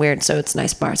something weird, so it's a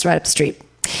nice bar. It's right up the street.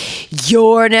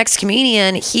 Your next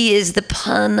comedian, he is the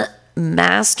pun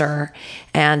master,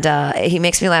 and he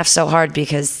makes me laugh so hard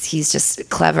because he's just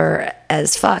clever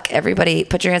as fuck. Everybody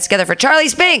put your hands together for Charlie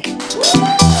Spink.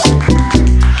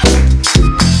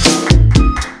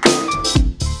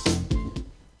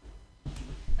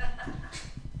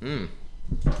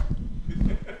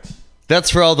 That's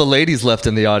for all the ladies left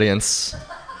in the audience.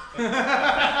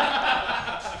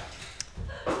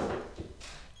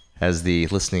 As the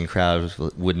listening crowd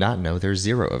would not know, there's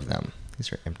 0 of them.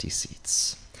 These are empty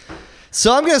seats.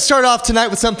 So I'm going to start off tonight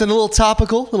with something a little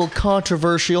topical, a little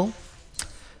controversial.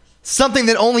 Something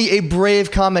that only a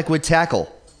brave comic would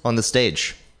tackle on the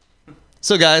stage.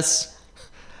 So guys,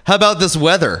 how about this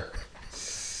weather?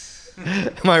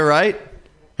 Am I right?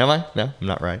 Am I? No, I'm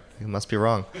not right. I must be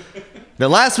wrong. Now,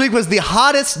 last week was the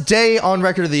hottest day on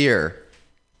record of the year.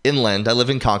 Inland, I live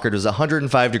in Concord, it was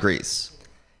 105 degrees.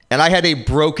 And I had a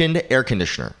broken air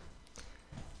conditioner.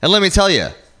 And let me tell you,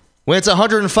 When it's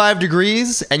 105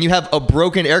 degrees and you have a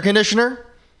broken air conditioner,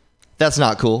 that's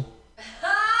not cool.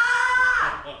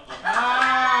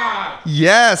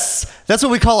 Yes, that's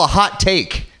what we call a hot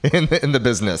take in the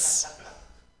business.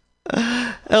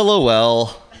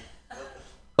 LOL.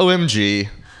 OMG.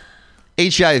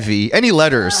 HIV. Any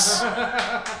letters.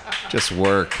 Just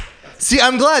work. See,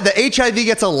 I'm glad that HIV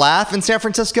gets a laugh in San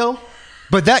Francisco,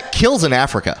 but that kills in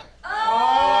Africa.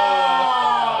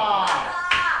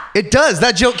 It does.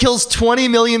 That joke kills 20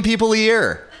 million people a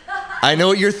year. I know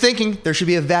what you're thinking. There should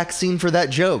be a vaccine for that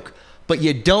joke. But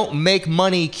you don't make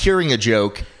money curing a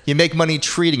joke. You make money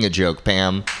treating a joke,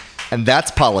 Pam. And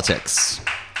that's politics.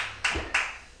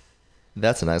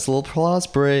 That's a nice little applause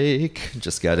break.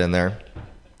 Just got in there.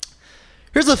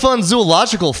 Here's a fun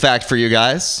zoological fact for you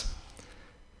guys.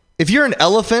 If you're an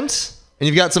elephant and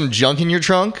you've got some junk in your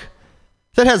trunk,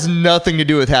 that has nothing to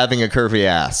do with having a curvy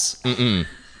ass.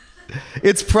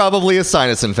 It's probably a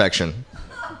sinus infection.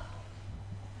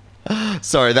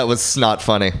 Sorry, that was not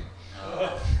funny.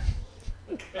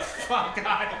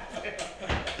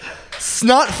 It's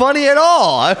not funny at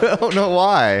all. I don't know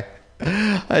why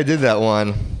I did that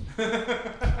one.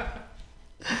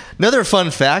 Another fun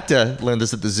fact, I learned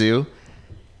this at the zoo.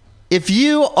 If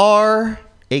you are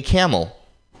a camel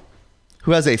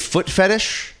who has a foot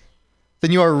fetish,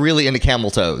 then you are really into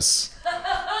camel toes.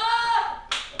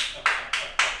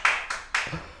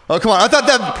 Oh, come on. I thought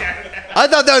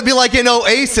that would be like an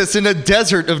oasis in a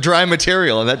desert of dry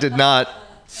material, and that did not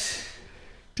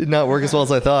work as well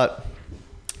as I thought.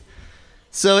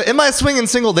 So in my swinging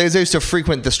single days, I used to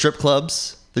frequent the strip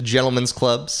clubs, the gentlemen's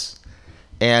clubs.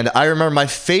 And I remember my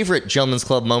favorite gentlemen's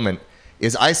club moment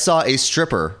is I saw a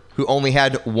stripper who only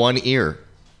had one ear.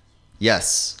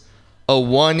 Yes, a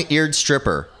one-eared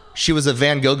stripper. She was a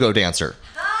Van Gogh dancer.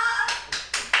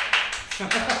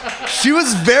 She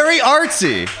was very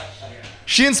artsy.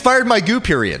 She inspired my goo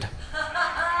period.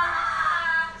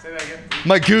 Say that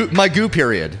again. My goo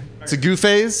period. It's a goo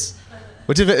phase.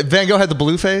 What did Van Gogh had the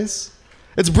blue phase?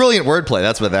 It's brilliant wordplay.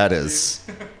 That's what that is.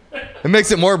 It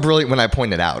makes it more brilliant when I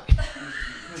point it out.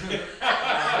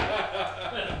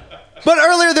 But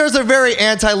earlier there was a very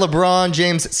anti-LeBron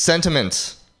James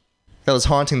sentiment that was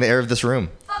haunting the air of this room.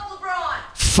 Fuck LeBron.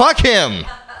 Fuck him.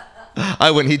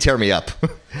 I wouldn't. He'd tear me up.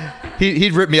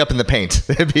 He'd rip me up in the paint.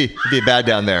 It'd be bad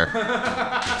down there.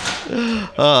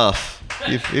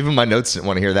 Even my notes didn't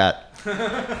want to hear that.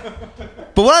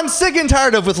 But what I'm sick and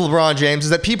tired of with LeBron James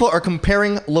is that people are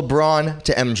comparing LeBron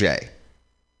to MJ.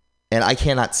 And I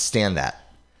cannot stand that.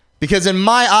 Because in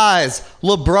my eyes,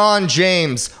 LeBron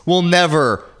James will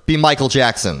never be Michael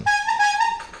Jackson.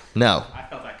 No. I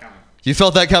felt that coming. You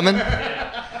felt that coming?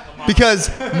 Because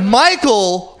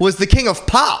Michael was the king of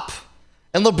pop,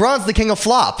 and LeBron's the king of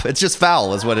flop. It's just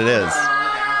foul, is what it is.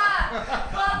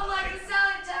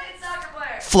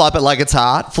 Flop it like it's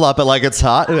hot. Flop it like it's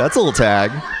hot. Ooh, that's a little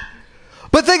tag.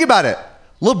 But think about it.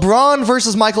 LeBron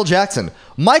versus Michael Jackson.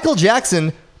 Michael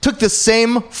Jackson took the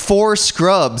same 4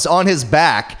 scrubs on his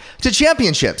back to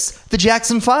championships, the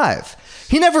Jackson 5.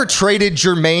 He never traded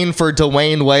Jermaine for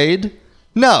Dwayne Wade.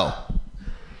 No.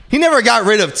 He never got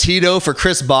rid of Tito for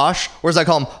Chris Bosh, or as I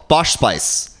call him, Bosh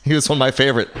Spice. He was one of my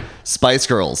favorite Spice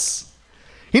Girls.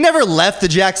 He never left the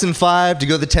Jackson 5 to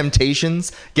go to the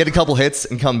Temptations, get a couple hits,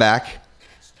 and come back.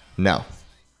 No.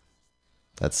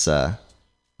 That's, oh,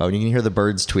 you can hear the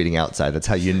birds tweeting outside. That's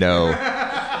how you know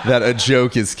that a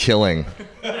joke is killing.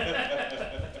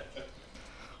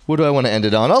 What do I want to end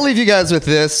it on? I'll leave you guys with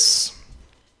this.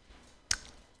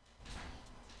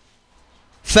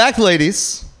 Fact,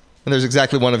 ladies, and there's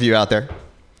exactly one of you out there.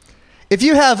 If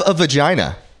you have a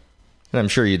vagina, and I'm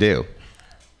sure you do,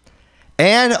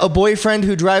 and a boyfriend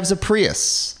who drives a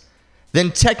Prius,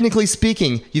 then technically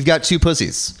speaking, you've got 2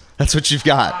 pussies. That's what you've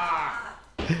got.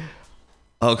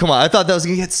 Oh, come on. I thought that was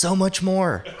going to get so much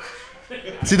more.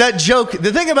 See, that joke,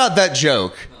 the thing about that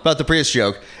joke, about the Prius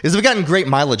joke, is we've gotten great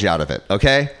mileage out of it,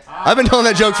 okay? I've been telling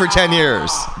that joke for 10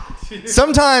 years.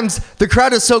 Sometimes the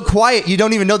crowd is so quiet you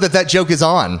don't even know that joke is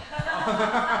on.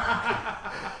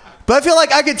 But I feel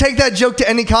like I could take that joke to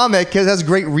any comic because it has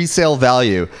great resale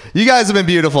value. You guys have been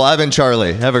beautiful. I've been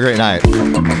Charlie. Have a great night.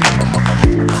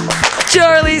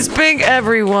 Charlie's Pink,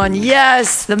 everyone.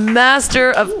 Yes, the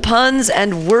master of puns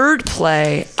and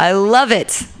wordplay. I love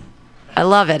it. I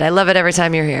love it. I love it every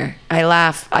time you're here. I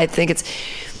laugh. I think it's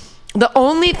the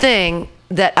only thing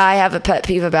that I have a pet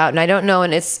peeve about, and I don't know,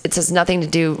 and it has nothing to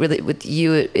do really with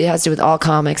you. It has to do with all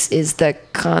comics. Is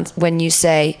when you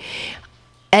say,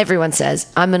 everyone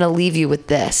says, I'm going to leave you with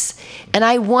this. And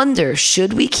I wonder,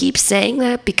 should we keep saying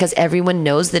that because everyone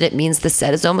knows that it means the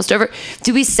set is almost over?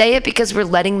 Do we say it because we're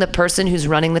letting the person who's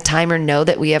running the timer know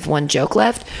that we have one joke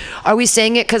left? Are we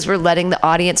saying it because we're letting the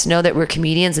audience know that we're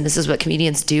comedians and this is what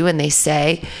comedians do, and they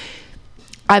say,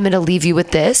 I'm going to leave you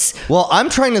with this? Well, I'm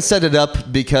trying to set it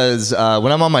up because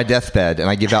when I'm on my deathbed and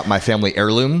I give out my family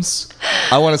heirlooms,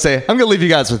 I want to say, I'm going to leave you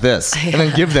guys with this, and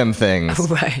then give them things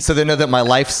so they know that my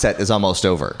life set is almost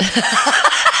over.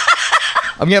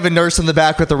 I'm going to have a nurse in the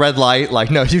back with the red light,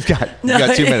 like, no, you've got 2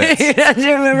 minutes. You've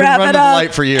been running the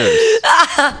light for years.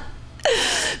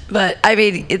 But I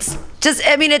mean, it's just,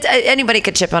 I mean, it's, anybody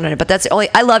could chip on it, but that's the only,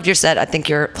 I loved your set. I think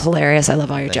you're hilarious. I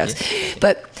love all your jokes.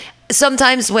 But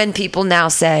sometimes when people now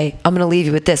say, I'm going to leave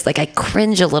you with this, like I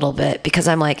cringe a little bit because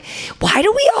I'm like, why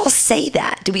do we all say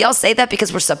that? Do we all say that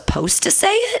because we're supposed to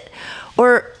say it?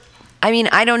 Or, I mean,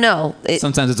 I don't know.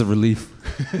 Sometimes it's a relief.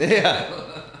 Yeah.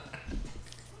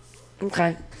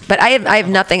 Okay. But I have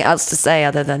nothing else to say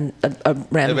other than a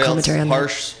random Anybody commentary else? on that.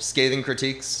 Harsh, scathing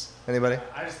critiques? Anybody?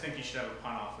 I just think you should have a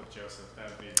pun off with Joseph.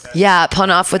 Yeah,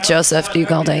 pun off with Joseph. You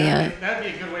all day, yeah. That'd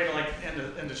be a good way to like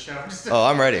end the show. Oh,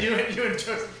 I'm ready. You and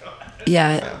Joseph.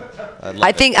 Yeah.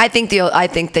 I think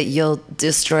that you'll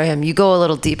destroy him. You go a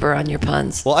little deeper on your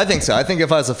puns. Well, I think so. I think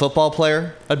if I was a football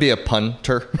player, I'd be a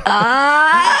punter. Because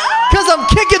I'm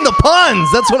kicking the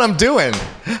puns. That's what I'm doing.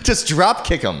 Just drop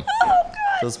kick them.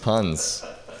 Those puns.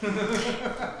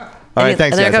 All right,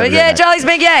 thanks, guys. Yeah, Charlie's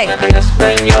Big Yay.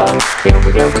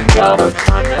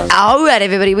 All right,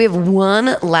 everybody. We have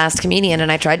one last comedian, and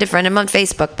I tried to friend him on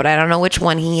Facebook, but I don't know which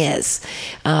one he is.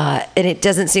 And it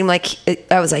doesn't seem like,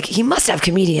 I was like, he must have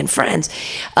comedian friends.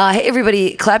 Hey,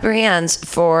 everybody, clap your hands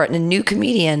for a new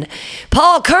comedian,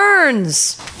 Paul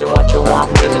Kearns. Do what you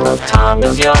want, really, time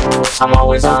is young. I'm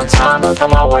always on time,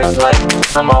 I'm always late.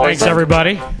 Thanks,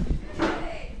 everybody.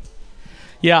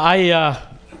 Yeah,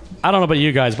 I don't know about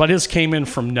you guys, but I just came in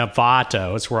from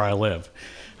Novato. It's where I live.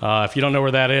 If you don't know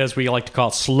where that is, we like to call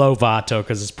it Slovato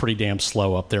because it's pretty damn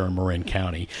slow up there in Marin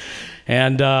County.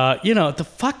 And, the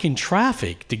fucking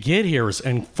traffic to get here is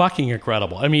fucking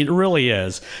incredible. I mean, it really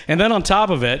is. And then on top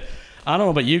of it, I don't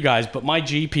know about you guys, but my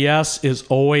GPS is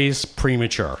always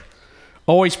premature.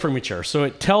 Always premature. So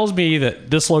it tells me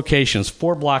that this location is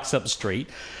 4 blocks up the street.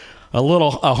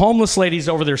 A homeless lady's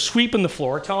over there sweeping the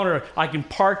floor, telling her I can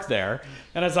park there.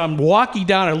 And as I'm walking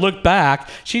down, I look back.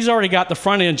 She's already got the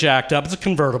front end jacked up. It's a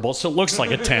convertible, so it looks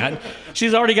like a tent.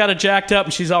 She's already got it jacked up,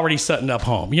 and she's already setting up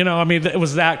home. It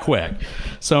was that quick.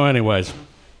 So anyways.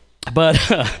 It's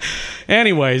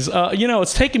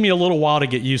taken me a little while to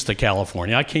get used to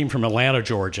California. I came from Atlanta,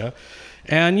 Georgia.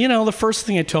 And, the first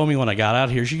thing they told me when I got out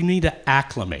here is you need to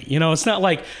acclimate. It's not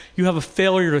like you have a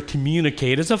failure to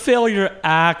communicate. It's a failure to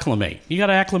acclimate. You got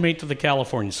to acclimate to the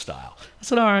California style. I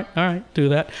said, all right, do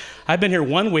that. I've been here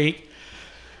 1 week.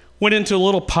 Went into a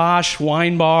little posh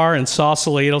wine bar in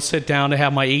Sausalito, sit down to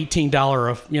have my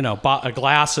 $18, a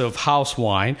glass of house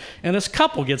wine. And this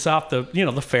couple gets off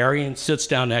the ferry and sits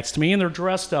down next to me, and they're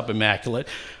dressed up immaculate.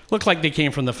 Looked like they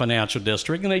came from the financial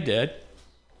district, and they did.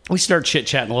 We started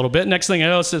chit-chatting a little bit. Next thing I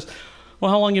know, he says,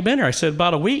 well, how long you been here? I said,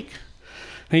 about a week.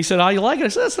 And he said, how you like it? I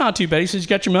said, that's not too bad. He says, you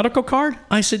got your medical card?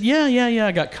 I said, yeah.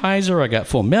 I got Kaiser. I got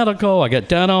full medical. I got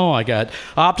dental. I got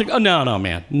optic. Oh, no,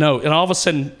 man. No. And all of a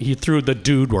sudden, he threw the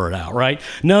dude word out, right?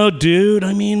 No, dude,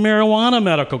 I mean marijuana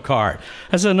medical card.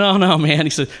 I said, no, man. He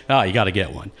said, oh, you got to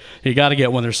get one. You got to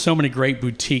get one. There's so many great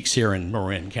boutiques here in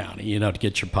Marin County, to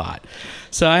get your pot.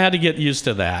 So I had to get used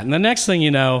to that. And the next thing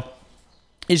you know,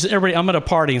 I'm at a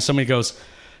party and somebody goes,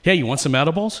 hey, you want some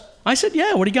edibles? I said,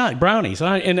 yeah, what do you got? Brownies.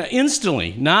 And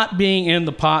instantly, not being in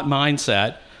the pot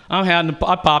mindset, I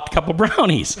popped a couple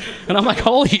brownies. And I'm like,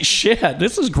 holy shit,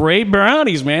 this is great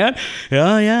brownies, man.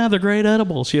 Yeah, they're great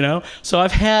edibles, So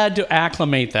I've had to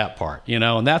acclimate that part,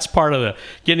 and that's part of the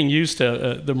getting used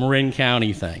to the Marin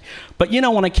County thing. But,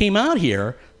 when I came out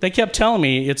here, they kept telling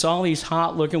me it's all these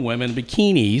hot-looking women,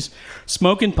 bikinis,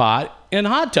 smoking pot, and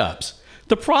hot tubs.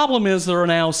 The problem is they're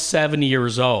now 70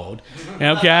 years old,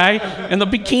 okay? And the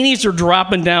bikinis are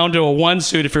dropping down to a one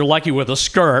suit if you're lucky with a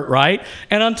skirt, right?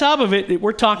 And on top of it,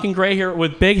 we're talking gray hair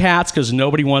with big hats because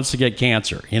nobody wants to get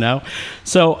cancer,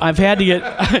 So I've had to get,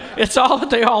 it's all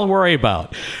that they all worry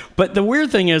about. But the weird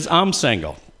thing is I'm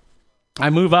single.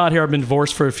 I move out here. I've been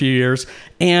divorced for a few years.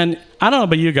 And I don't know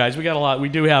about you guys. We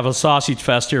do have a sausage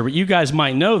fest here, but you guys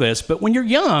might know this. But when you're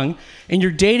young and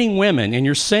you're dating women and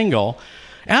you're single,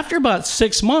 after about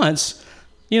 6 months,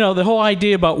 the whole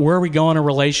idea about where we go in a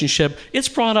relationship, it's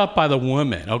brought up by the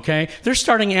women, okay? They're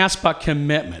starting to ask about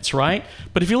commitments, right?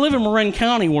 But if you live in Marin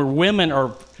County where women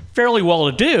are fairly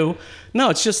well-to-do, no,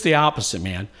 it's just the opposite,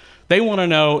 man. They want to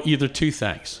know either two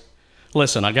things.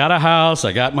 Listen, I got a house.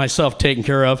 I got myself taken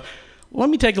care of. Let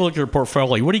me take a look at your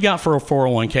portfolio. What do you got for a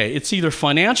 401k? It's either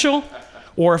financial,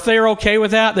 or if they're okay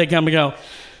with that, they come and go,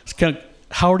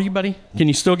 how old are you, buddy? Can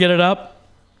you still get it up?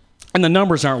 And the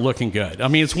numbers aren't looking good. I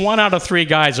mean, it's 1 out of 3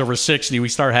 guys over 60, we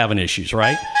start having issues,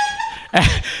 right?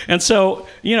 And so,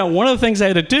 one of the things I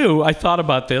had to do, I thought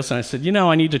about this, and I said,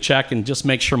 I need to check and just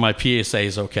make sure my PSA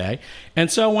is okay.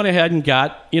 And so I went ahead and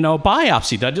got, a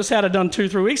biopsy done. I just had it done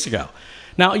 2-3 weeks ago.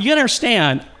 Now, you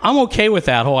understand, I'm okay with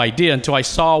that whole idea until I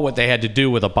saw what they had to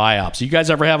do with a biopsy. You guys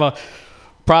ever have a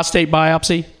prostate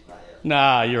biopsy?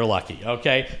 Nah, you're lucky,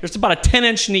 okay? There's about a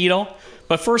 10-inch needle.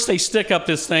 But first they stick up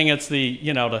this thing, it's the,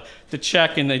 to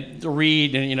check and the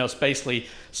read, and, it's basically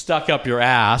stuck up your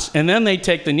ass. And then they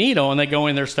take the needle and they go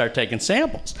in there and start taking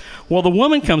samples. Well, the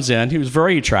woman comes in, who's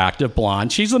very attractive,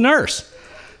 blonde. She's a nurse.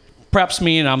 Preps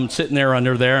me, and I'm sitting there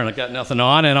under there, and I got nothing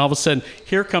on. And all of a sudden,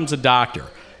 here comes a doctor.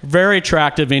 Very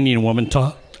attractive Indian woman,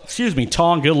 tall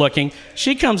and good looking.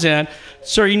 She comes in,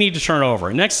 sir, you need to turn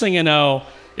over. Next thing you know,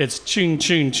 it's chun,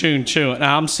 chun, chun, chun. And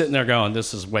I'm sitting there going,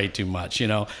 this is way too much,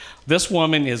 This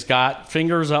woman has got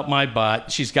fingers up my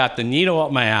butt. She's got the needle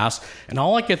up my ass. And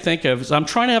all I could think of is I'm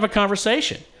trying to have a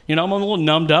conversation. I'm a little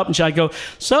numbed up. And I go,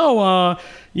 so,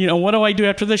 what do I do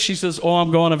after this? She says,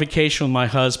 I'm going on vacation with my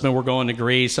husband. We're going to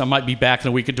Greece. I might be back in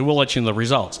a week or two. We'll let you know the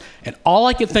results. And all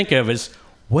I could think of is,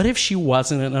 what if she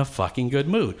wasn't in a fucking good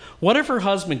mood? What if her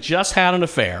husband just had an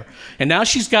affair, and now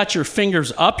she's got your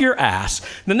fingers up your ass?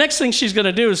 The next thing she's going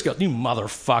to do is go, you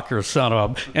motherfucker, son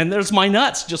of a... And there's my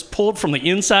nuts just pulled from the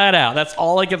inside out. That's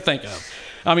all I can think of.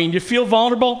 I mean, you feel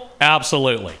vulnerable?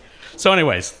 Absolutely. So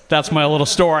anyways, that's my little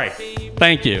story.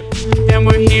 Thank you. And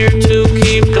we're here to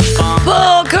keep the fun.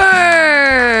 Paul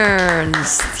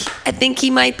Kearns! I think he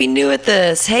might be new at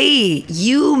this. Hey,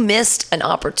 you missed an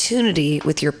opportunity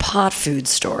with your pot food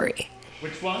story.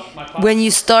 Which one? My pot? When you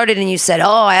started and you said,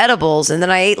 edibles, and then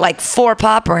I ate like 4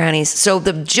 pot brownies. So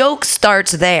the joke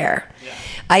starts there. Yeah.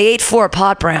 I ate 4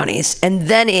 pot brownies, and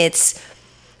then it's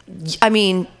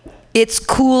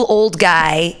cool old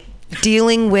guy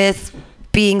dealing with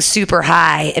being super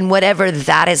high and whatever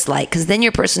that is like, because then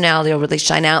your personality will really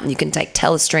shine out, and you can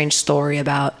tell a strange story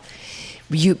about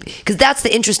you, because that's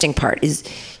the interesting part, is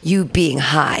you being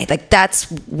high. Like,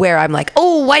 that's where I'm like,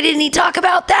 why didn't he talk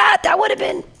about that? That would have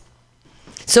been.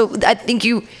 So I think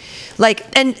you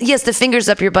and yes, the fingers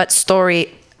up your butt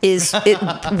story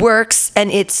it works,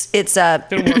 and it's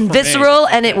visceral,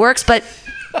 and it works, but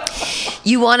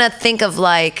you want to think of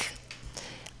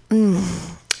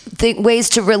ways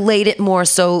to relate it more,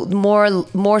 so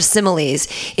more similes.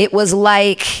 It was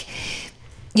like,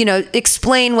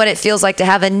 explain what it feels like to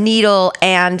have a needle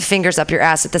and fingers up your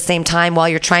ass at the same time while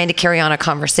you're trying to carry on a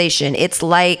conversation. It's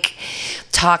like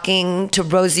talking to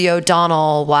Rosie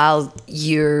O'Donnell while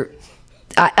you're...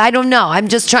 I don't know. I'm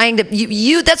just trying to...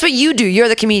 You that's what you do. You're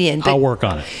the comedian. I'll work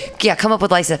on it. Yeah, come up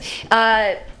with stuff.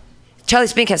 Charlie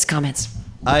Spink has comments.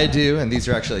 I do, and these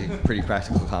are actually pretty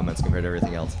practical comments compared to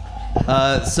everything else.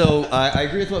 So I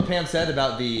agree with what Pam said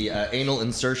about the anal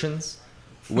insertions.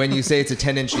 When you say it's a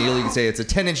 10-inch needle, you can say it's a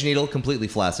 10-inch needle, completely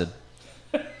flaccid.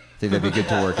 I think that'd be good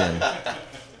to work in.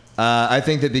 I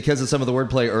think that because of some of the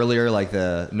wordplay earlier, like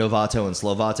the novato and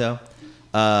slovato,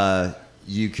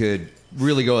 you could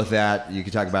really go with that. You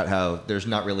could talk about how there's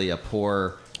not really a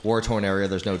poor war-torn area.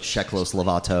 There's no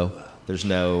Czechoslovato. There's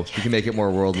no... You can make it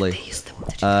more worldly.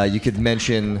 You could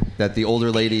mention that the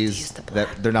older ladies,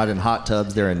 that they're not in hot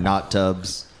tubs, they're in knot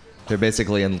tubs. They're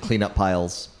basically in cleanup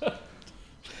piles.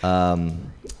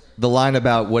 The line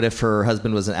about what if her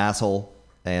husband was an asshole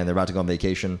and they're about to go on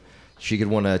vacation, she could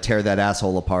want to tear that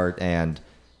asshole apart and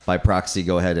by proxy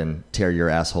go ahead and tear your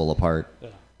asshole apart.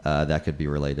 That could be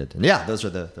related. And yeah, those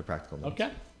are the practical ones. Okay.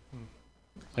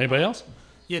 Anybody else?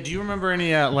 Yeah, do you remember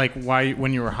any,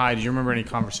 when you were high, do you remember any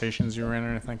conversations you were in or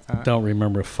anything like that? Don't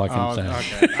remember a fucking thing.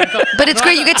 Okay. But it's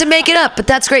great you get to make it up. But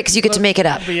that's great because you get to make it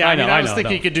up. But yeah, I was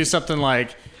thinking you could do something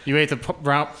like, you ate the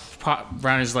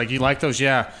brownies, like, you like those?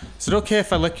 Yeah. Is it okay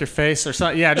if I lick your face or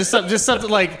something? Yeah, just something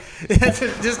like,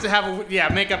 just to have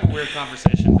make up a weird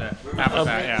conversation to have with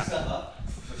that,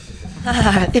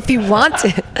 yeah. If you want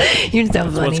to. You're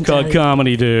so funny. What's called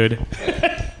comedy, dude.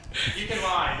 You can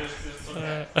lie.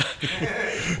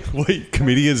 Wait,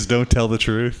 comedians don't tell the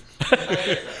truth? You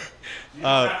don't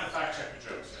have to fact check the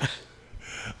jokes.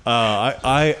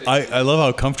 I love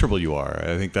how comfortable you are.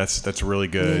 I think that's really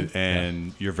good,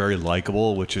 and you're very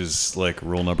likable, which is like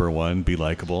rule number 1: be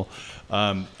likable.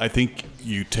 I think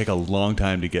you take a long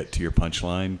time to get to your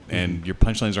punchline, and your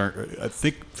punchlines aren't.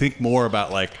 Think more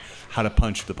about like how to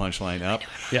punch the punchline up.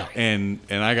 Yeah. And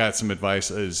I got some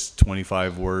advice: is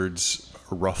 25 words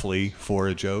roughly for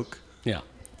a joke. Yeah.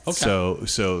 Okay. So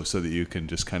that you can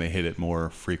just kind of hit it more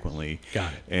frequently.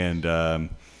 Got it. And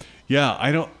yeah,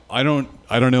 I don't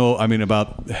know. I mean,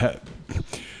 about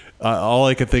all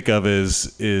I can think of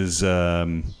is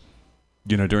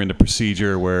during the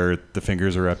procedure where the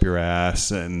fingers are up your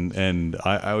ass, and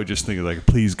I would just think like,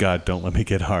 please God, don't let me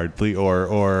get hard, please,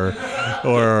 or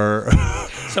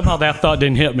somehow that thought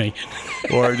didn't hit me.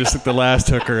 Or just like the last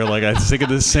hooker, like I was thinking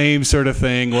the same sort of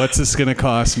thing. What's this going to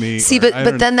cost me? See,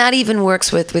 but then that even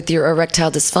works with your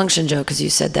erectile dysfunction, Joe, because you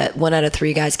said that 1 out of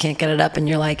 3 guys can't get it up, and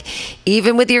you're like,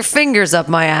 even with your fingers up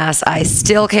my ass, I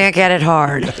still can't get it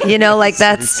hard. Like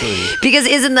that's because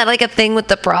isn't that like a thing with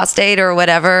the prostate or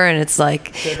whatever? And it's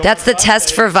like that's the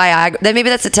test for Viagra. Then maybe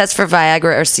that's the test for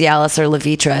Viagra or Cialis or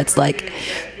Levitra. It's like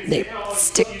they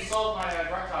stick.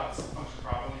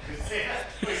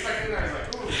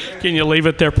 Can you leave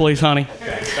it there, please, honey?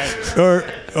 Or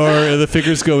the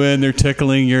fingers go in, they're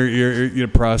tickling your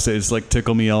prostate. It's like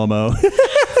Tickle Me Elmo.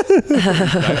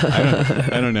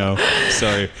 I don't know.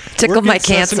 Sorry. Tickle my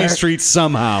cancer. Sesame Street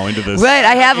somehow into this. Right.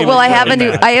 I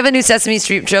have a new Sesame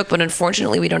Street joke, but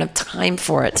unfortunately we don't have time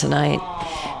for it tonight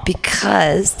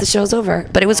because the show's over.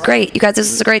 But it was great. You guys,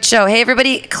 this is a great show. Hey,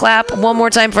 everybody, clap one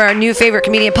more time for our new favorite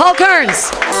comedian, Paul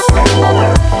Kearns.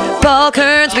 Paul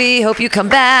Kearns, we hope you come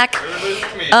back.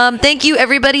 Thank you,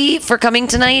 everybody, for coming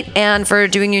tonight and for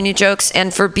doing your new jokes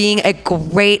and for being a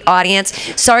great audience.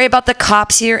 Sorry about the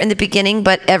cops here in the beginning,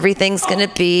 but everything's going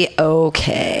to be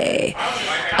okay.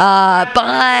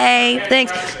 Bye.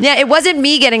 Thanks. Yeah, it wasn't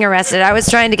me getting arrested. I was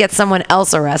trying to get someone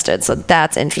else arrested, so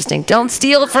that's interesting. Don't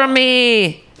steal from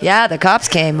me. Yeah, the cops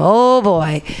came. Oh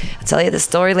boy, I'll tell you the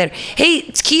story later. Hey,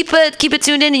 keep it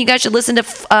tuned in, and you guys should listen to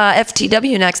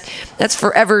FTW next. That's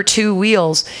Forever Two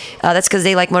Wheels. That's because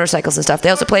they like motorcycles and stuff.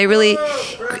 They also play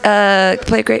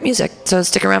play great music. So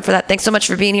stick around for that. Thanks so much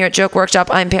for being here at Joke Workshop.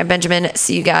 I'm Pam Benjamin.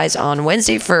 See you guys on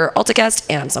Wednesday for AltaCast,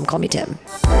 and some call me Tim.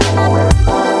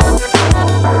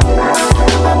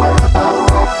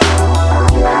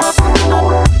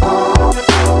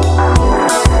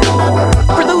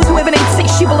 For those who have an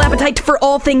insatiable appetite for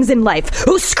all things in life,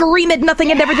 who scream at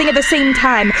nothing and everything at the same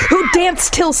time, who dance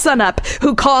till sunup,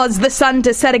 who cause the sun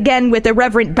to set again with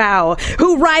irreverent bow,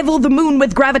 who rival the moon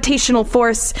with gravitational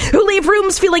force, who leave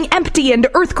rooms feeling empty and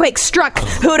earthquake struck,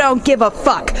 who don't give a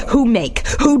fuck, who make,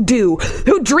 who do,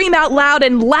 who dream out loud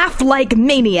and laugh like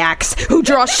maniacs, who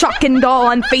draw shock and awe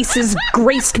on faces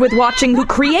graced with watching, who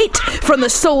create from the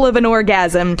soul of an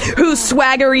orgasm, who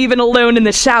swagger even alone in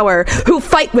the shower, who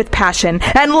fight with passion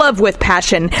and love with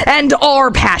passion and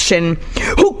are passion,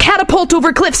 who catapult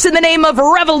over cliffs in the name of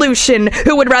revolution,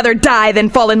 who would rather die than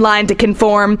fall in line to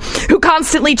conform, who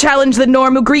constantly challenge the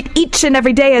norm, who greet each and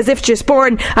every day as if just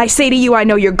born. I say to you, I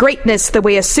know your greatness the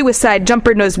way a suicide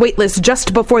jumper knows weightless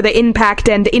just before the impact,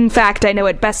 and in fact I know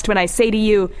it best when I say to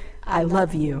you, I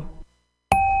love you.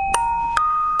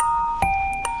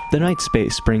 The Night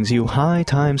Space brings you High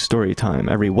Time Story Time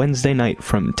every Wednesday night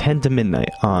from 10 to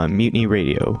midnight on Mutiny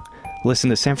Radio.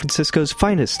 Listen to San Francisco's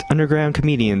finest underground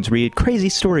comedians read crazy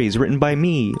stories written by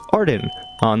me, Arden,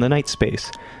 on The Night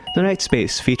Space. The Night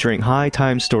Space featuring High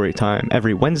Time Story Time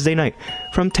every Wednesday night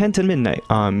from 10 to midnight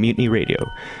on Mutiny Radio.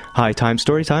 High Time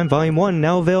Story Time Volume 1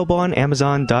 now available on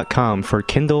Amazon.com for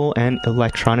Kindle and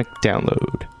electronic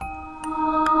download.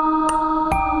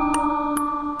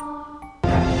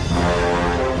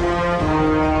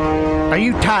 Are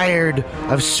you tired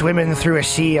of swimming through a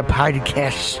sea of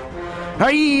podcasts?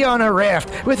 Are ye on a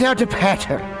raft without a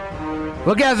paddle?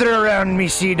 Well, gather around me,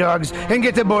 sea dogs, and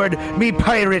get aboard me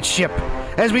pirate ship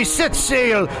as we set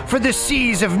sail for the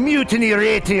seas of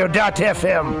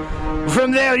MutinyRadio.fm.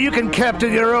 From there, you can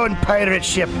captain your own pirate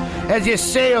ship as you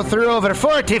sail through over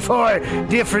 44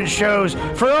 different shows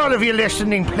for all of your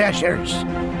listening pleasures.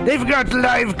 They've got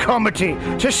live comedy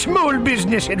to small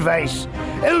business advice,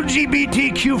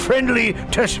 LGBTQ friendly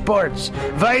to sports,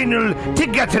 vinyl to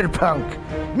gutter punk.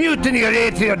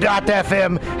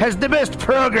 MutinyRadio.fm has the best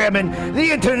programming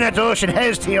the internet ocean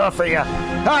has to offer you.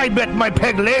 I bet my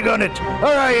peg leg on it, or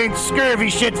I ain't scurvy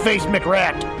shit-faced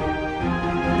McRat.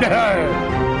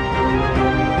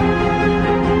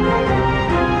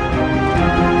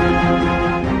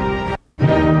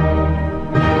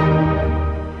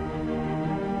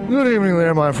 Good evening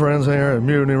there, my friends here at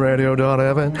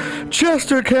MutinyRadio.fm.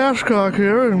 Chester Cashcock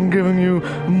here, and giving you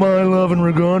my love and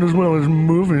regard as well as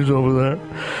movies over there.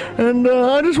 And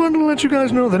I just wanted to let you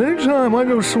guys know that anytime I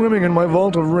go swimming in my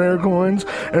vault of rare coins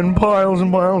and piles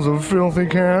of filthy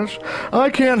cash, I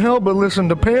can't help but listen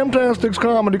to Pamtastic's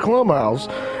Comedy Clubhouse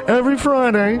every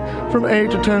Friday from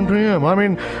 8 to 10 p.m. I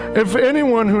mean, if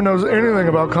anyone who knows anything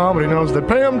about comedy knows that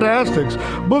Pamtastic's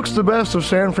books the best of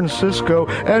San Francisco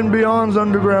and beyond's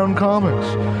underground comics.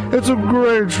 It's a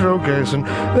great showcase, and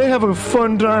they have a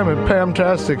fun time at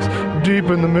Pamtastic's deep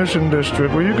in the Mission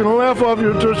District, where you can laugh off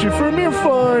your tushy for a mere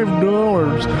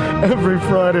 $5 every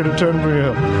Friday to 10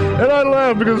 p.m. And I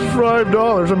laugh because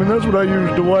 $5, I mean, that's what I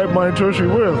use to wipe my tushy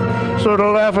with. So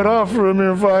to laugh it off for a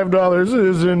mere $5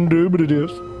 is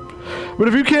indubitious. But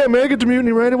if you can't make it to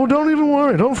Mutiny Radio, well, don't even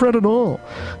worry. Don't fret at all.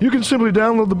 You can simply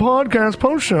download the podcast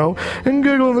post-show and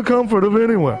giggle in the comfort of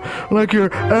anywhere, like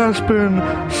your Aspen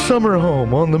summer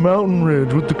home on the mountain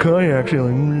ridge with the kayak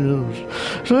feeling.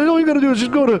 So all you got to do is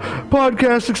just go to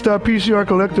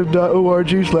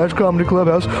podcastics.pcrcollective.org/comedy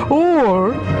clubhouse,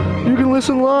 or you can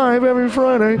listen live every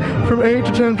Friday from 8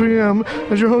 to 10 p.m.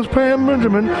 as your host Pam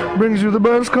Benjamin brings you the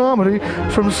best comedy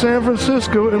from San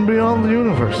Francisco and beyond the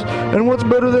universe. And what's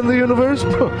better than the universe?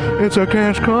 It's a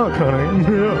cash cock, honey.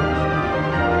 Yeah.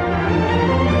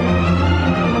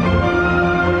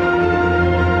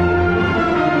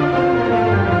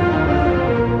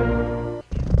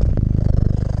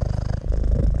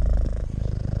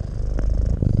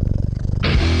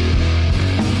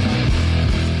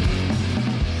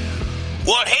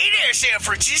 Well, hey there, San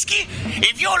Francisco.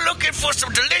 If you're looking for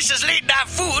some delicious late-night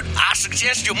food, I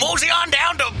suggest you mosey on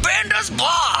down to Bender's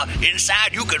Bar.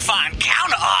 Inside, you can find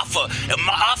counter-offer,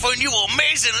 offering you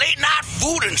amazing late-night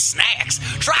food and snacks.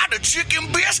 Try the chicken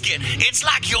biscuit. It's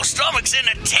like your stomach's in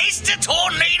a tasty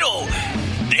tornado.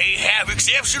 They have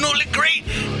exceptionally great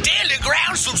daily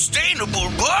ground sustainable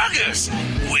burgers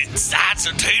with sides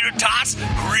of tater tots,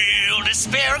 grilled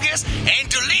asparagus, and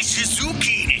delicious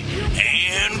zucchini,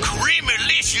 and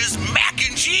creamy-licious mac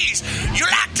and cheese. You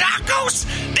like tacos?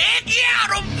 They got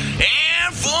them.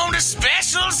 And from the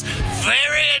specials,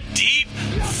 very deep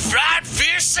fried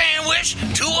fish sandwich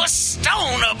to a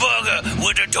stoner burger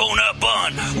with a donut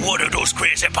bun. What are those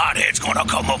crazy potheads gonna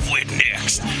come up with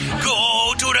next?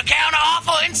 Go to the counter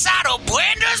offer inside of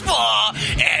Bender's Bar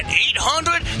at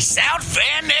 800 South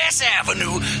Van Ness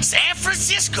Avenue, San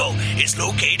Francisco. It's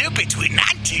located between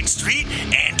 19th Street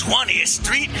and 20th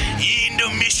Street in the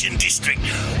Mission District.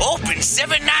 Open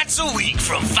 7 nights a week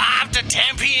from 5 to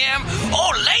 10 p.m.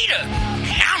 or later.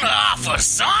 Counter offer,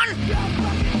 son.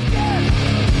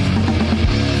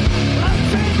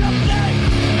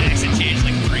 It's changed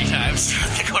like 3 times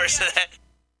throughout the course of that.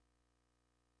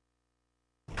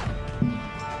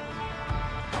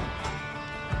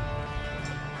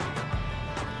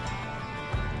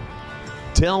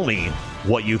 Tell me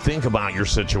what you think about your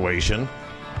situation.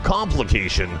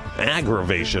 Complication,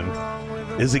 aggravation.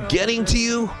 Is it getting to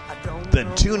you?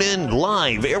 Then tune in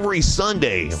live every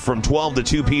Sunday from 12 to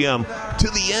 2 p.m. to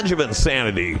The Edge of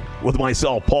Insanity with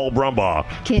myself, Paul Brumbaugh,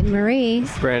 Kit Marie,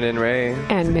 Brandon Ray,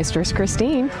 and Mistress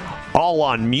Christine. all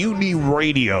on Mutiny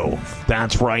Radio.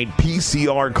 That's right,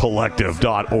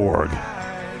 PCRcollective.org.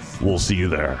 We'll see you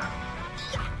there.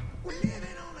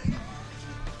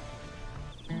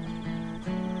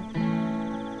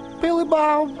 Billy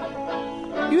Bob,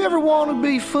 you ever want to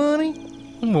be funny?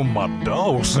 Well, my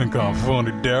dogs think I'm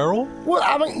funny, Daryl. Well,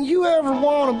 I mean, you ever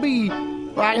want to be,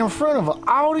 like, in front of an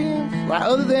audience? Like,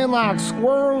 other than, like,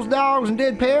 squirrels, dogs, and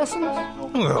dead peasants?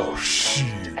 Oh,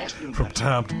 shit. From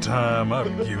time to time, I've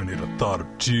given it a thought or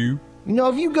two. You know,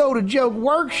 if you go to Joke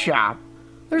Workshop,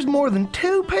 there's more than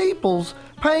 2 peoples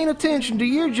paying attention to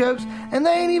your jokes, and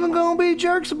they ain't even gonna be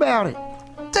jerks about it.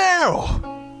 Daryl,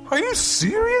 are you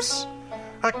serious?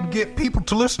 I can get people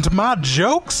to listen to my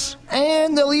jokes?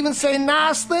 And they'll even say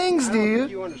nice things to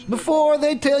you before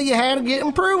they tell you how to get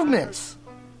improvements.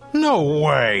 No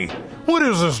way. What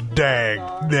is this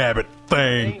dag-nabbit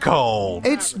thing called?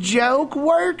 It's Joke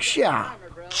Workshop.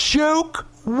 Joke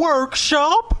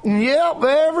Workshop? Yep,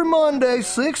 every Monday,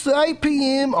 6 to 8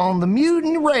 p.m. on the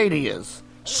Mutiny Radios.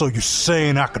 So you're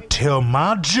saying I could tell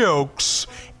my jokes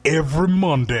every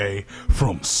Monday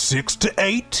from 6 to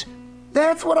 8?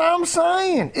 That's what I'm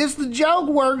saying. It's the Joke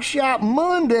Workshop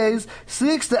Mondays,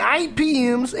 6 to 8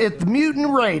 p.m. at the Mutiny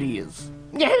Radios.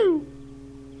 Yahoo!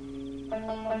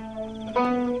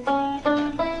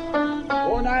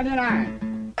 $4.99.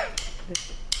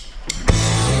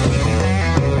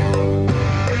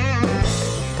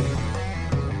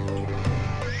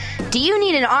 Do you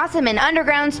need an awesome and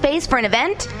underground space for an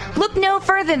event? Look no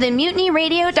further than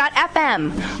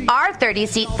MutinyRadio.fm. Our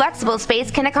 30-seat flexible space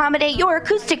can accommodate your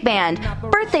acoustic band,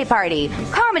 birthday party,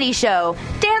 comedy show,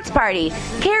 dance party,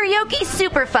 karaoke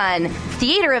super fun,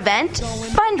 theater event,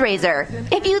 fundraiser.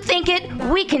 If you think it,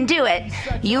 we can do it.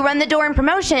 You run the door and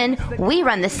promotion, we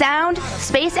run the sound,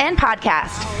 space, and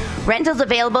podcast. Rentals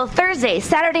available Thursday,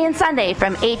 Saturday, and Sunday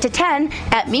from 8 to 10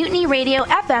 at Mutiny Radio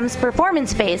FM's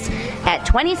performance space at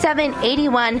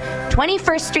 2781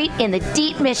 21st Street in the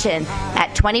Deep Mission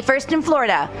at 21st in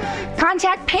Florida.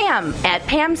 Contact Pam at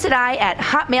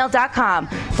pamsadai@hotmail.com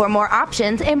for more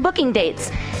options and booking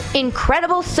dates.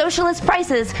 Incredible socialist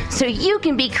prices so you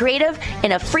can be creative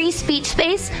in a free speech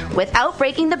space without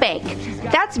breaking the bank.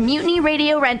 That's Mutiny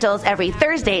Radio Rentals every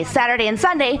Thursday, Saturday, and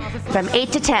Sunday from 8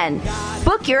 to 10.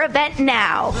 Book your event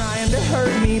now. Trying to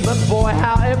hurt me, but boy,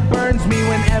 how it burns me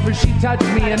whenever she touches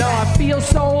me, and oh, I feel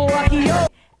so lucky.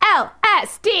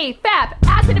 LSD, FAP,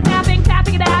 acid and fapping,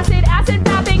 fapping and acid, acid,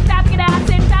 fapping, fapping and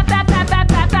acid, fap, fap, fap, fap,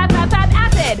 fap, fap, fap, fap,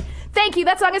 acid. Thank you,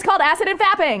 that song is called Acid and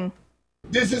Fapping.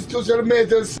 This is Two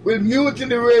Centimeters with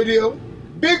Mutiny Radio.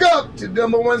 Big up to the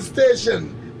 #1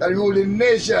 station that ruling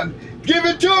nation. Give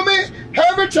it to me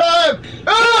every time.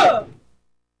 Ah!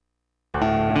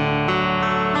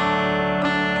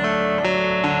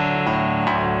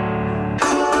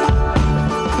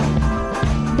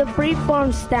 The Free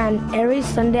Farm Stand every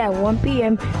Sunday at 1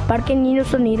 p.m. Parque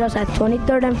Niños Unidos at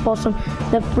 23rd and Folsom.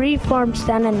 The Free Farm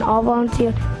Stand, an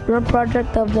all-volunteer run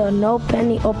project of the No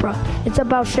Penny Opera. It's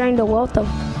about sharing the wealth of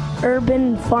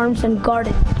urban farms and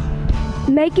gardens.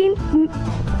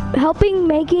 Helping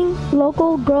making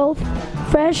local growth,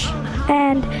 fresh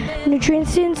and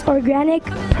nutritious organic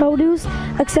produce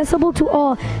accessible to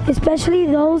all, especially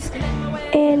those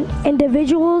in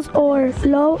individuals or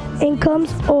low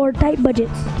incomes or tight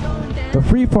budgets. The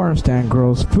Free Farm Stand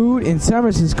grows food in San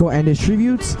Francisco and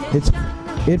distributes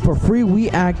it for free. We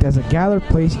act as a gathered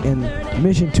place in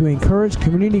mission to encourage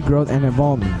community growth and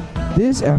involvement. This